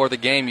Eby before the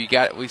game,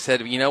 we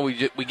said,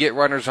 we get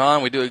runners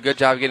on. We do a good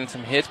job getting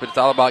some hits, but it's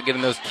all about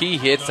getting those key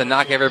hits to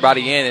knock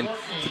everybody in. And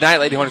tonight,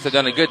 Lady Hornets have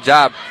done a good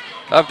job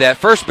of that.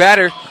 First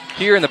batter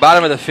here in the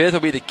bottom of the 5th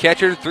will be the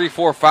catcher. 3,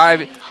 4,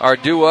 5 are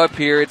due up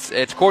here.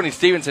 It's Courtney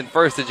Stevenson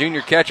first, the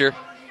junior catcher.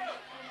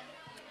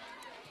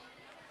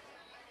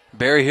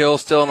 Barry Hill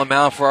still on the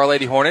mound for our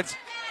Lady Hornets.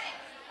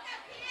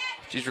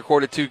 She's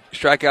recorded 2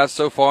 strikeouts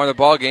so far in the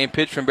ball game.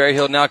 Pitch from Barry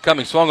Hill now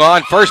coming. Swung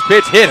on. First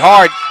pitch hit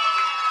hard.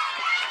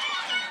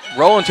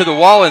 Rolling to the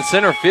wall in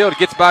center field.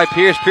 Gets by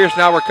Pierce. Pierce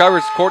now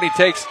recovers. Courtney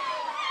takes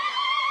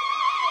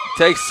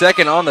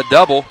second on the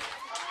double.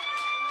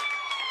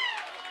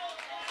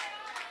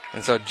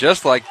 And so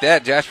just like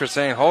that, Jasper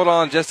saying, hold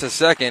on just a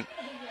second.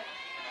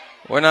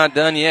 We're not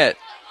done yet.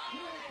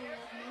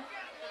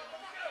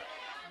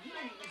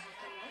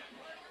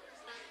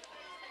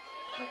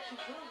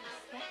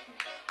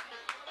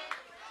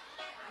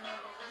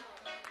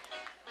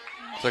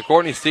 So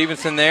Courtney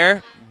Stevenson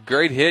there.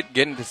 Great hit,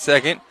 getting to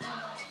second.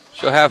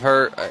 She'll have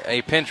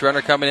a pinch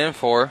runner coming in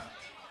for her.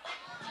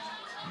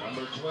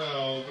 Number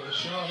 12,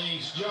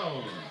 Shawnice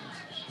Jones.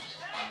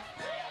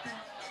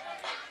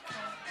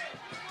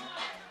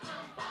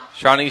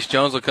 Shawnice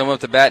Jones will come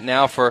up to bat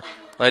now for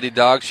Lady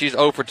Dogs. She's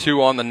 0 for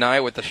 2 on the night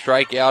with a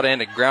strikeout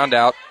and a ground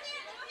out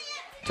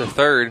to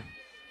third.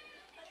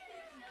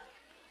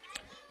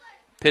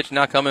 Pitch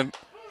now coming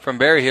from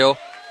Barry Hill.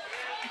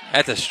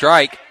 That's a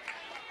strike.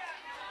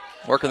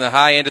 Working the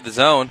high end of the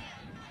zone.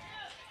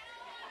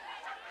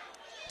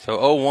 So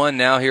 0-1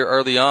 now here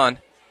early on.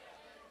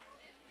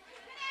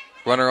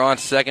 Runner on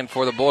second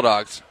for the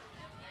Bulldogs.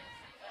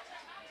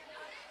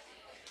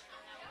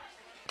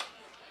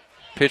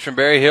 Pitch from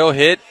Barry Hill,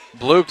 hit,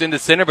 blooped into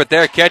center, but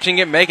they're catching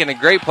it, making a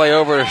great play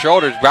over the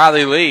shoulders.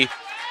 Bradley Lee.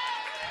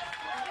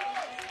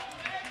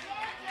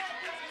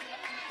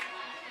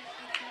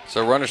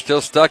 So runner still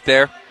stuck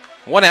there.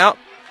 1 out.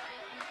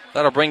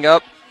 That'll bring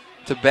up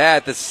to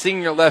bat the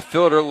senior left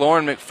fielder,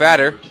 Lauren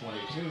McFadder.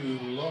 22,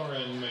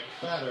 Lauren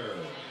McFadder.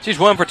 She's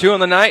 1 for 2 on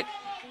the night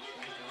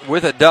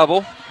with a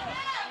double.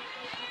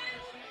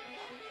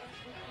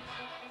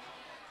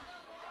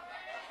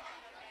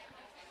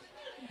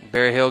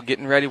 Barry Hill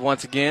getting ready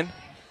once again.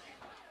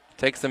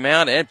 Takes the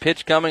mound and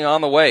pitch coming on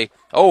the way.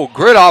 Oh,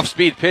 grid off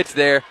speed pitch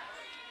there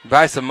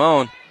by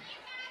Simone.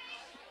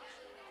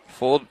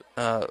 Fooled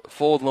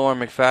Lauren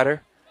McFadder.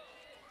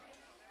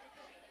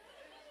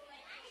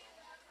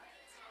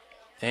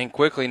 And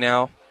quickly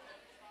now,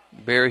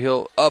 Barry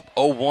Hill up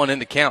 0-1 in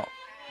the count.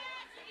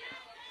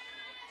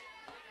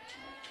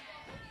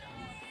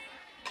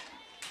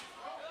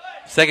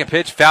 Second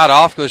pitch fouled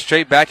off, goes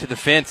straight back to the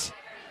fence.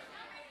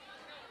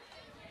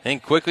 And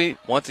quickly,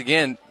 once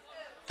again,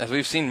 as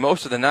we've seen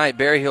most of the night,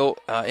 Barry Hill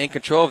in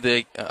control of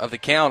the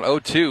count,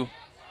 0-2.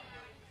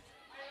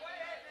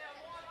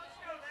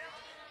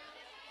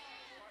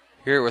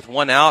 Here with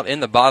 1 out in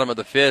the bottom of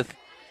the 5th.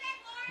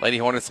 Lady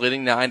Hornets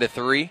leading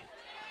 9-3.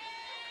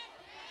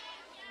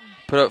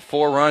 Put up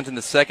 4 runs in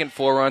the second,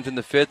 4 runs in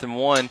the 5th, and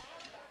 1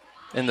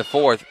 in the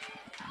 4th.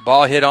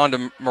 Ball hit on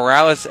to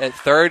Morales at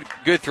third.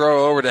 Good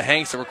throw over to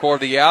Hanks to record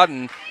the out,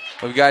 and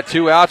We've got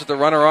 2 outs with the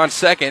runner on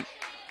second.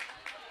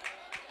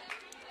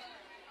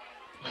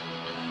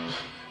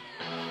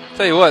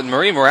 Tell you what,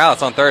 Marie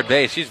Morales on third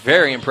base. She's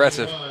very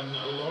impressive.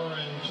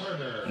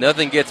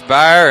 Nothing gets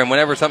by her, and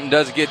whenever something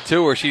does get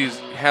to her, she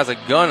has a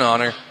gun on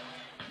her.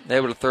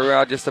 Able to throw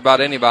out just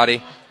about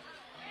anybody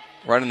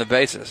running the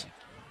bases.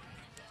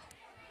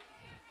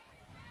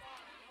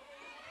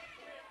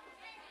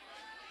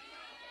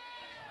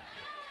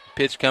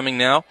 Pitch coming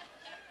now.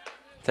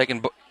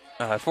 Taking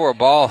for a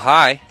ball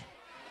high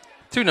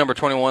to number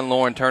 21,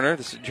 Lauren Turner.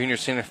 This is junior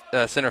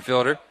center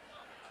fielder.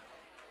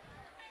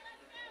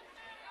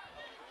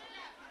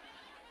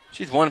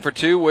 She's 1 for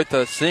 2 with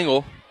a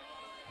single.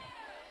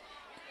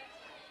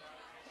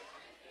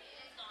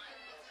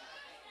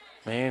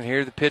 And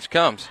here the pitch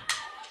comes.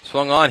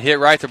 Swung on, hit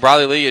right to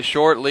Briley Lee at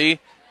short. Lee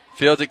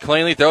fields it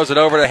cleanly, throws it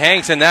over to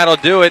Hanks, and that'll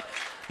do it.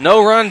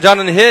 No run done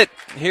and hit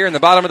here in the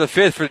bottom of the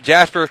 5th for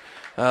Jasper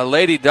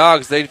Lady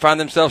Dogs. They find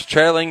themselves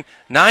trailing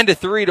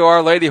 9-3 to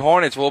our Lady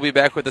Hornets. We'll be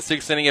back with the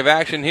 6th inning of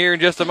action here in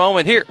just a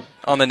moment here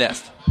on the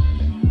Nest.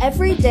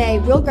 Every day,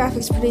 Real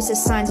Graphics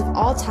produces signs of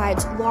all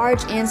types,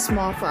 large and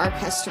small, for our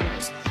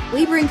customers.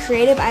 We bring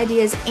creative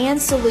ideas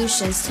and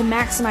solutions to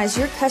maximize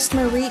your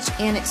customer reach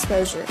and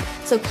exposure.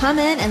 So come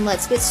in and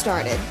let's get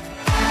started.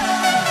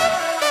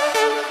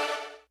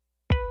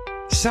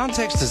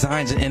 Soundtex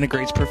designs and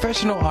integrates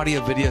professional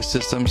audio-video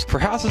systems for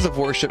houses of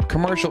worship,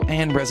 commercial,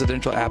 and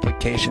residential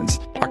applications.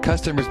 Our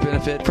customers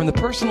benefit from the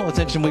personal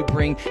attention we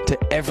bring to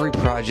every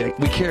project.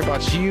 We care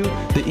about you,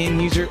 the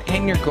end user,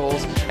 and your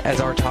goals as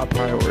our top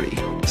priority.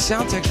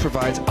 Soundtex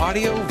provides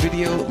audio,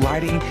 video,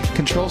 lighting,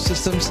 control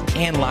systems,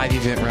 and live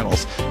event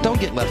rentals. Don't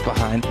get left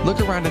behind.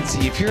 Look around and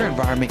see if your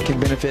environment can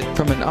benefit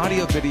from an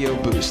audio-video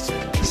boost.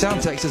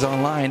 Soundtex is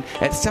online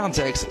at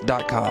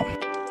soundtex.com.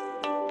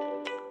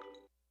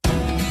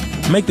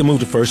 Make the move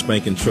to First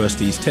Bank &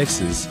 Trust East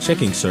Texas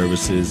checking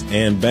services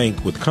and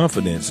bank with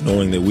confidence,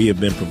 knowing that we have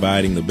been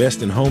providing the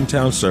best in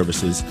hometown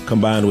services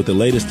combined with the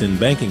latest in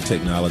banking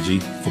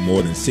technology for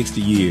more than 60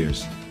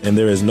 years. And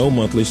there is no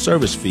monthly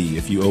service fee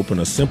if you open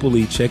a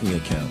Simple checking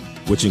account,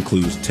 which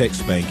includes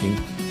text banking,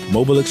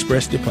 mobile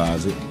express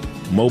deposit,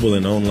 mobile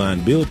and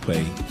online bill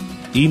pay,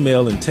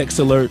 email and text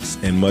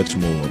alerts, and much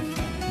more.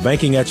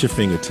 Banking at your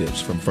fingertips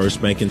from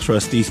First Bank &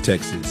 Trust East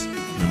Texas.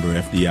 Member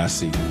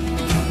FDIC.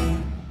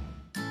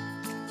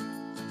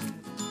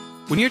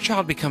 When your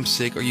child becomes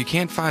sick or you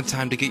can't find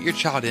time to get your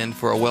child in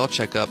for a well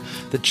checkup,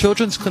 the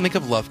Children's Clinic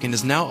of Lufkin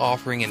is now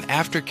offering an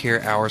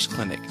aftercare hours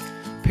clinic.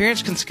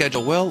 Parents can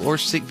schedule well or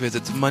sick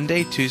visits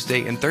Monday,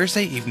 Tuesday, and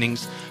Thursday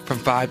evenings from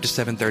 5 to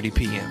 7:30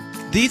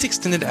 p.m. These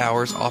extended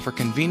hours offer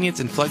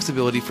convenience and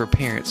flexibility for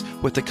parents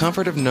with the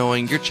comfort of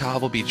knowing your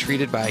child will be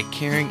treated by a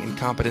caring and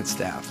competent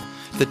staff.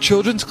 The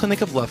Children's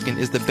Clinic of Lufkin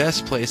is the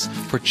best place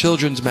for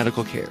children's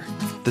medical care.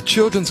 The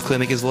Children's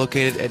Clinic is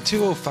located at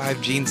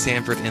 205 Gene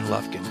Sanford in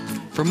Lufkin.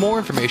 For more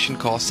information,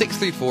 call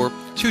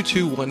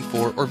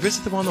 634-2214 or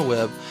visit them on the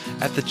web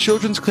at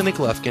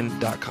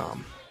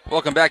thechildren'scliniclufkin.com.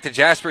 Welcome back to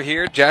Jasper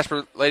here.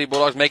 Jasper Lady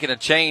Bulldogs making a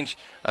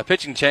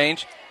pitching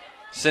change,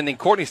 sending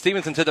Courtney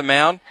Stevenson to the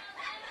mound.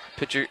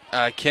 Pitcher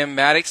Kim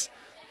Maddox,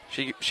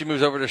 she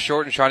moves over to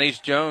short, and Shawnice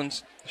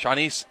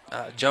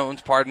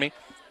Jones,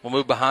 will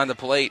move behind the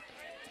plate.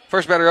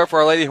 First batter up for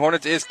our Lady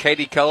Hornets is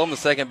Katie Cullum, the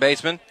second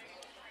baseman.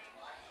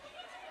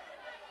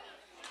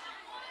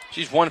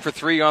 She's 1 for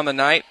 3 on the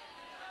night.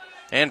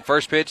 And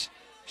first pitch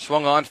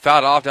swung on,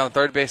 fouled off down the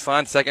third base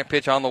line. Second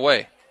pitch on the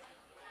way.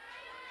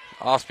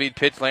 Off-speed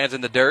pitch lands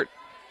in the dirt.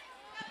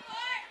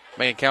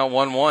 Making count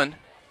 1-1.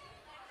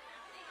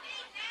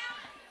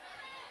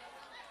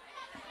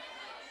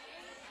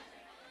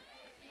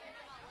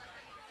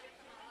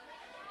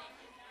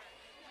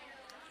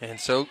 And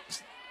so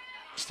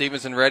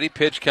Stevenson ready.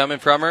 Pitch coming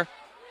from her.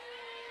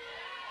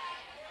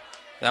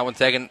 That one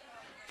taken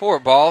for a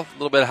ball. A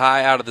little bit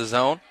high out of the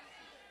zone.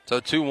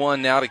 So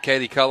 2-1 now to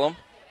Katie Cullum.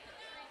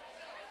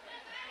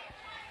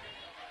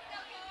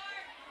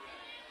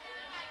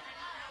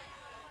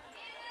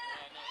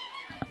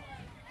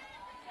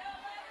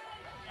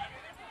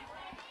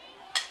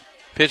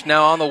 Pitch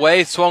now on the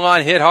way. Swung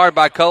on, hit hard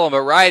by Cullum,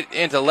 but right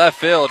into left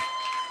field.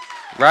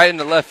 Right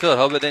into left field.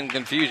 Hope that didn't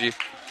confuse you.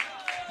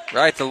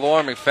 Right to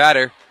Lauren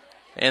McFadder.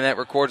 And that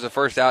records the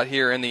first out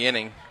here in the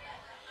inning.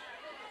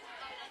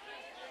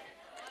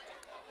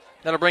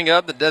 That'll bring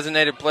up the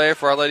designated player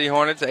for our Lady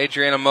Hornets,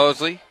 Adriana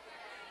Mosley.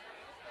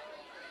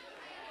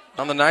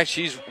 On the night,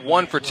 she's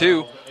 1 for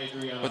 2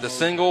 with a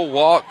single,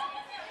 walk,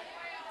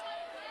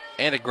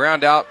 and a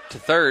ground out to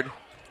third.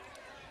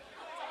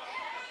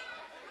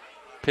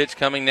 Pitch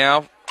coming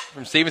now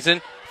from Stevenson.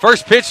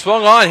 First pitch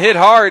swung on, hit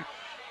hard,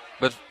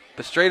 but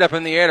straight up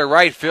in the air to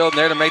right field. And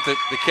there to make the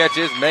catch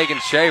is Megan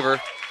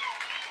Shaver.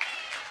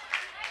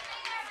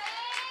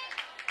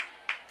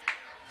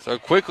 So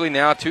quickly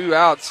now, 2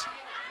 outs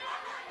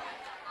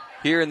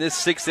here in this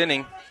 6th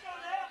inning.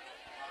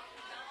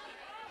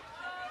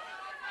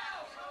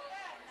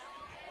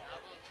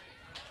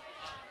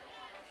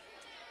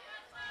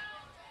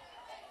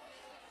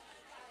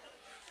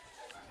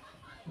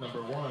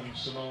 Number 1,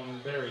 Simone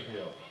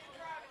Berryhill.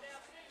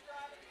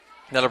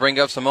 That'll bring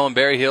up Simone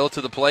Berryhill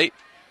to the plate.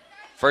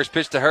 First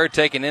pitch to her,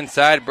 taken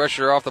inside, brushed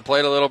her off the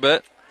plate a little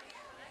bit.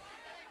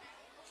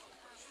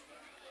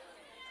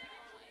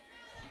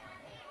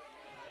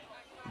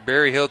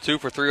 Berryhill 2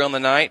 for 3 on the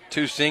night,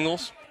 2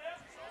 singles,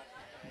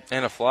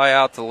 and a fly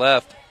out to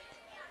left.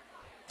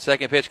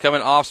 Second pitch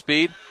coming off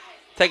speed,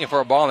 taken for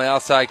a ball in the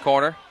outside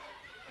corner.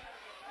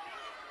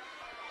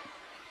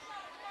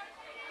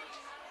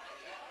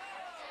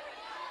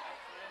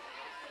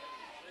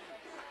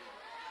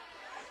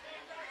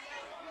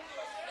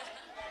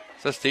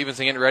 So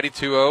Stevenson getting ready,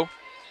 2-0.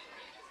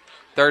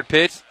 Third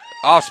pitch,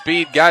 off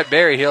speed, got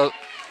Berryhill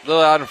a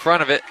little out in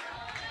front of it.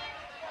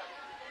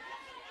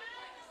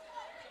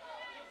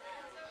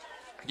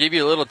 Give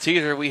you a little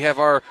teaser. We have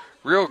our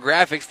Real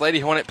Graphics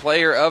Lady Hornet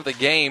player of the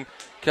game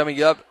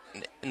coming up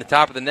in the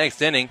top of the next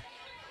inning.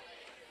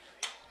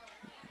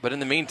 But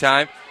in the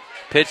meantime,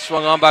 pitch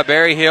swung on by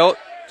Berryhill,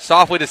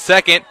 softly to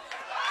second,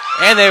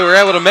 and they were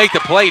able to make the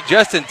play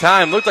just in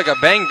time. Looked like a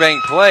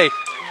bang-bang play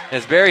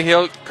as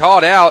Berryhill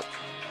called out.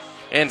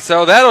 And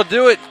so that'll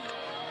do it.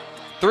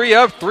 3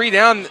 up, 3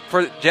 down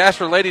for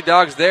Jasper Lady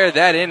Dogs there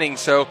that inning.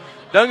 So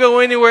don't go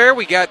anywhere.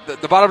 We got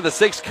the bottom of the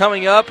 6th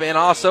coming up, and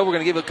also we're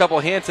going to give a couple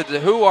hints as to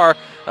who our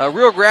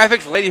Real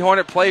Graphics Lady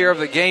Hornet player of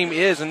the game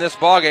is in this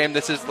ballgame.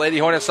 This is Lady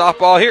Hornet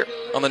softball here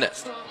on the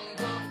Nest.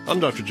 I'm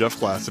Dr. Jeff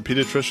Glass, a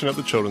pediatrician at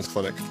the Children's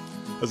Clinic.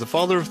 As a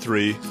father of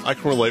 3, I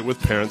can relate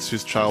with parents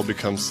whose child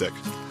becomes sick.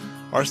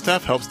 Our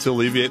staff helps to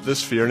alleviate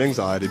this fear and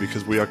anxiety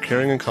because we are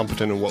caring and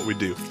competent in what we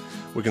do.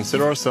 We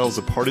consider ourselves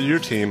a part of your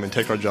team and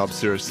take our job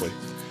seriously.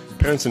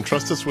 Parents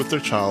entrust us with their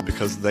child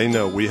because they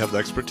know we have the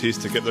expertise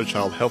to get their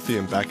child healthy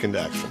and back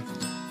into action.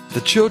 The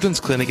Children's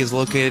Clinic is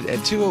located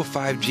at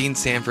 205 Gene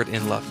Sanford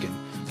in Lufkin.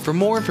 For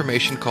more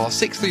information, call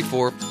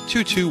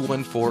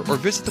 634-2214 or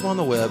visit them on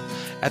the web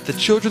at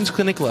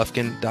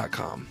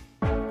thechildren'scliniclufkin.com.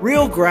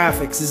 Real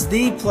Graphics is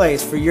the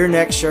place for your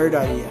next shirt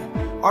idea.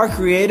 Our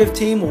creative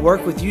team will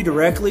work with you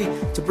directly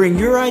to bring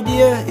your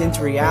idea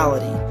into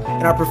reality.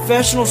 And our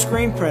professional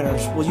screen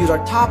printers will use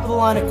our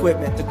top-of-the-line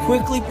equipment to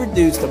quickly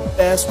produce the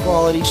best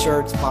quality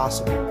shirts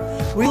possible.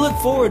 We look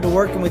forward to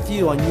working with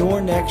you on your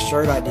next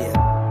shirt idea.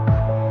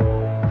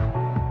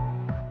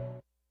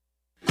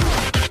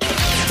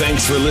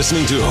 Thanks for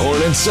listening to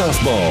Hornet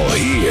Softball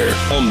here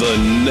on the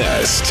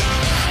Nest.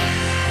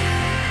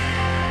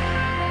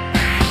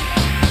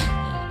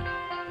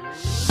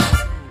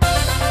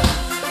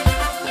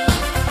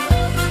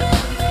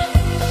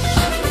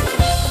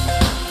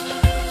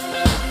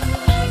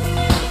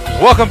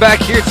 Welcome back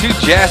here to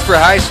Jasper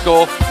High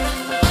School.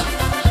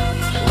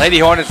 Lady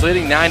Hornets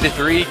leading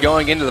 9-3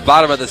 going into the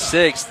bottom of the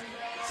 6th.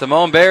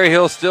 Simone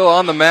Berryhill still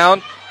on the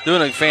mound,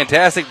 doing a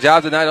fantastic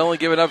job tonight, only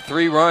giving up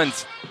 3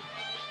 runs.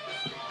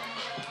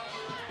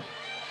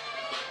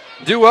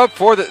 Due up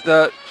for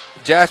the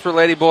Jasper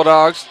Lady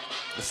Bulldogs,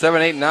 the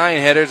 7, 8,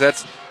 9 headers.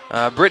 That's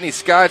Brittany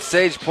Scott,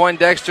 Sage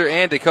Poindexter,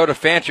 and Dakota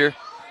Fancher.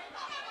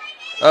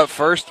 Up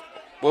first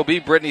will be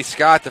Brittany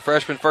Scott, the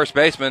freshman first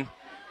baseman.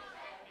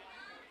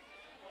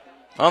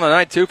 On the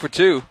night, 2 for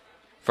 2.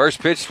 First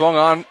pitch swung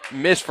on,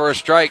 missed for a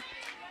strike.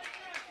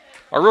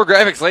 Our Real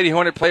Graphics Lady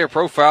Hornet player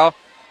profile.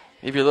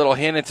 Give you a little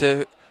hint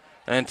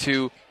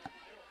into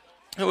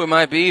who it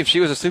might be. If she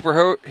was a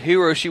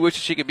superhero, she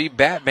wishes she could be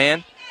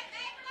Batman.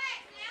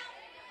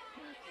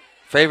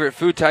 Favorite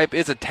food type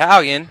is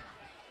Italian.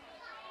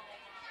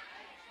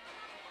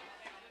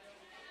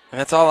 And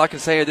that's all I can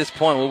say at this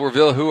point. We'll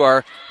reveal who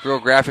our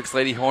Real Graphics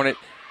Lady Hornet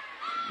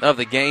of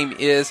the game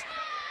is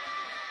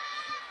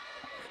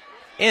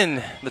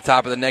in the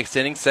top of the next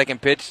inning. Second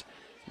pitch,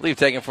 I believe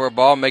taken for a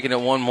ball, making it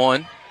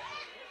 1-1.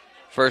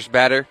 First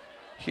batter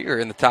here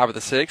in the top of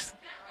the 6th.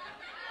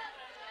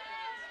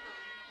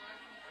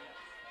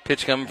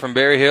 Pitch coming from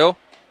Berryhill.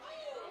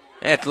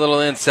 And it's a little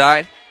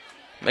inside,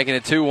 making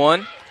it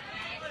 2-1.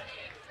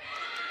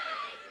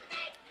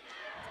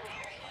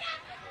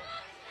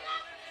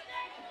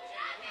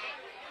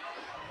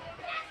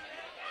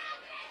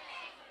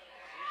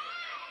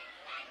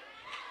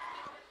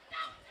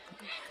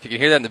 You can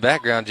hear that in the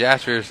background.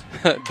 Jasper's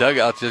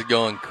dugout's just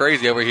going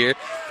crazy over here.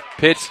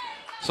 Pitch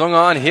swung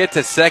on, hit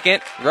to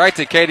second, right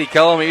to Katie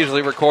Cullum. He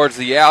usually records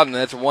the out, and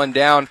that's 1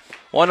 down.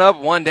 1 up,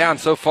 1 down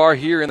so far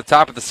here in the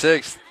top of the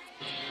 6th.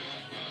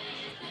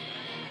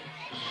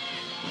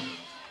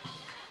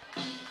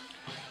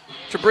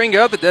 To bring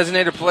up the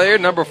designated player,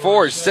 number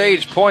 4,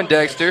 Sage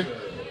Poindexter.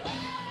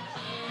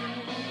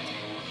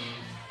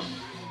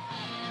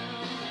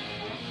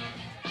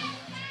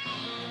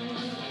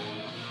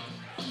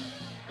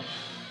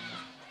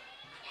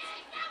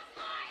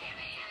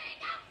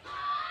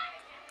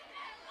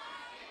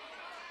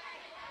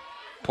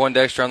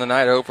 Poindexter on the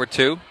night, 0 for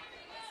 2.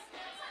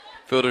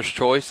 Fielder's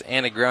choice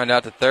and a ground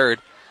out to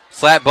third.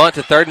 Slap bunt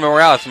to third,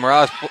 Morales.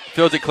 Morales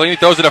fields it clean, he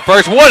throws it to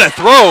first. What a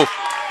throw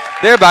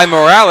there by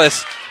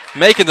Morales,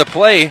 making the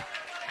play.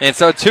 And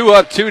so 2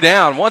 up, 2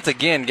 down. Once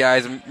again,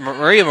 guys,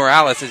 Maria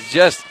Morales is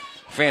just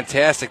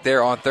fantastic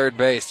there on third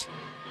base.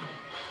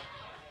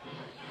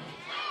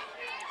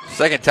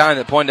 Second time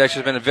that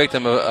Poindexter's been a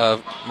victim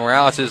of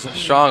Morales'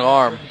 strong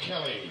arm.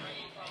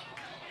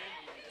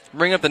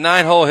 bring up the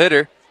 9-hole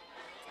hitter.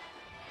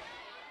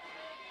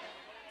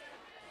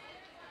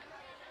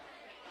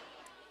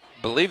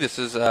 I believe this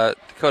is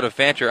Dakota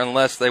Fancher,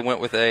 unless they went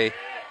with a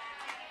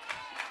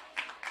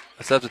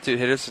substitute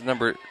hitter. This is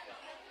number...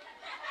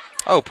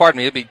 Oh, pardon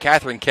me. It'd be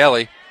Catherine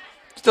Kelly.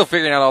 Still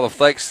figuring out all the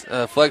flex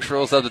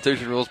rules,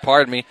 substitution rules.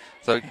 Pardon me.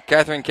 So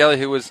Catherine Kelly,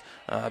 who was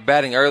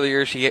batting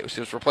earlier, she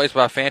was replaced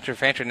by Fancher.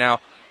 Fancher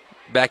now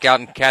back out,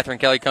 and Catherine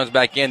Kelly comes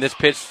back in. This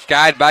pitch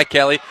skied by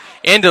Kelly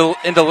into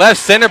left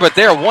center, but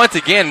there once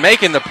again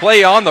making the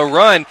play on the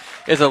run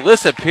is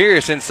Alyssa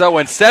Pierce. And so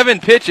in 7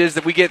 pitches,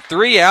 that we get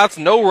 3 outs,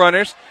 no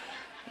runners,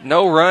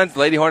 no runs.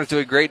 Lady Hornets do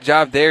a great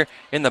job there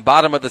in the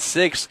bottom of the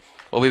 6th.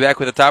 We'll be back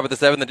with the top of the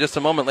 7th in just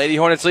a moment. Lady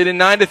Hornets leading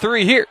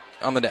 9-3 here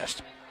on the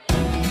Nest.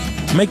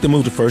 Make the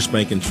move to First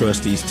Bank and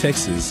Trust East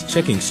Texas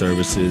checking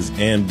services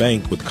and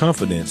bank with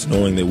confidence,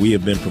 knowing that we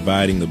have been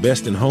providing the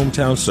best in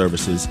hometown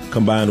services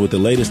combined with the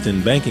latest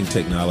in banking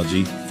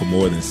technology for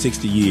more than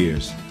 60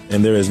 years.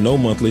 And there is no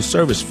monthly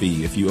service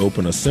fee if you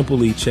open a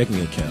Simple E checking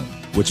account,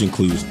 which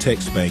includes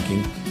text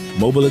banking,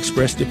 mobile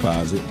express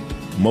deposit,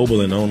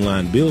 mobile and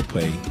online bill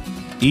pay,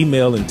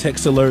 email and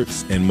text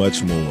alerts, and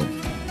much more.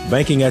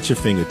 Banking at your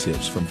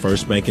fingertips from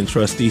First Bank and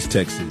Trust East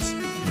Texas.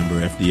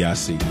 Member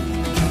FDIC.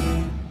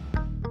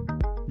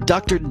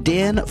 Dr.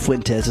 Dan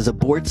Fuentes is a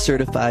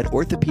board-certified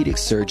orthopedic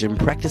surgeon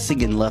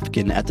practicing in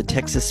Lufkin at the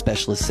Texas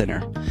Specialist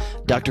Center.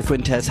 Dr.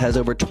 Fuentes has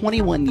over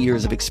 21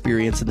 years of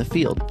experience in the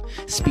field.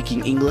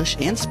 Speaking English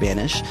and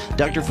Spanish,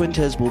 Dr.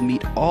 Fuentes will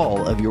meet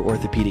all of your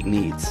orthopedic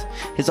needs.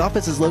 His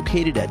office is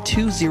located at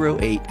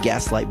 208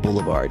 Gaslight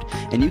Boulevard,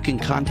 and you can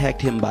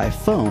contact him by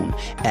phone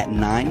at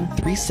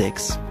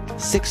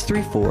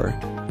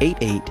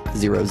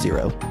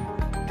 936-634-8800.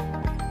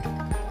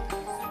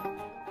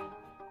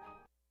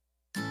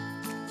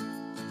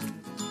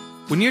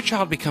 When your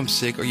child becomes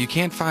sick or you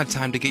can't find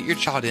time to get your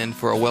child in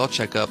for a well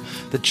checkup,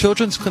 the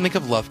Children's Clinic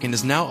of Lufkin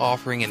is now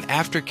offering an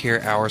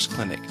aftercare hours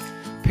clinic.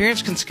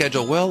 Parents can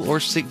schedule well or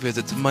sick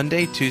visits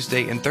Monday,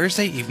 Tuesday, and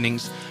Thursday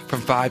evenings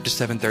from 5 to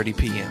 7:30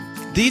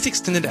 p.m. These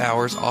extended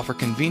hours offer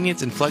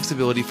convenience and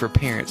flexibility for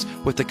parents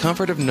with the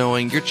comfort of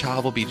knowing your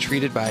child will be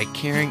treated by a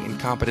caring and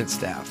competent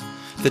staff.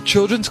 The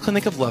Children's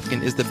Clinic of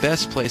Lufkin is the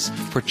best place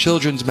for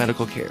children's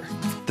medical care.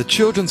 The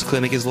Children's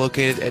Clinic is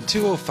located at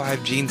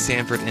 205 Gene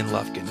Sanford in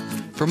Lufkin.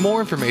 For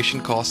more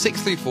information, call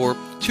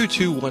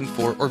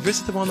 634-2214 or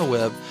visit them on the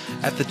web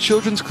at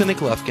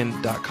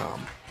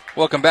thechildren'scliniclufkin.com.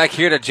 Welcome back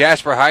here to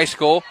Jasper High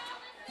School.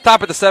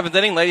 Top of the 7th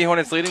inning, Lady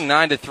Hornets leading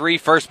 9-3.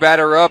 First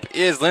batter up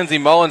is Lindsey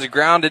Mullins,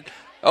 grounded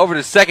over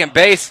to second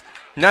base.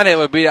 Not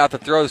able to beat out the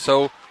throw,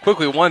 so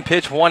quickly 1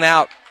 pitch, 1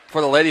 out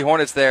for the Lady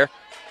Hornets there.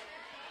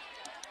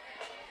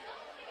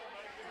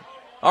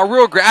 Our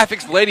Real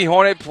Graphics Lady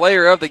Hornet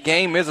player of the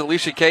game is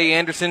Alicia K.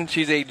 Anderson.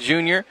 She's a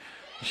junior.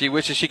 She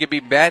wishes she could be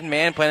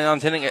Batman, planning on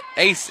attending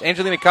Ace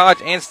Angelina College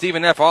and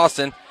Stephen F.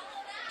 Austin.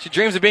 She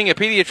dreams of being a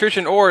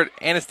pediatrician or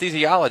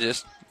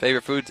anesthesiologist.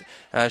 Favorite foods,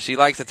 she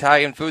likes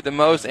Italian food the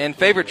most, and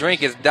favorite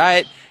drink is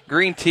diet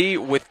green tea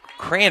with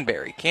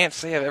cranberry. Can't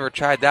say I've ever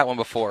tried that one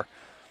before.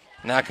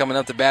 Now coming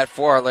up to bat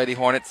for our Lady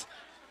Hornets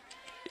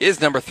is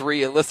number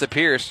 3, Alyssa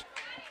Pierce.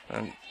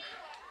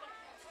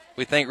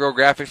 We thank Real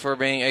Graphics for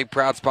being a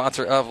proud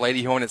sponsor of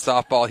Lady Hornet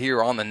softball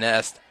here on the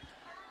Nest.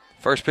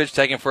 First pitch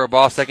taken for a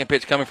ball. Second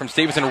pitch coming from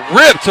Stevenson.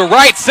 Ripped to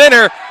right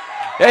center.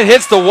 It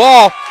hits the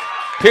wall.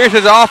 Pierce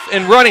is off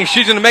and running.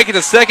 She's going to make it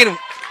to second.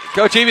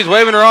 Coach Evie's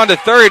waving her on to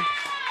third.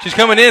 She's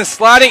coming in,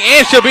 sliding,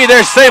 and she'll be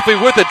there safely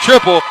with a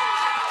triple.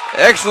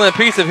 Excellent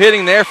piece of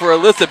hitting there for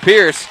Alyssa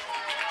Pierce.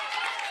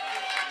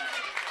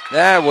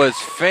 That was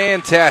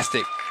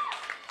fantastic.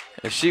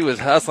 As she was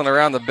hustling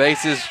around the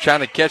bases,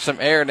 trying to catch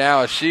some air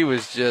now, as she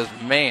was just,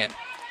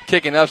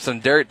 kicking up some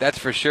dirt, that's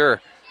for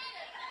sure.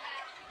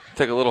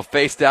 Took a little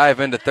face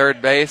dive into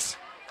third base.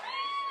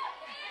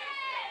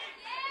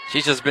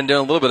 She's just been doing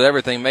a little bit of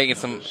everything, making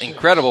some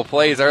incredible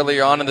plays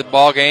earlier on in the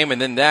ball game, and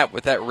then that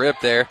with that rip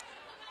there.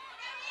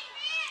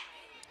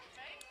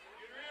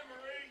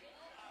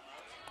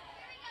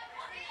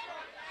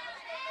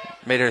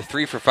 Made her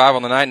 3 for 5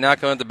 on the night. Now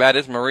coming to the bat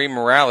is Marie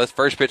Morales.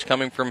 First pitch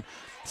coming from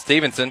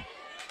Stevenson.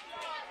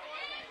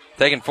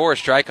 Taking for a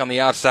strike on the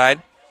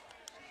outside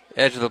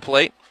edge of the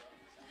plate.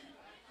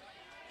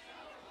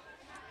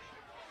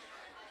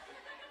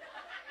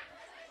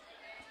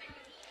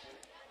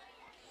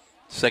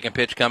 Second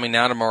pitch coming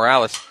now to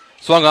Morales.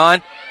 Swung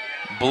on,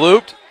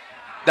 blooped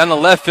down the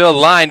left field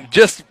line,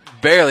 just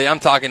barely.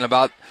 I'm talking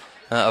about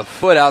a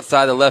foot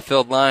outside the left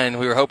field line.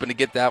 We were hoping to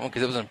get that one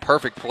because it was in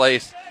perfect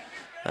place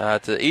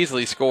to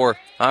easily score.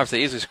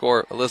 Obviously, easily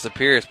score Alyssa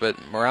Pierce, but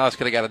Morales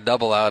could have got a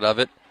double out of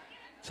it.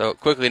 So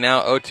quickly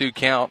now, 0-2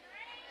 count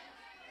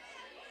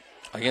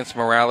against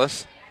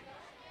Morales.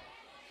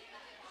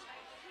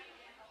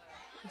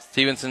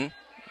 Stevenson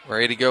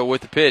ready to go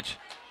with the pitch.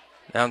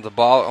 Down the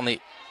ball on the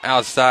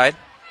outside.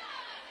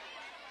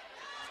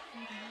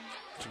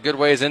 Some good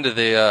ways into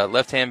the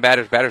left-hand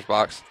batter's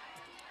box.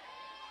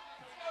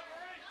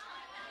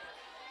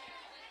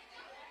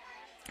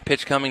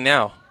 Pitch coming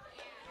now.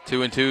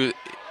 2-2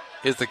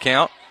 is the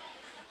count.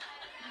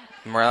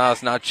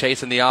 Morales now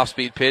chasing the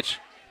off-speed pitch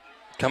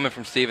coming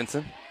from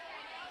Stevenson.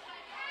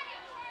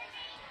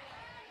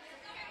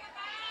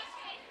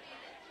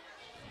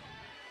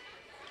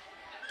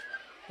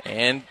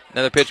 And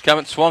another pitch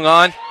coming, swung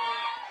on,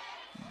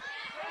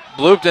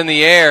 blooped in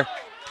the air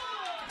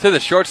to the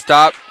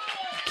shortstop,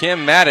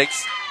 Kim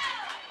Maddox.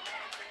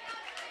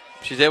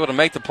 She's able to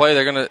make the play.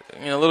 They're going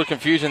to, a little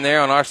confusion there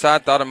on our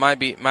side. Thought it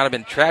might have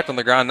been trapped on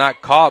the ground,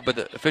 not caught, but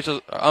the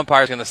official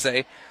umpire is going to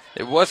say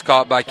it was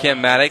caught by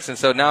Kim Maddox, and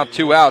so now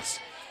 2 outs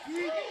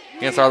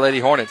against our Lady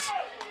Hornets.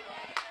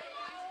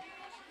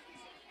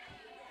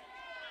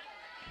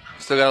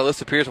 Still got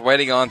Alyssa Pierce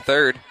waiting on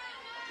third.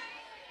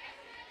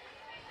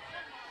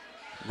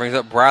 Brings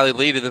up Briley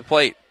Lee to the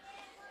plate.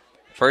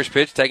 First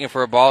pitch taken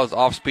for a ball is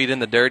off speed in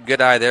the dirt.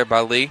 Good eye there by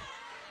Lee.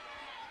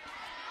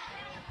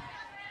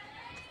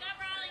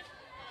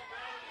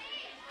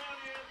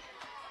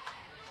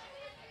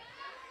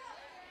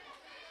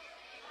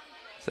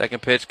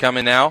 Second pitch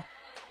coming now.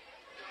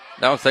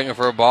 That one's taken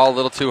for a ball, a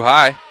little too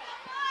high.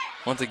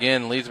 Once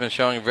again, Lee's been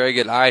showing a very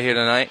good eye here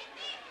tonight.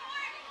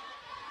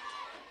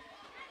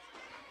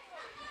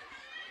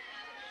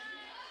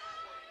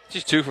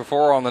 She's 2 for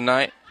 4 on the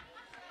night.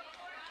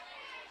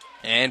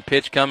 And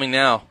pitch coming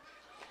now.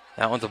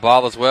 That one's a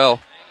ball as well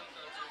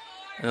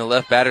in the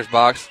left batter's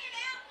box.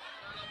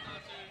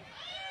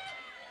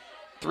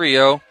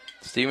 3-0.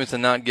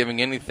 Stevenson not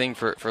giving anything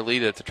for Lee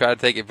to try to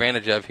take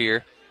advantage of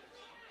here.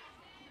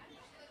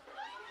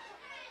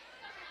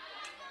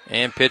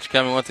 And pitch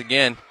coming once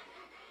again.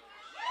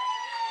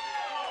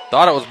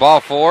 Thought it was ball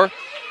 4.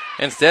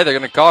 Instead, they're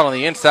going to call it on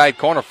the inside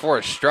corner for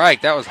a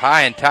strike. That was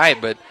high and tight,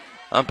 but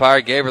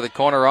umpire gave her the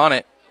corner on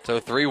it.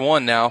 So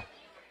 3-1 now.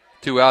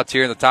 2 outs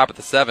here in the top of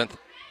the 7th.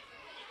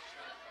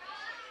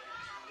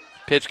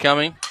 Pitch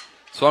coming.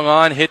 Swung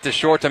on, hit to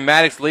short to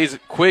Maddox. Leaves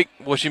it quick.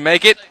 Will she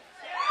make it?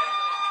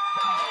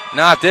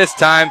 Not this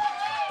time.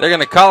 They're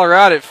going to call her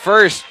out at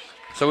first.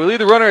 So we leave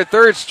the runner at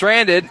third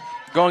stranded.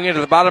 Going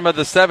into the bottom of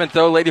the 7th,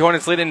 though. Lady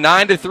Hornets leading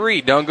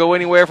 9-3. Don't go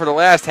anywhere for the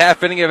last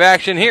half inning of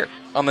action here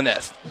on the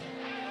Nest.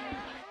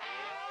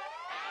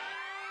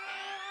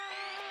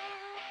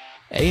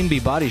 A&B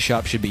Body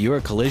Shop should be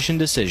your collision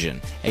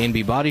decision.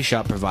 A&B Body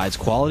Shop provides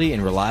quality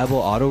and reliable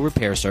auto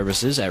repair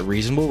services at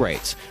reasonable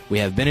rates. We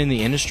have been in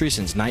the industry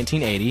since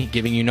 1980,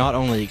 giving you not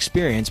only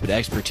experience but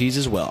expertise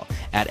as well.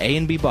 At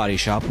A&B Body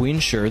Shop, we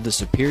ensure the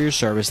superior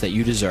service that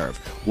you deserve.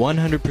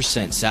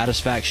 100%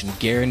 satisfaction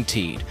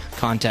guaranteed.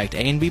 Contact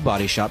A&B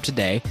Body Shop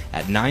today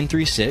at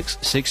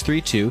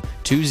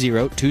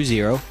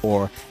 936-632-2020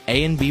 or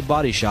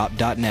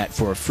anbbodyshop.net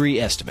for a free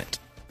estimate.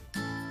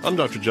 I'm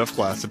Dr. Jeff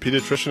Glass, a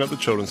pediatrician at the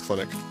Children's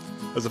Clinic.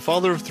 As a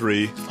father of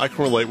 3, I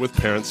can relate with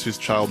parents whose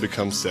child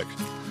becomes sick.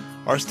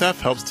 Our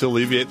staff helps to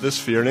alleviate this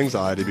fear and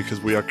anxiety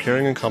because we are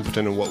caring and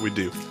competent in what we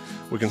do.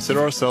 We consider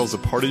ourselves a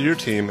part of your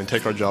team and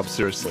take our job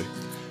seriously.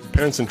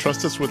 Parents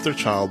entrust us with their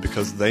child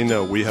because they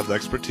know we have the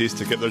expertise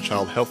to get their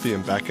child healthy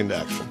and back into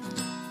action.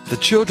 The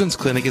Children's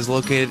Clinic is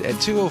located at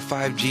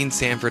 205 Gene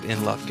Sanford in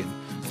Lufkin.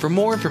 For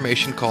more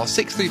information, call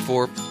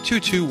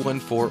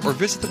 634-2214 or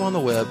visit them on the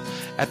web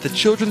at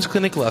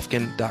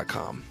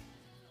thechildren'scliniclufkin.com.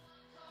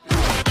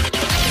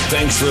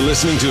 Thanks for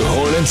listening to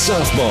Hornet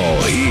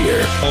Softball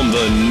here on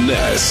the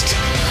Nest.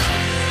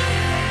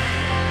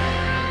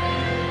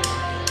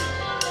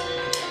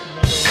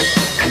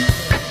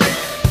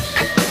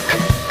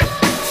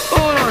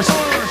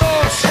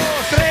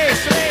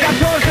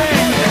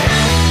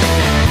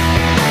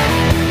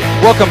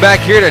 Welcome back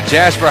here to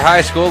Jasper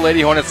High School.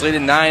 Lady Hornets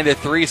leading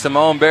 9-3.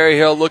 Simone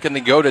Berryhill looking to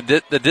go to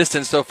the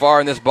distance so far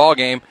in this ball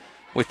game.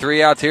 With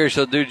 3 outs here,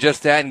 she'll do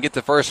just that and get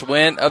the first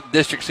win of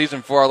district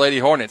season for our Lady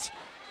Hornets.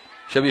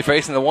 She'll be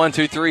facing the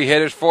 1-2-3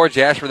 hitters for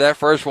Jasper. That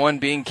first one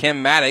being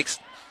Kim Maddox.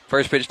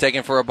 First pitch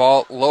taken for a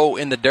ball low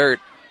in the dirt.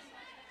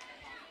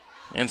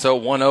 And so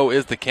 1-0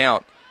 is the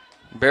count.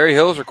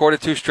 Berryhill's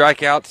recorded 2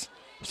 strikeouts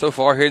so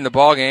far here in the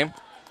ball game.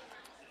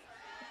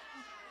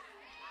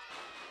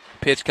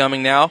 Pitch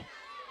coming now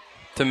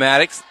to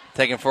Maddox,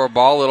 taking for a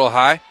ball a little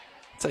high.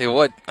 I'll tell you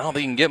what, I don't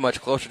think you can get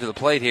much closer to the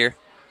plate here.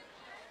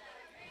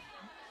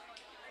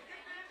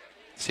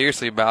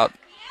 Seriously, about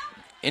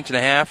 1.5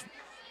 inches,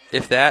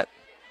 if that.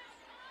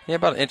 Yeah,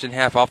 about 1.5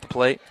 inches off the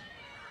plate.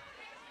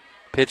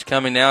 Pitch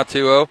coming now,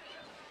 2-0.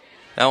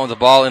 That one's a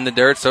ball in the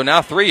dirt, so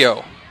now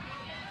 3-0.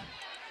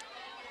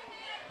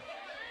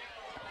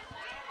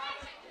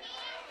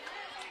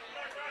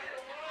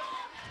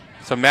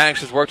 So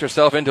Maddox has worked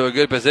herself into a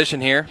good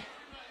position here.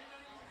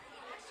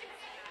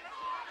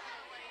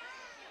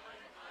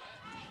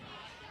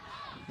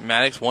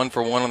 Maddox 1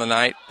 for 1 on the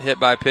night. Hit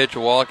by pitch, a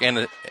walk,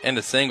 and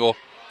a single.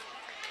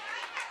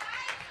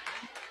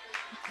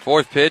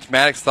 Fourth pitch,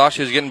 Maddox thought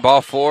she was getting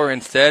ball 4.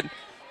 Instead,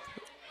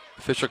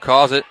 Fisher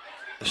calls it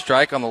a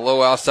strike on the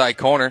low outside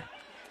corner,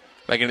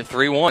 making it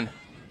 3-1.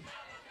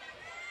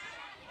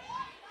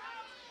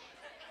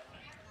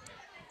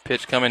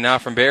 Pitch coming now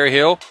from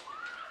Berryhill.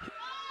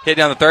 Hit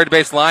down the third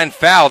base line,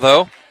 foul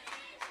though.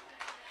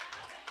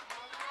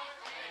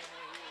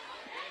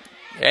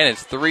 And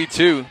it's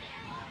 3-2.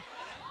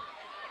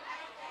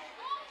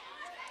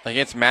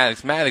 against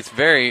Maddox. Maddox,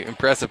 very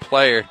impressive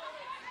player.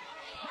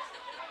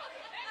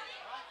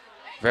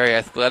 Very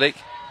athletic.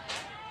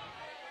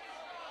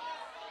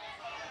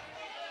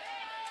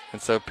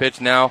 And so pitch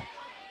now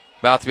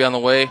about to be on the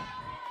way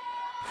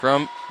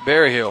from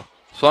Berryhill.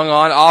 Swung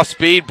on, off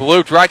speed,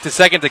 blooped right to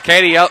second to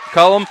Katie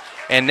Cullum.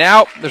 And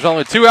now there's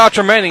only 2 outs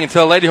remaining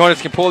until Lady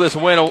Hornets can pull this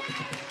win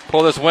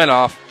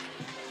off.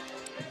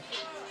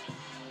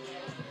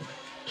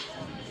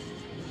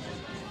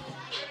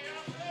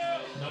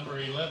 Number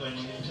 11,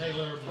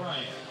 Taylor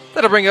Bryant.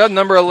 That'll bring up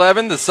number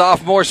 11, the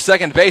sophomore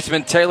second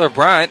baseman, Taylor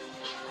Bryant.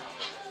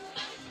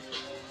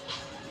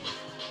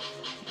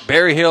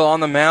 Berryhill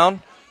on the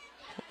mound.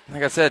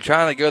 Like I said,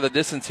 trying to go the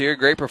distance here.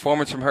 Great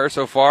performance from her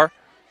so far.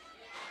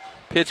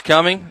 Pitch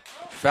coming.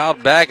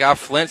 Fouled back. I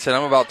flinched, and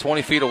I'm about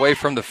 20 feet away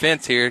from the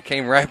fence here. It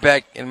came right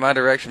back in my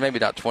direction. Maybe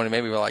not 20,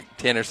 maybe like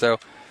 10 or so.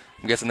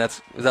 I'm guessing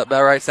is that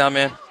about right,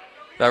 Soundman?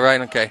 About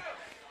right? Okay.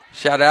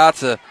 Shout out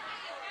to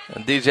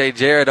DJ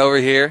Jarrett over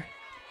here.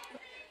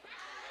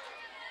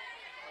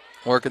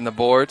 Working the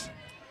boards.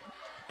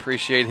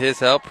 Appreciate his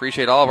help.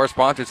 Appreciate all of our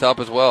sponsors'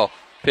 help as well.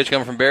 Pitch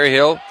coming from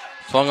Berryhill.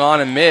 Swung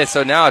on and missed,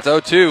 so now it's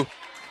 0-2.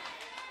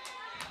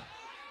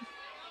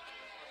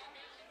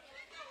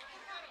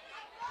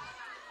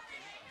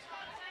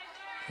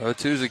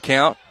 Two's the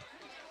count.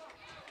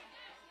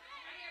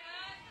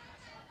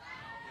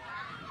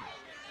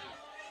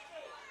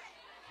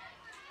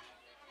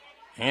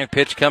 And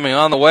pitch coming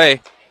on the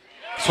way.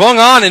 Swung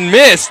on and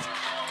missed.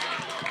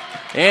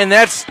 And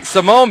that's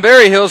Simone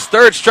Berryhill's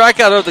third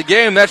strikeout of the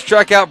game. That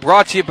strikeout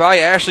brought to you by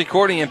Ashley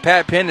Courtney and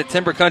Pat Penn at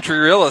Timber Country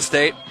Real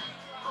Estate.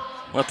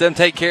 Let them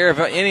take care of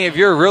any of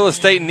your real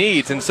estate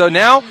needs. And so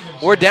now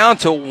we're down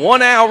to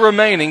 1 out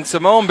remaining.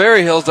 Simone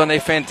Berryhill's done a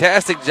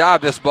fantastic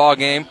job this ball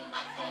game.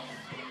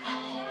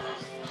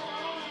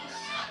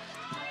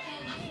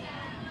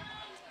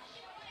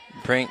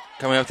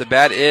 Coming up to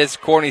bat is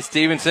Courtney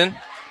Stevenson.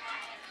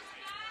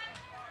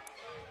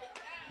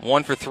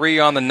 1 for 3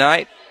 on the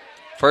night.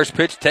 First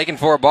pitch taken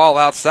for a ball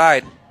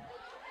outside.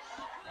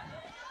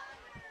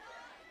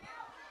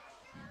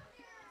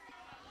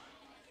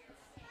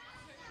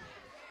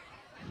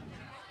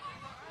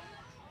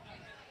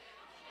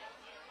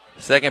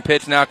 Second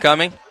pitch now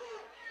coming.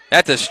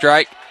 That's a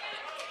strike.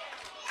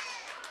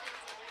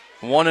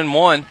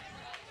 1-1.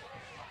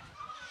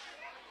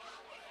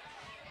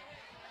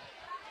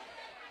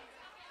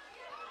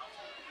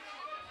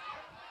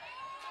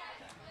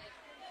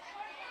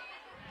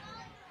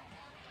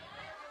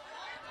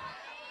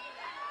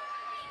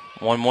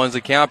 One's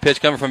the count.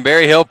 Pitch coming from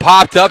Berryhill.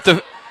 Popped up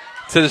to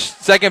the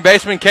second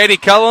baseman, Katie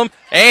Cullum.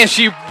 And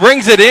she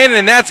brings it in,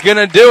 and that's going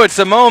to do it.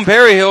 Simone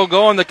Berryhill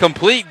going the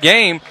complete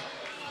game.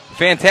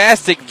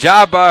 Fantastic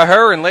job by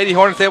her, and Lady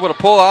Hornets able to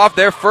pull off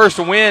their first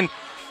win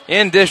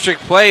in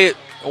district play.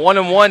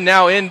 1-1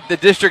 now in the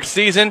district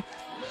season.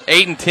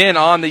 8-10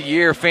 on the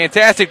year.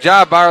 Fantastic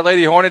job by our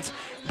Lady Hornets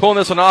pulling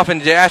this one off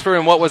in Jasper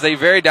in what was a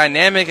very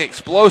dynamic,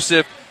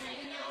 explosive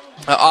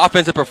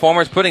offensive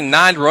performance, putting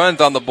 9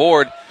 runs on the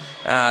board.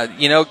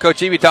 Coach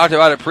Eby talked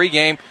about it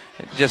pregame,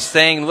 just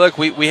saying, look,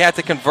 we have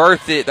to convert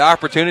the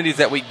opportunities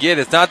that we get.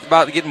 It's not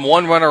about getting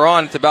one runner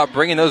on. It's about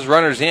bringing those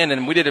runners in,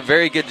 and we did a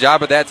very good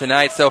job of that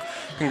tonight. So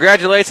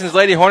congratulations,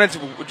 Lady Hornets.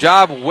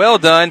 Job well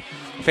done.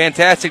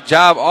 Fantastic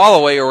job all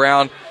the way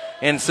around.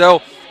 And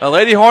so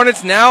Lady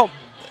Hornets now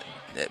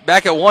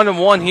back at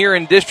 1-1 here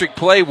in district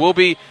play. We'll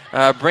be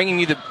bringing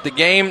you the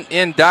game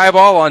in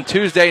Diboll on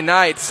Tuesday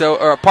night.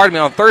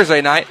 On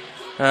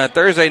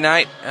Thursday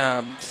night.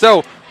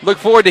 So look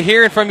forward to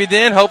hearing from you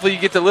then. Hopefully you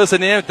get to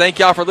listen in. Thank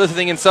y'all for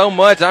listening in so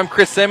much. I'm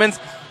Chris Simmons.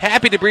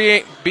 Happy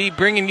to be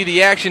bringing you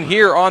the action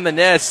here on the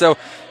Nest. So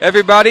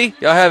everybody,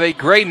 y'all have a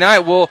great night.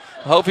 We'll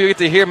hope you get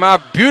to hear my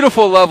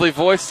beautiful, lovely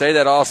voice. Say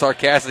that all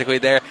sarcastically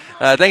there.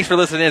 Thanks for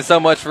listening in so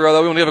much. We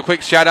want to give a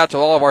quick shout out to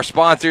all of our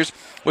sponsors,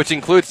 which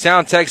includes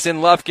Sound Text in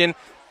Lufkin,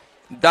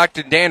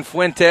 Dr. Dan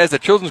Fuentes, the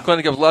Children's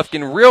Clinic of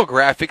Lufkin, Real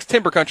Graphics,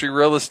 Timber Country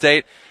Real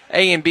Estate,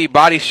 A&B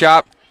Body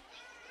Shop,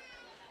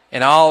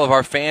 and all of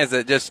our fans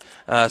that just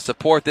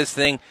support this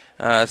thing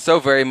so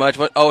very much.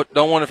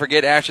 Don't want to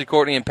forget Ashley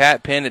Courtney and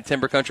Pat Penn at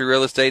Timber Country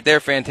Real Estate. They're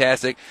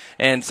fantastic.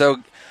 And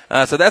so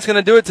that's going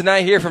to do it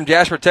tonight here from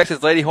Jasper,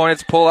 Texas. Lady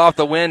Hornets pull off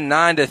the win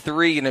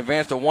 9-3 and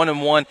advance to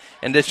 1-1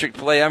 in district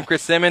play. I'm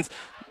Chris Simmons.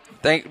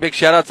 Big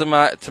shout out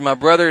to my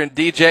brother and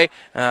DJ,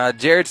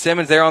 Jared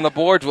Simmons there on the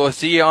boards. We'll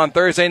see you on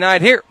Thursday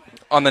night here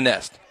on the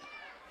Nest.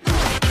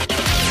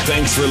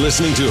 Thanks for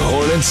listening to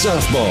Hornet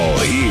Softball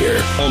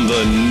here on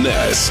the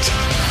Nest.